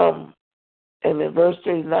 And in verse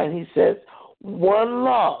 39, he says, one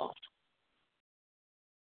law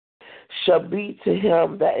shall be to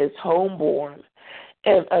him that is homeborn,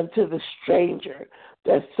 and unto the stranger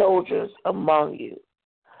that sojourns among you.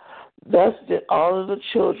 Thus did all of the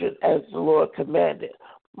children as the Lord commanded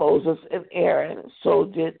Moses and Aaron, so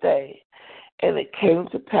did they. And it came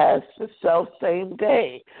to pass the selfsame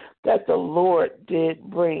day that the Lord did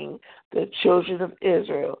bring the children of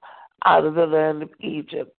Israel out of the land of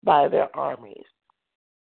Egypt by their armies.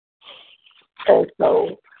 And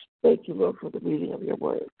so, thank you, Lord, for the reading of your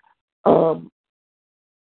word. And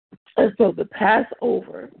so the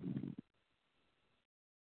Passover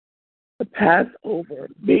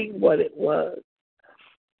being what it was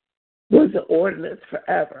an ordinance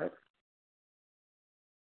forever.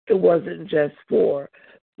 It wasn't just for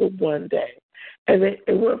the one day. And it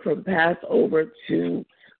went from Passover to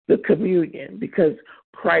the communion, because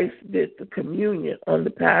Christ did the communion on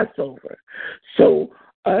the Passover. So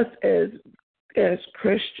us as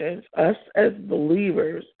Christians, us as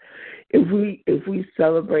believers, if we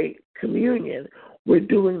celebrate communion, we're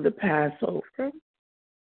doing the Passover.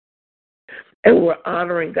 And we're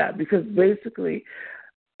honoring God, because basically,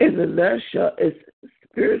 in the nutshell, it's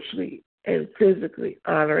spiritually and physically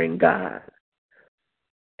honoring God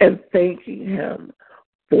and thanking Him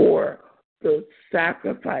for the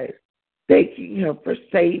sacrifice, thanking Him for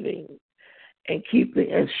saving and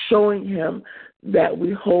keeping and showing Him that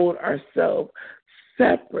we hold ourselves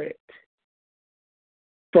separate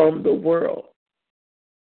from the world,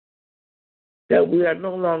 that we're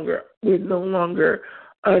no longer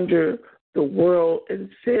under the world and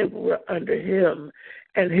sin, but we're under Him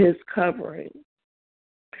and His covering.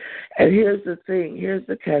 And here's the thing, here's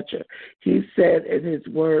the catcher. He said in His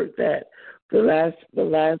word that the last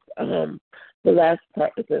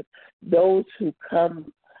part of it, those who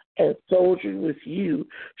come and soldier with you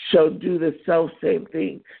shall do the self-same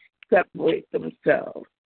thing, separate themselves.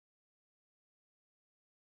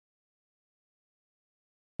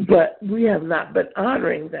 But we have not been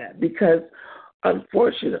honoring that, because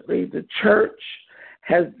unfortunately the church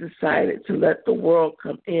has decided to let the world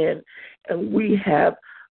come in, and we have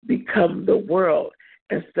become the world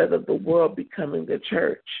instead of the world becoming the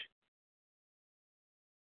church.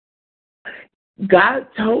 God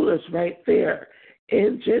told us right there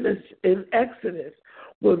in Exodus,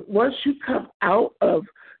 once you come out of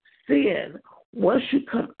sin, once you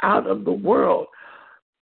come out of the world,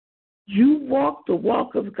 you walk the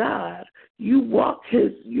walk of God. You walk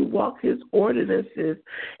His ordinances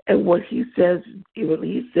and what He says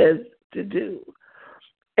to do.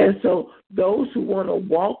 And so those who want to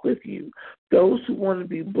walk with you, those who want to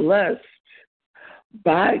be blessed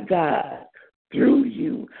by God through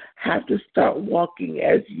you, have to start walking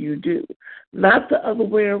as you do, not the other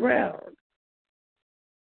way around.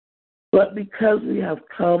 But because we have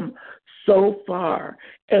come so far,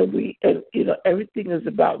 and everything is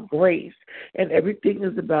about grace, and everything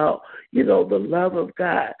is about, the love of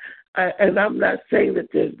God. And I'm not saying that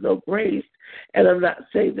there's no grace, and I'm not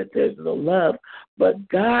saying that there's no love, but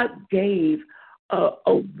God gave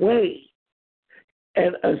a way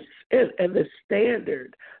and a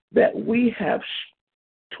standard that we have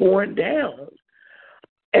torn down,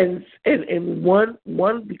 and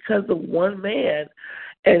one because of one man,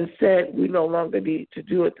 and said we no longer need to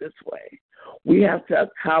do it this way. We have to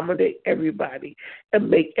accommodate everybody and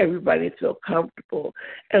make everybody feel comfortable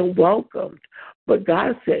and welcomed. But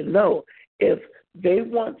God said, no, if they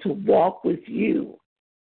want to walk with you,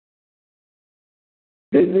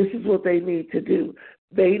 then this is what they need to do.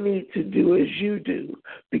 They need to do as you do,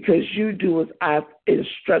 because you do as I've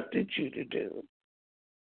instructed you to do.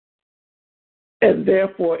 And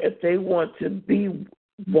therefore, if they want to be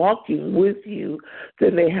walking with you,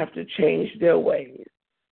 then they have to change their ways.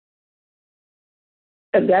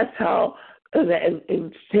 And that's how, and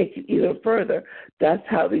to take it even further, that's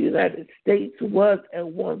how the United States was at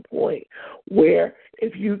one point, where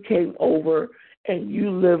if you came over and you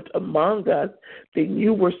lived among us, then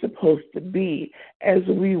you were supposed to be as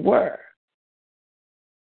we were.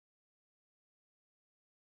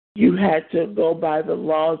 You had to go by the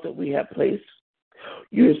laws that we had placed.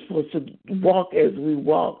 You were supposed to walk as we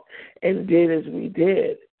walked and did as we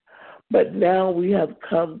did. But now we have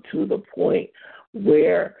come to the point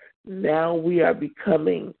where now we are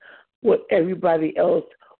becoming what everybody else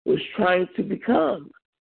was trying to become,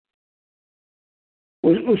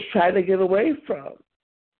 was trying to get away from.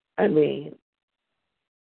 I mean,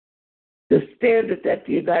 the standard that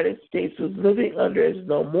the United States was living under is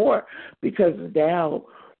no more, because now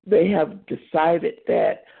they have decided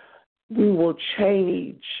that we will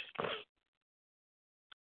change,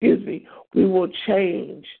 we will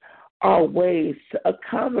change our ways to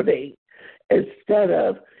accommodate. Instead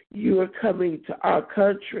of you are coming to our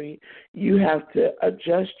country, you have to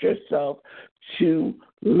adjust yourself to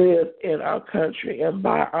live in our country and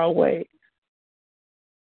by our ways.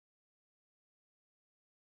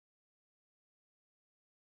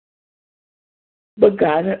 But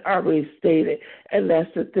God had already stated, and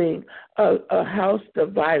that's the thing, a house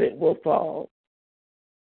divided will fall.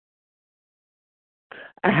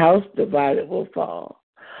 A house divided will fall.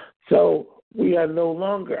 So we are no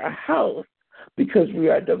longer a house, because we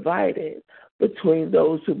are divided between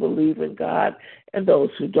those who believe in God and those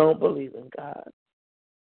who don't believe in God,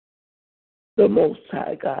 the Most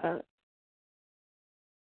High God.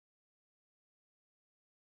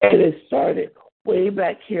 And it started way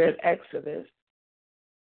back here in Exodus.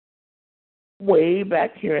 Way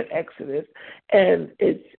back here in Exodus. And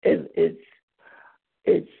it's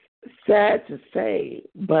sad to say,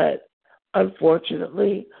 but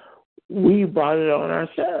unfortunately, we brought it on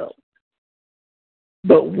ourselves.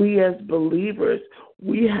 But we as believers,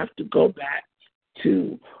 we have to go back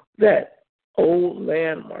to that old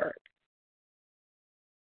landmark.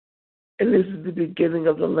 And this is the beginning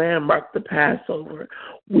of the landmark, the Passover.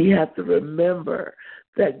 We have to remember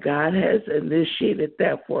that God has initiated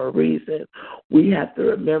that for a reason. We have to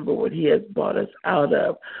remember what He has brought us out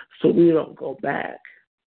of, so we don't go back.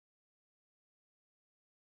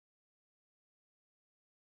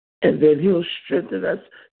 And then He'll strengthen us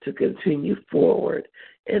to continue forward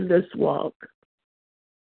in this walk.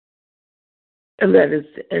 And that is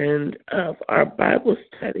the end of our Bible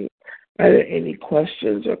study. Are there any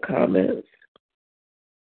questions or comments?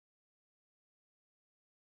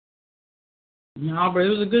 No, but it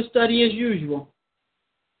was a good study as usual.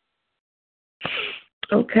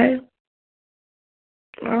 Okay.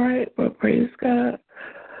 All right. Well, praise God.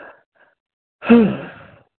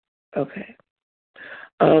 Okay.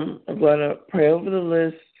 I'm going to pray over the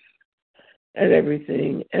list and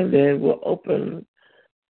everything, and then we'll open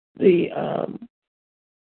the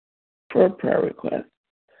for a prayer request.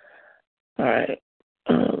 All right.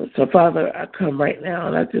 So, Father, I come right now,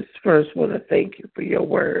 and I just first want to thank you for your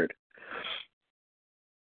word,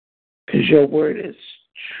 because your word is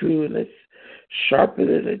true and it's sharper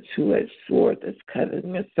than a two-edged sword that's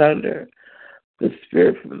cutting asunder the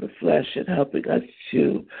spirit from the flesh and helping us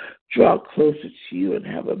to draw closer to you and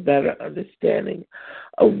have a better understanding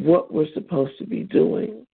of what we're supposed to be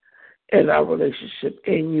doing in our relationship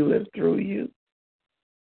in you and through you.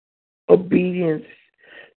 Obedience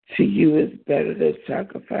to you is better than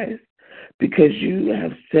sacrifice, because you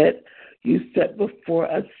set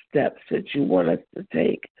before us steps that you want us to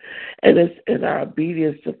take. And it's in our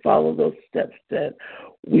obedience to follow those steps that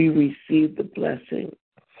we receive the blessing,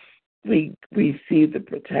 we receive the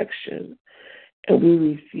protection, and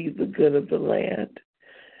we receive the good of the land.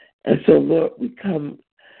 And so, Lord, we come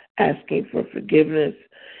asking for forgiveness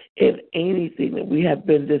in anything that we have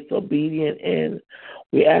been disobedient in.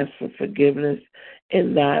 We ask for forgiveness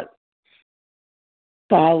in not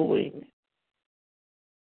following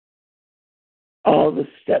all the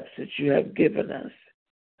steps that you have given us.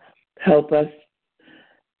 Help us,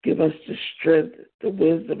 give us the strength, the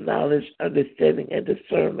wisdom, knowledge, understanding, and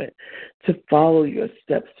discernment to follow your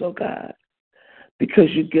steps, oh God, because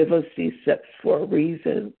you give us these steps for a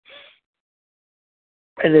reason.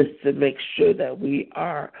 And it's to make sure that we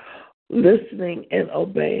are listening and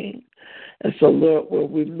obeying. And so, Lord, where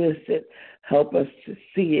we miss it, help us to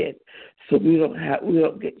see it so we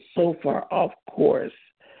don't get so far off course.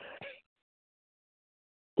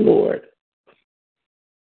 Lord,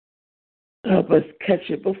 help us catch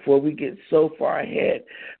it before we get so far ahead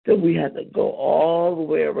that we have to go all the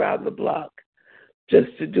way around the block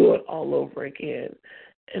just to do it all over again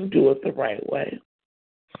and do it the right way.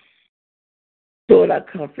 Lord, I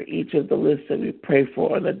come for each of the lists that we pray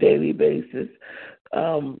for on a daily basis.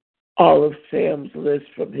 All of Sam's list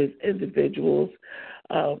from his individual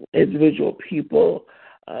people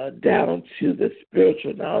down to the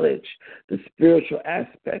spiritual knowledge, the spiritual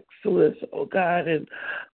aspects list, oh God, and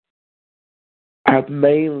our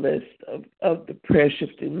main list of the prayer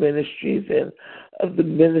shifting ministries and of the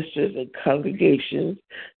ministers and congregations,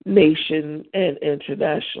 nation and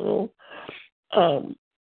international, the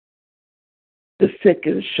sick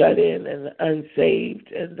and shut in and the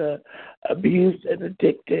unsaved and the abused and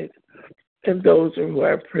addicted and those who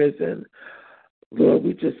are in prison. Lord,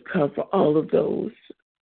 we just come for all of those.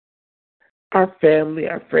 Our family,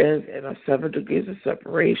 our friends, and our 7 degrees of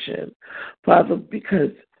separation. Father, because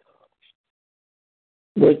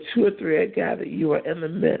where 2 or 3 are gathered, you are in the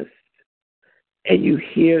midst, and you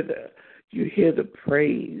hear the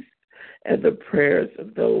praise and the prayers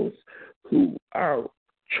of those who are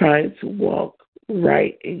trying to walk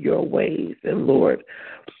right in your ways. And Lord,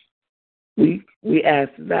 we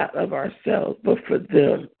ask not of ourselves, but for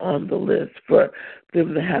them on the list, for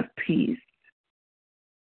them to have peace,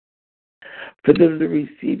 for them to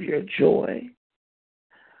receive your joy,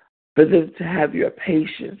 for them to have your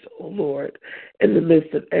patience, oh Lord, in the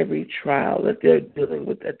midst of every trial that they're dealing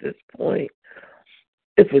with at this point.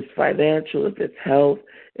 If it's financial, if it's health,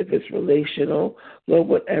 if it's relational, Lord,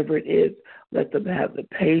 whatever it is, let them have the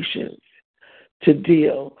patience to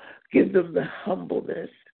deal. Give them the humbleness.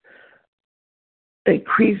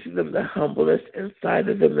 Increase them the humbleness inside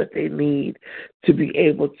of them that they need to be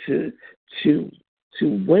able to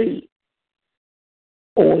wait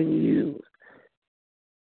on you,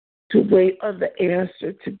 to wait on the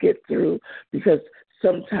answer to get through, because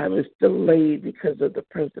sometimes it's delayed because of the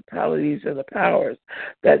principalities and the powers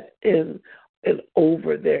that's in and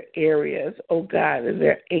over their areas, oh God, and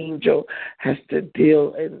their angel has to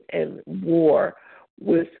deal and war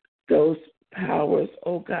with those powers,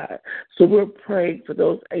 oh God. So we're praying for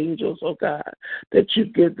those angels, oh God, that you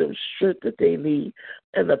give them strength that they need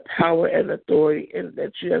and the power and authority and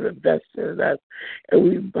that you have invested in us. And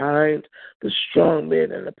we bind the strong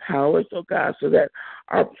men and the powers, oh God, so that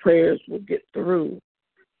our prayers will get through.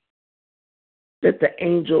 That the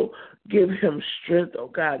angel give him strength, oh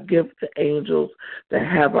God. Give the angels that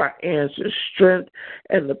have our answers strength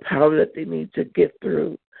and the power that they need to get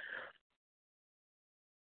through.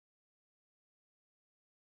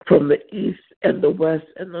 From the east and the west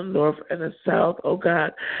and the north and the south, oh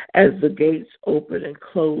God, as the gates open and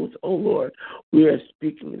close, oh Lord, we are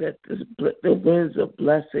speaking that the winds of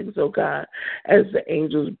blessings, oh God, as the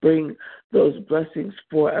angels bring those blessings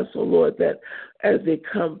for us, oh Lord, that as they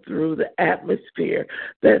come through the atmosphere,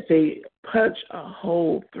 that they punch a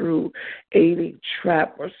hole through any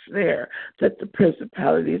trap or snare that the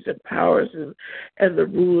principalities and powers and the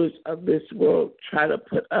rulers of this world try to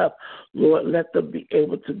put up. Lord, let them be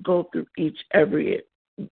able to go through every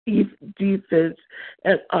defense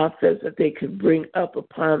and offense that they can bring up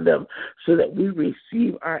upon them so that we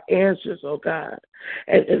receive our answers, oh God.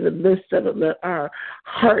 And in the midst of it, let our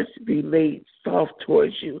hearts be made soft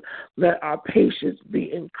towards you. Let our patience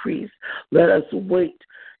be increased. Let us wait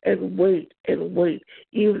and wait and wait,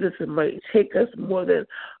 even if it might take us more than,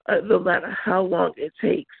 no matter how long it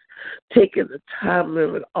takes, taking the time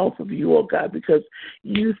limit off of you, oh God, because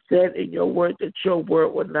you said in your word that your word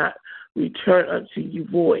will not return unto you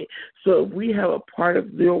void. So if we have a part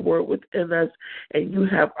of your word within us and you've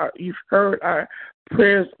heard our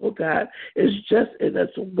prayers, oh God, it's just in us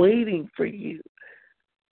waiting for you,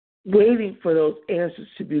 waiting for those answers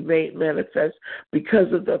to be made manifest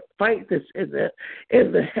because of the fight that's in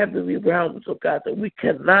the heavenly realms, oh God, that we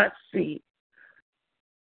cannot see.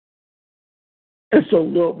 And so,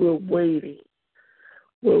 Lord, we're waiting.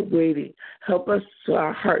 We're waiting. Help us so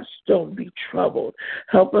our hearts don't be troubled.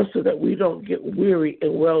 Help us so that we don't get weary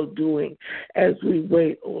in well-doing as we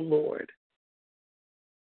wait, oh Lord.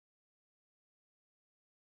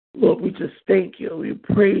 Lord, we just thank you and we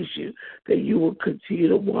praise you that you will continue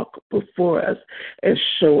to walk before us and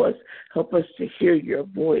show us. Help us to hear your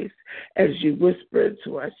voice as you whisper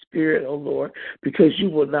into our spirit, O Lord, because you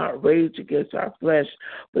will not rage against our flesh,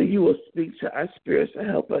 but you will speak to our spirits and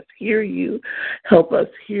help us hear you. Help us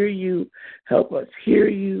hear you. Help us hear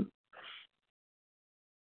you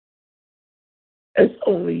as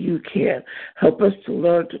only you can. Help us to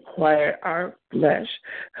learn to quiet our flesh.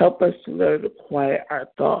 Help us to learn to quiet our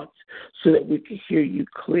thoughts so that we can hear you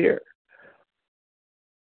clear.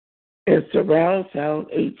 And surround sound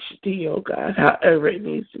HD, oh God, however it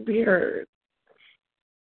needs to be heard.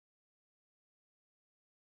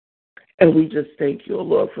 And we just thank you, oh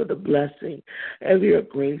Lord, for the blessing of your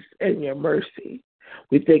grace and your mercy.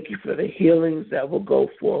 We thank you for the healings that will go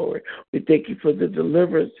forward. We thank you for the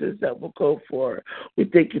deliverances that will go forward. We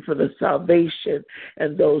thank you for the salvation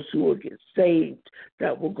and those who will get saved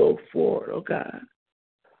that will go forward, oh God.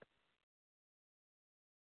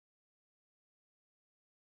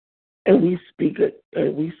 And we speak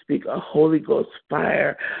a Holy Ghost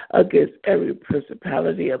fire against every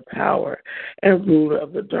principality and power and ruler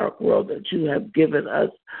of the dark world that you have given us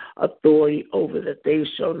authority over, that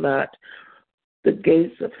the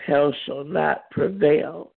gates of hell shall not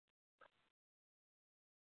prevail.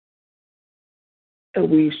 And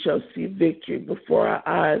we shall see victory before our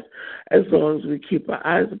eyes as long as we keep our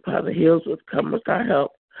eyes upon the hills which cometh our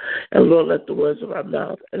help. And Lord, let the words of our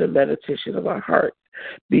mouth and the meditation of our heart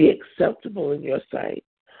be acceptable in your sight.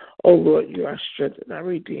 Oh Lord, you are our strength and our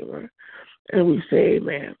Redeemer. And we say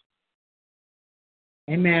amen.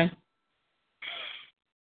 Amen.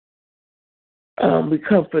 We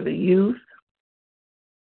come for the youth.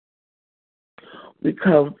 We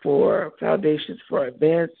come for Foundations for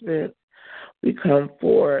Advancement. We come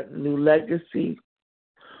for New Legacy.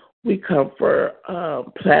 We come for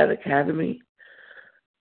Plan Academy.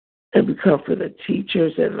 And we come for the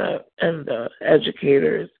teachers and the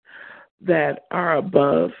educators that are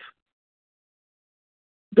above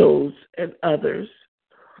those and others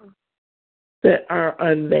that are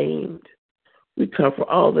unnamed. We come for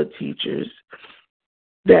all the teachers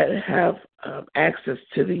that have access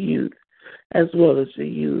to the youth as well as the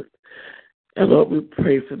youth. And Lord, we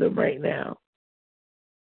pray for them right now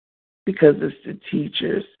because it's the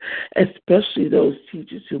teachers, especially those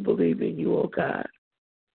teachers who believe in you, oh God,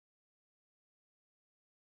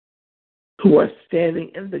 who are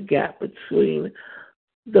standing in the gap between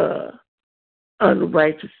the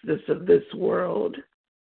unrighteousness of this world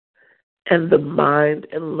and the mind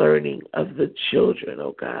and learning of the children,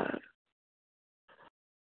 oh God.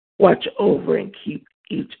 Watch over and keep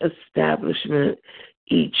each establishment,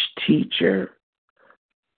 each teacher.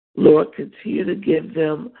 Lord, continue to give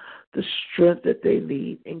them the strength that they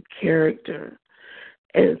need in character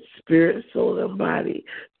and spirit, soul, and body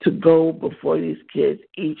to go before these kids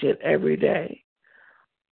each and every day.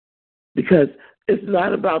 Because it's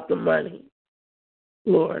not about the money,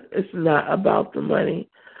 Lord. It's not about the money.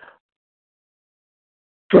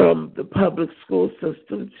 From the public school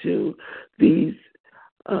system to these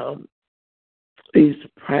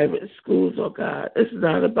private schools, oh God, it's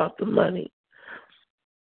not about the money.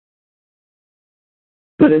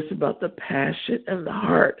 But it's about the passion and the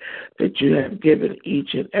heart that you have given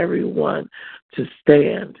each and every one to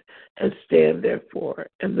stand and stand therefore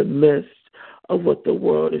in the midst of what the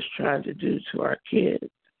world is trying to do to our kids.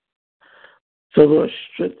 So, Lord,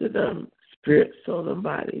 strengthen them, spirit, soul, and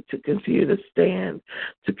body, to continue to stand,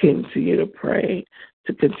 to continue to pray,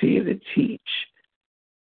 to continue to teach,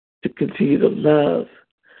 to continue to love,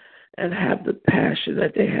 and have the passion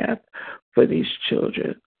that they have for these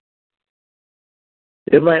children.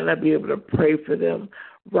 They might not be able to pray for them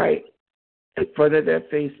right in front of their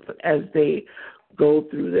face, but as they go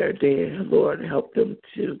through their day, Lord, help them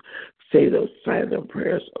to say those silent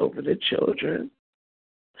prayers over the children.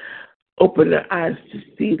 Open their eyes to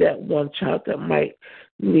see that one child that might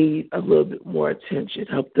need a little bit more attention.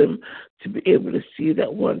 Help them to be able to see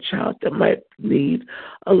that one child that might need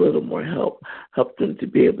a little more help. Help them to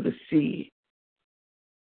be able to see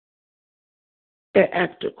and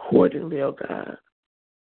act accordingly, oh God.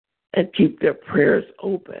 And keep their prayers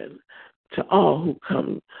open to all who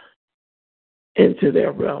come into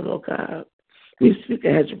their realm, oh God. We speak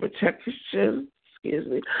a hedge of protection,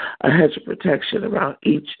 a hedge of protection around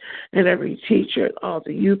each and every teacher and all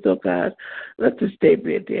the youth, oh God. Let this day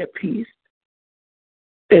be a day of peace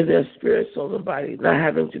in their spirit, soul, and body, not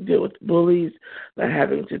having to deal with bullies, not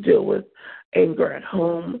having to deal with anger at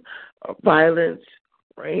home or violence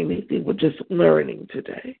or anything. We're just learning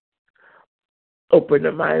today. Open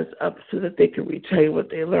their minds up so that they can retain what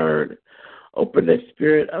they learned. Open their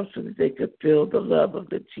spirit up so that they could feel the love of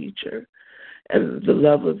the teacher and the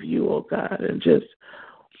love of you, oh God, and just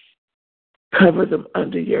cover them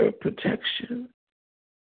under your protection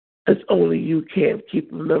as only you can,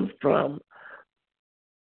 keeping them from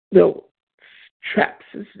the traps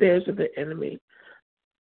and snares of the enemy.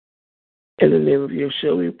 In the name of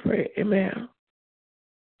Yeshua we pray. Amen.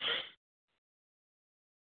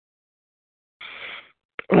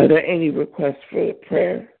 Are there any requests for the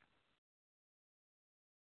prayer?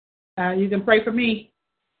 You can pray for me.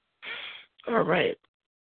 All right.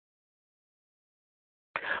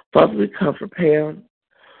 Father, we come for Pam.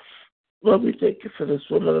 Lord, we thank you for this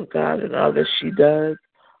woman of God and all that she does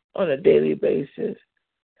on a daily basis.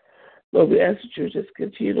 Lord, we ask that you just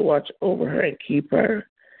continue to watch over her and keep her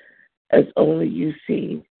as only you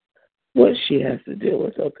see what she has to deal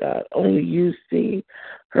with, oh God. Only you see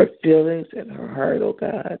her feelings and her heart, oh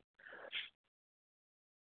God.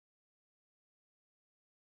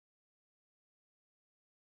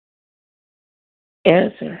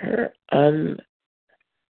 Answer her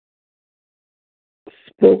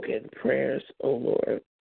unspoken prayers, oh Lord.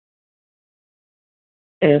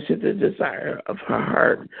 Answer the desire of her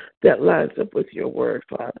heart that lines up with your word,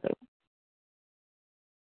 Father.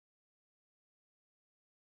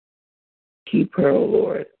 Keep her, oh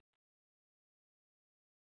Lord,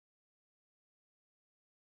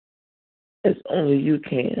 as only you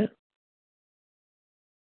can.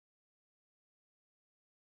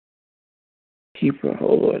 Keep her,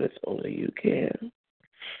 oh Lord, as only you can.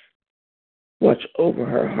 Watch over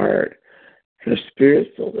her heart, her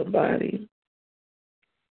spirit, soul, and body,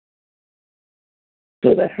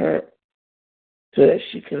 so that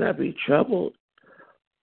she cannot be troubled,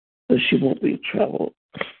 so she won't be troubled.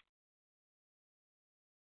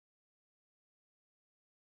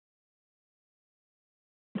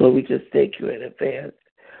 Lord, we just thank you in advance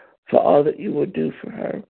for all that you will do for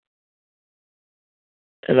her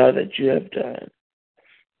and all that you have done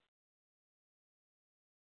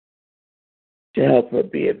to help her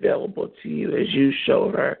be available to you as you show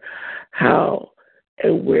her how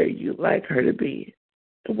and where you'd like her to be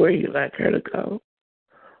and where you'd like her to go.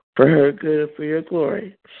 For her good and for your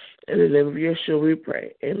glory. In the name of Yeshua we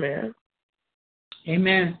pray. Amen.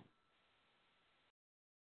 Amen.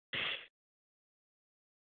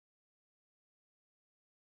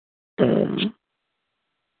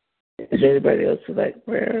 Is there anybody else who like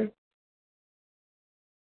prayer?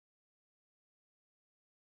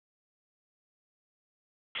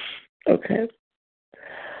 Okay.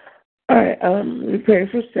 All right. We pray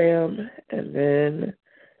for Sam, and then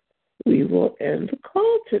we will end the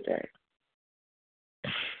call today.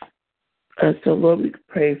 So, Lord, we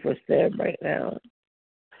pray for Sam right now,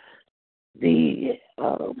 the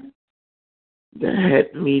head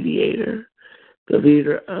mediator, the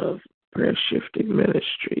leader of Prayer Shifting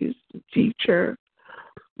Ministries, the teacher,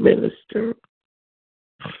 minister.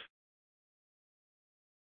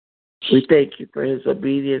 We thank you for his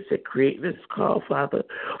obedience in creating this call, Father.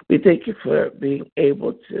 We thank you for being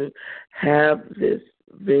able to have this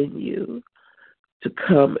venue to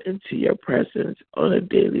come into your presence on a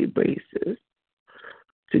daily basis,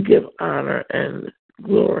 to give honor and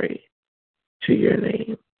glory to your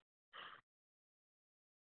name.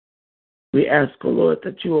 We ask, O Lord,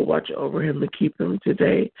 that you will watch over him and keep him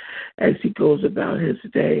today as he goes about his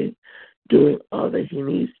day doing all that he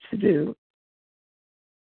needs to do.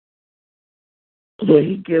 Lord,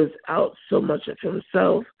 he gives out so much of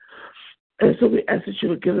himself, and so we ask that you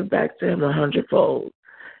would give it back to him 100-fold,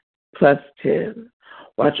 plus 10.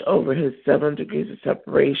 Watch over his 7 degrees of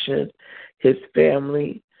separation, his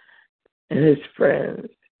family, and his friends,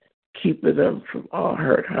 keeping them from all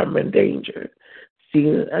hurt, harm, and danger,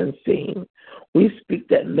 seen and unseen. We speak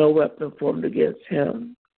that no weapon formed against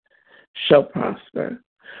him shall prosper.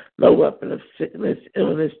 No weapon of sickness,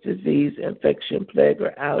 illness, disease, infection, plague,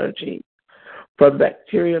 or allergy, from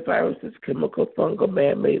bacteria, viruses, chemical, fungal,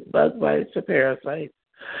 man-made bug bites, or parasites.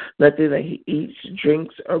 Nothing that he eats,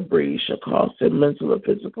 drinks, or breathes shall cause him mental or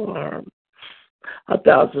physical harm.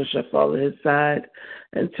 1,000 shall fall at his side,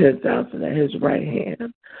 and 10,000 at his right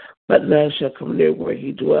hand, but none shall come near where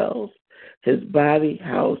he dwells. His body,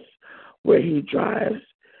 house, where he drives,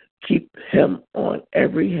 keep him on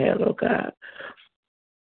every hand, O God.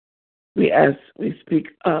 We speak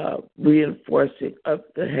reinforcing of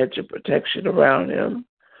the hedge of protection around him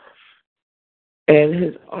and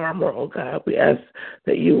his armor, oh God. We ask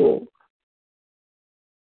that you will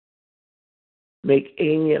make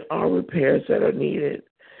any and all repairs that are needed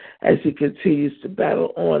as he continues to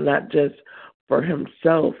battle on, not just for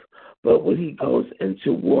himself, but when he goes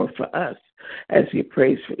into war for us, as he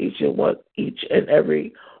prays for each and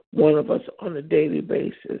every one of us on a daily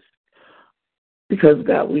basis. Because,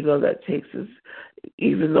 God, we know that takes us,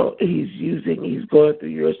 even though he's going through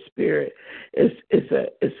your spirit, it's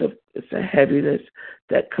a heaviness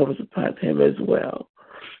that comes upon him as well.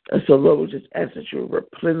 And so, Lord, we just ask that you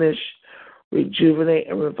replenish, rejuvenate,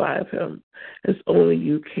 and revive him as only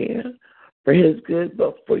you can, for his good,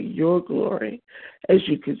 but for your glory, as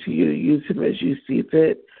you continue to use him as you see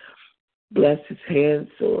fit. Bless his hands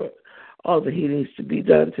so all that he needs to be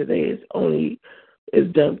done today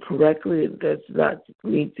is done correctly and does not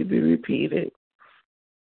need to be repeated.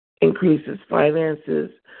 Increase his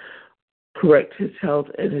finances, correct his health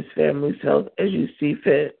and his family's health as you see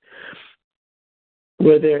fit,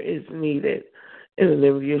 where there is needed. In the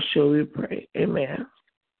name of Yeshua we pray. Amen.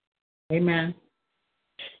 Amen.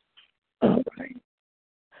 All right.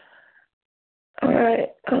 All right.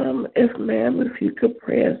 If you could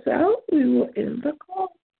pray us out, we will end the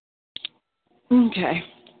call. Okay.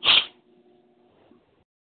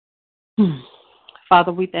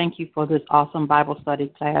 Father, we thank you for this awesome Bible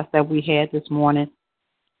study class that we had this morning.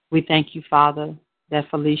 We thank you, Father, that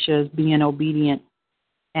Felicia is being obedient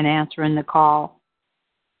and answering the call,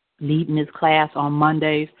 leading this class on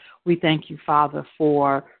Mondays. We thank you, Father,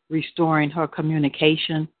 for restoring her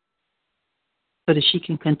communication so that she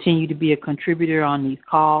can continue to be a contributor on these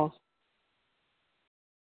calls.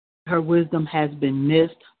 Her wisdom has been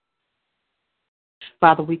missed.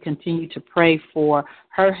 Father, we continue to pray for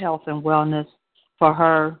her health and wellness, for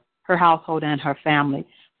her household and her family.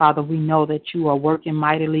 Father, we know that you are working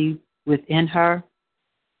mightily within her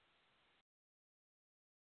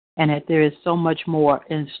and that there is so much more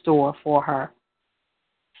in store for her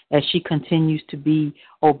as she continues to be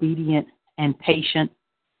obedient and patient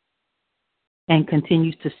and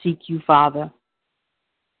continues to seek you, Father.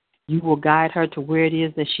 You will guide her to where it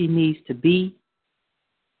is that she needs to be,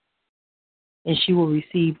 and she will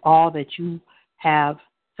receive all that you have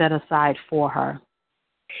set aside for her.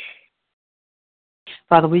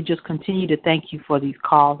 Father, we just continue to thank you for these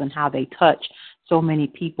calls and how they touch so many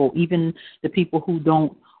people, even the people who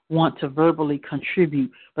don't want to verbally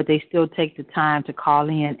contribute, but they still take the time to call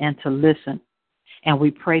in and to listen. And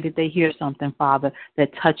we pray that they hear something, Father,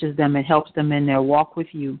 that touches them and helps them in their walk with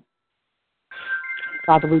you.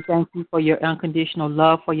 Father, we thank you for your unconditional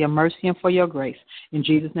love, for your mercy, and for your grace. In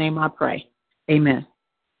Jesus' name I pray. Amen.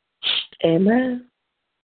 Amen.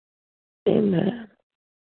 Amen.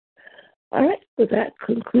 All right, so that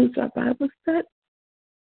concludes our Bible study.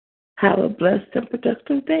 Have a blessed and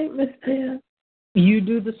productive day, Miss Pam. You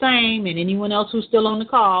do the same, and anyone else who's still on the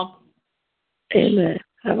call. Amen.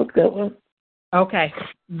 Have a good one. Okay.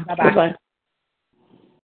 Bye-bye. Bye-bye.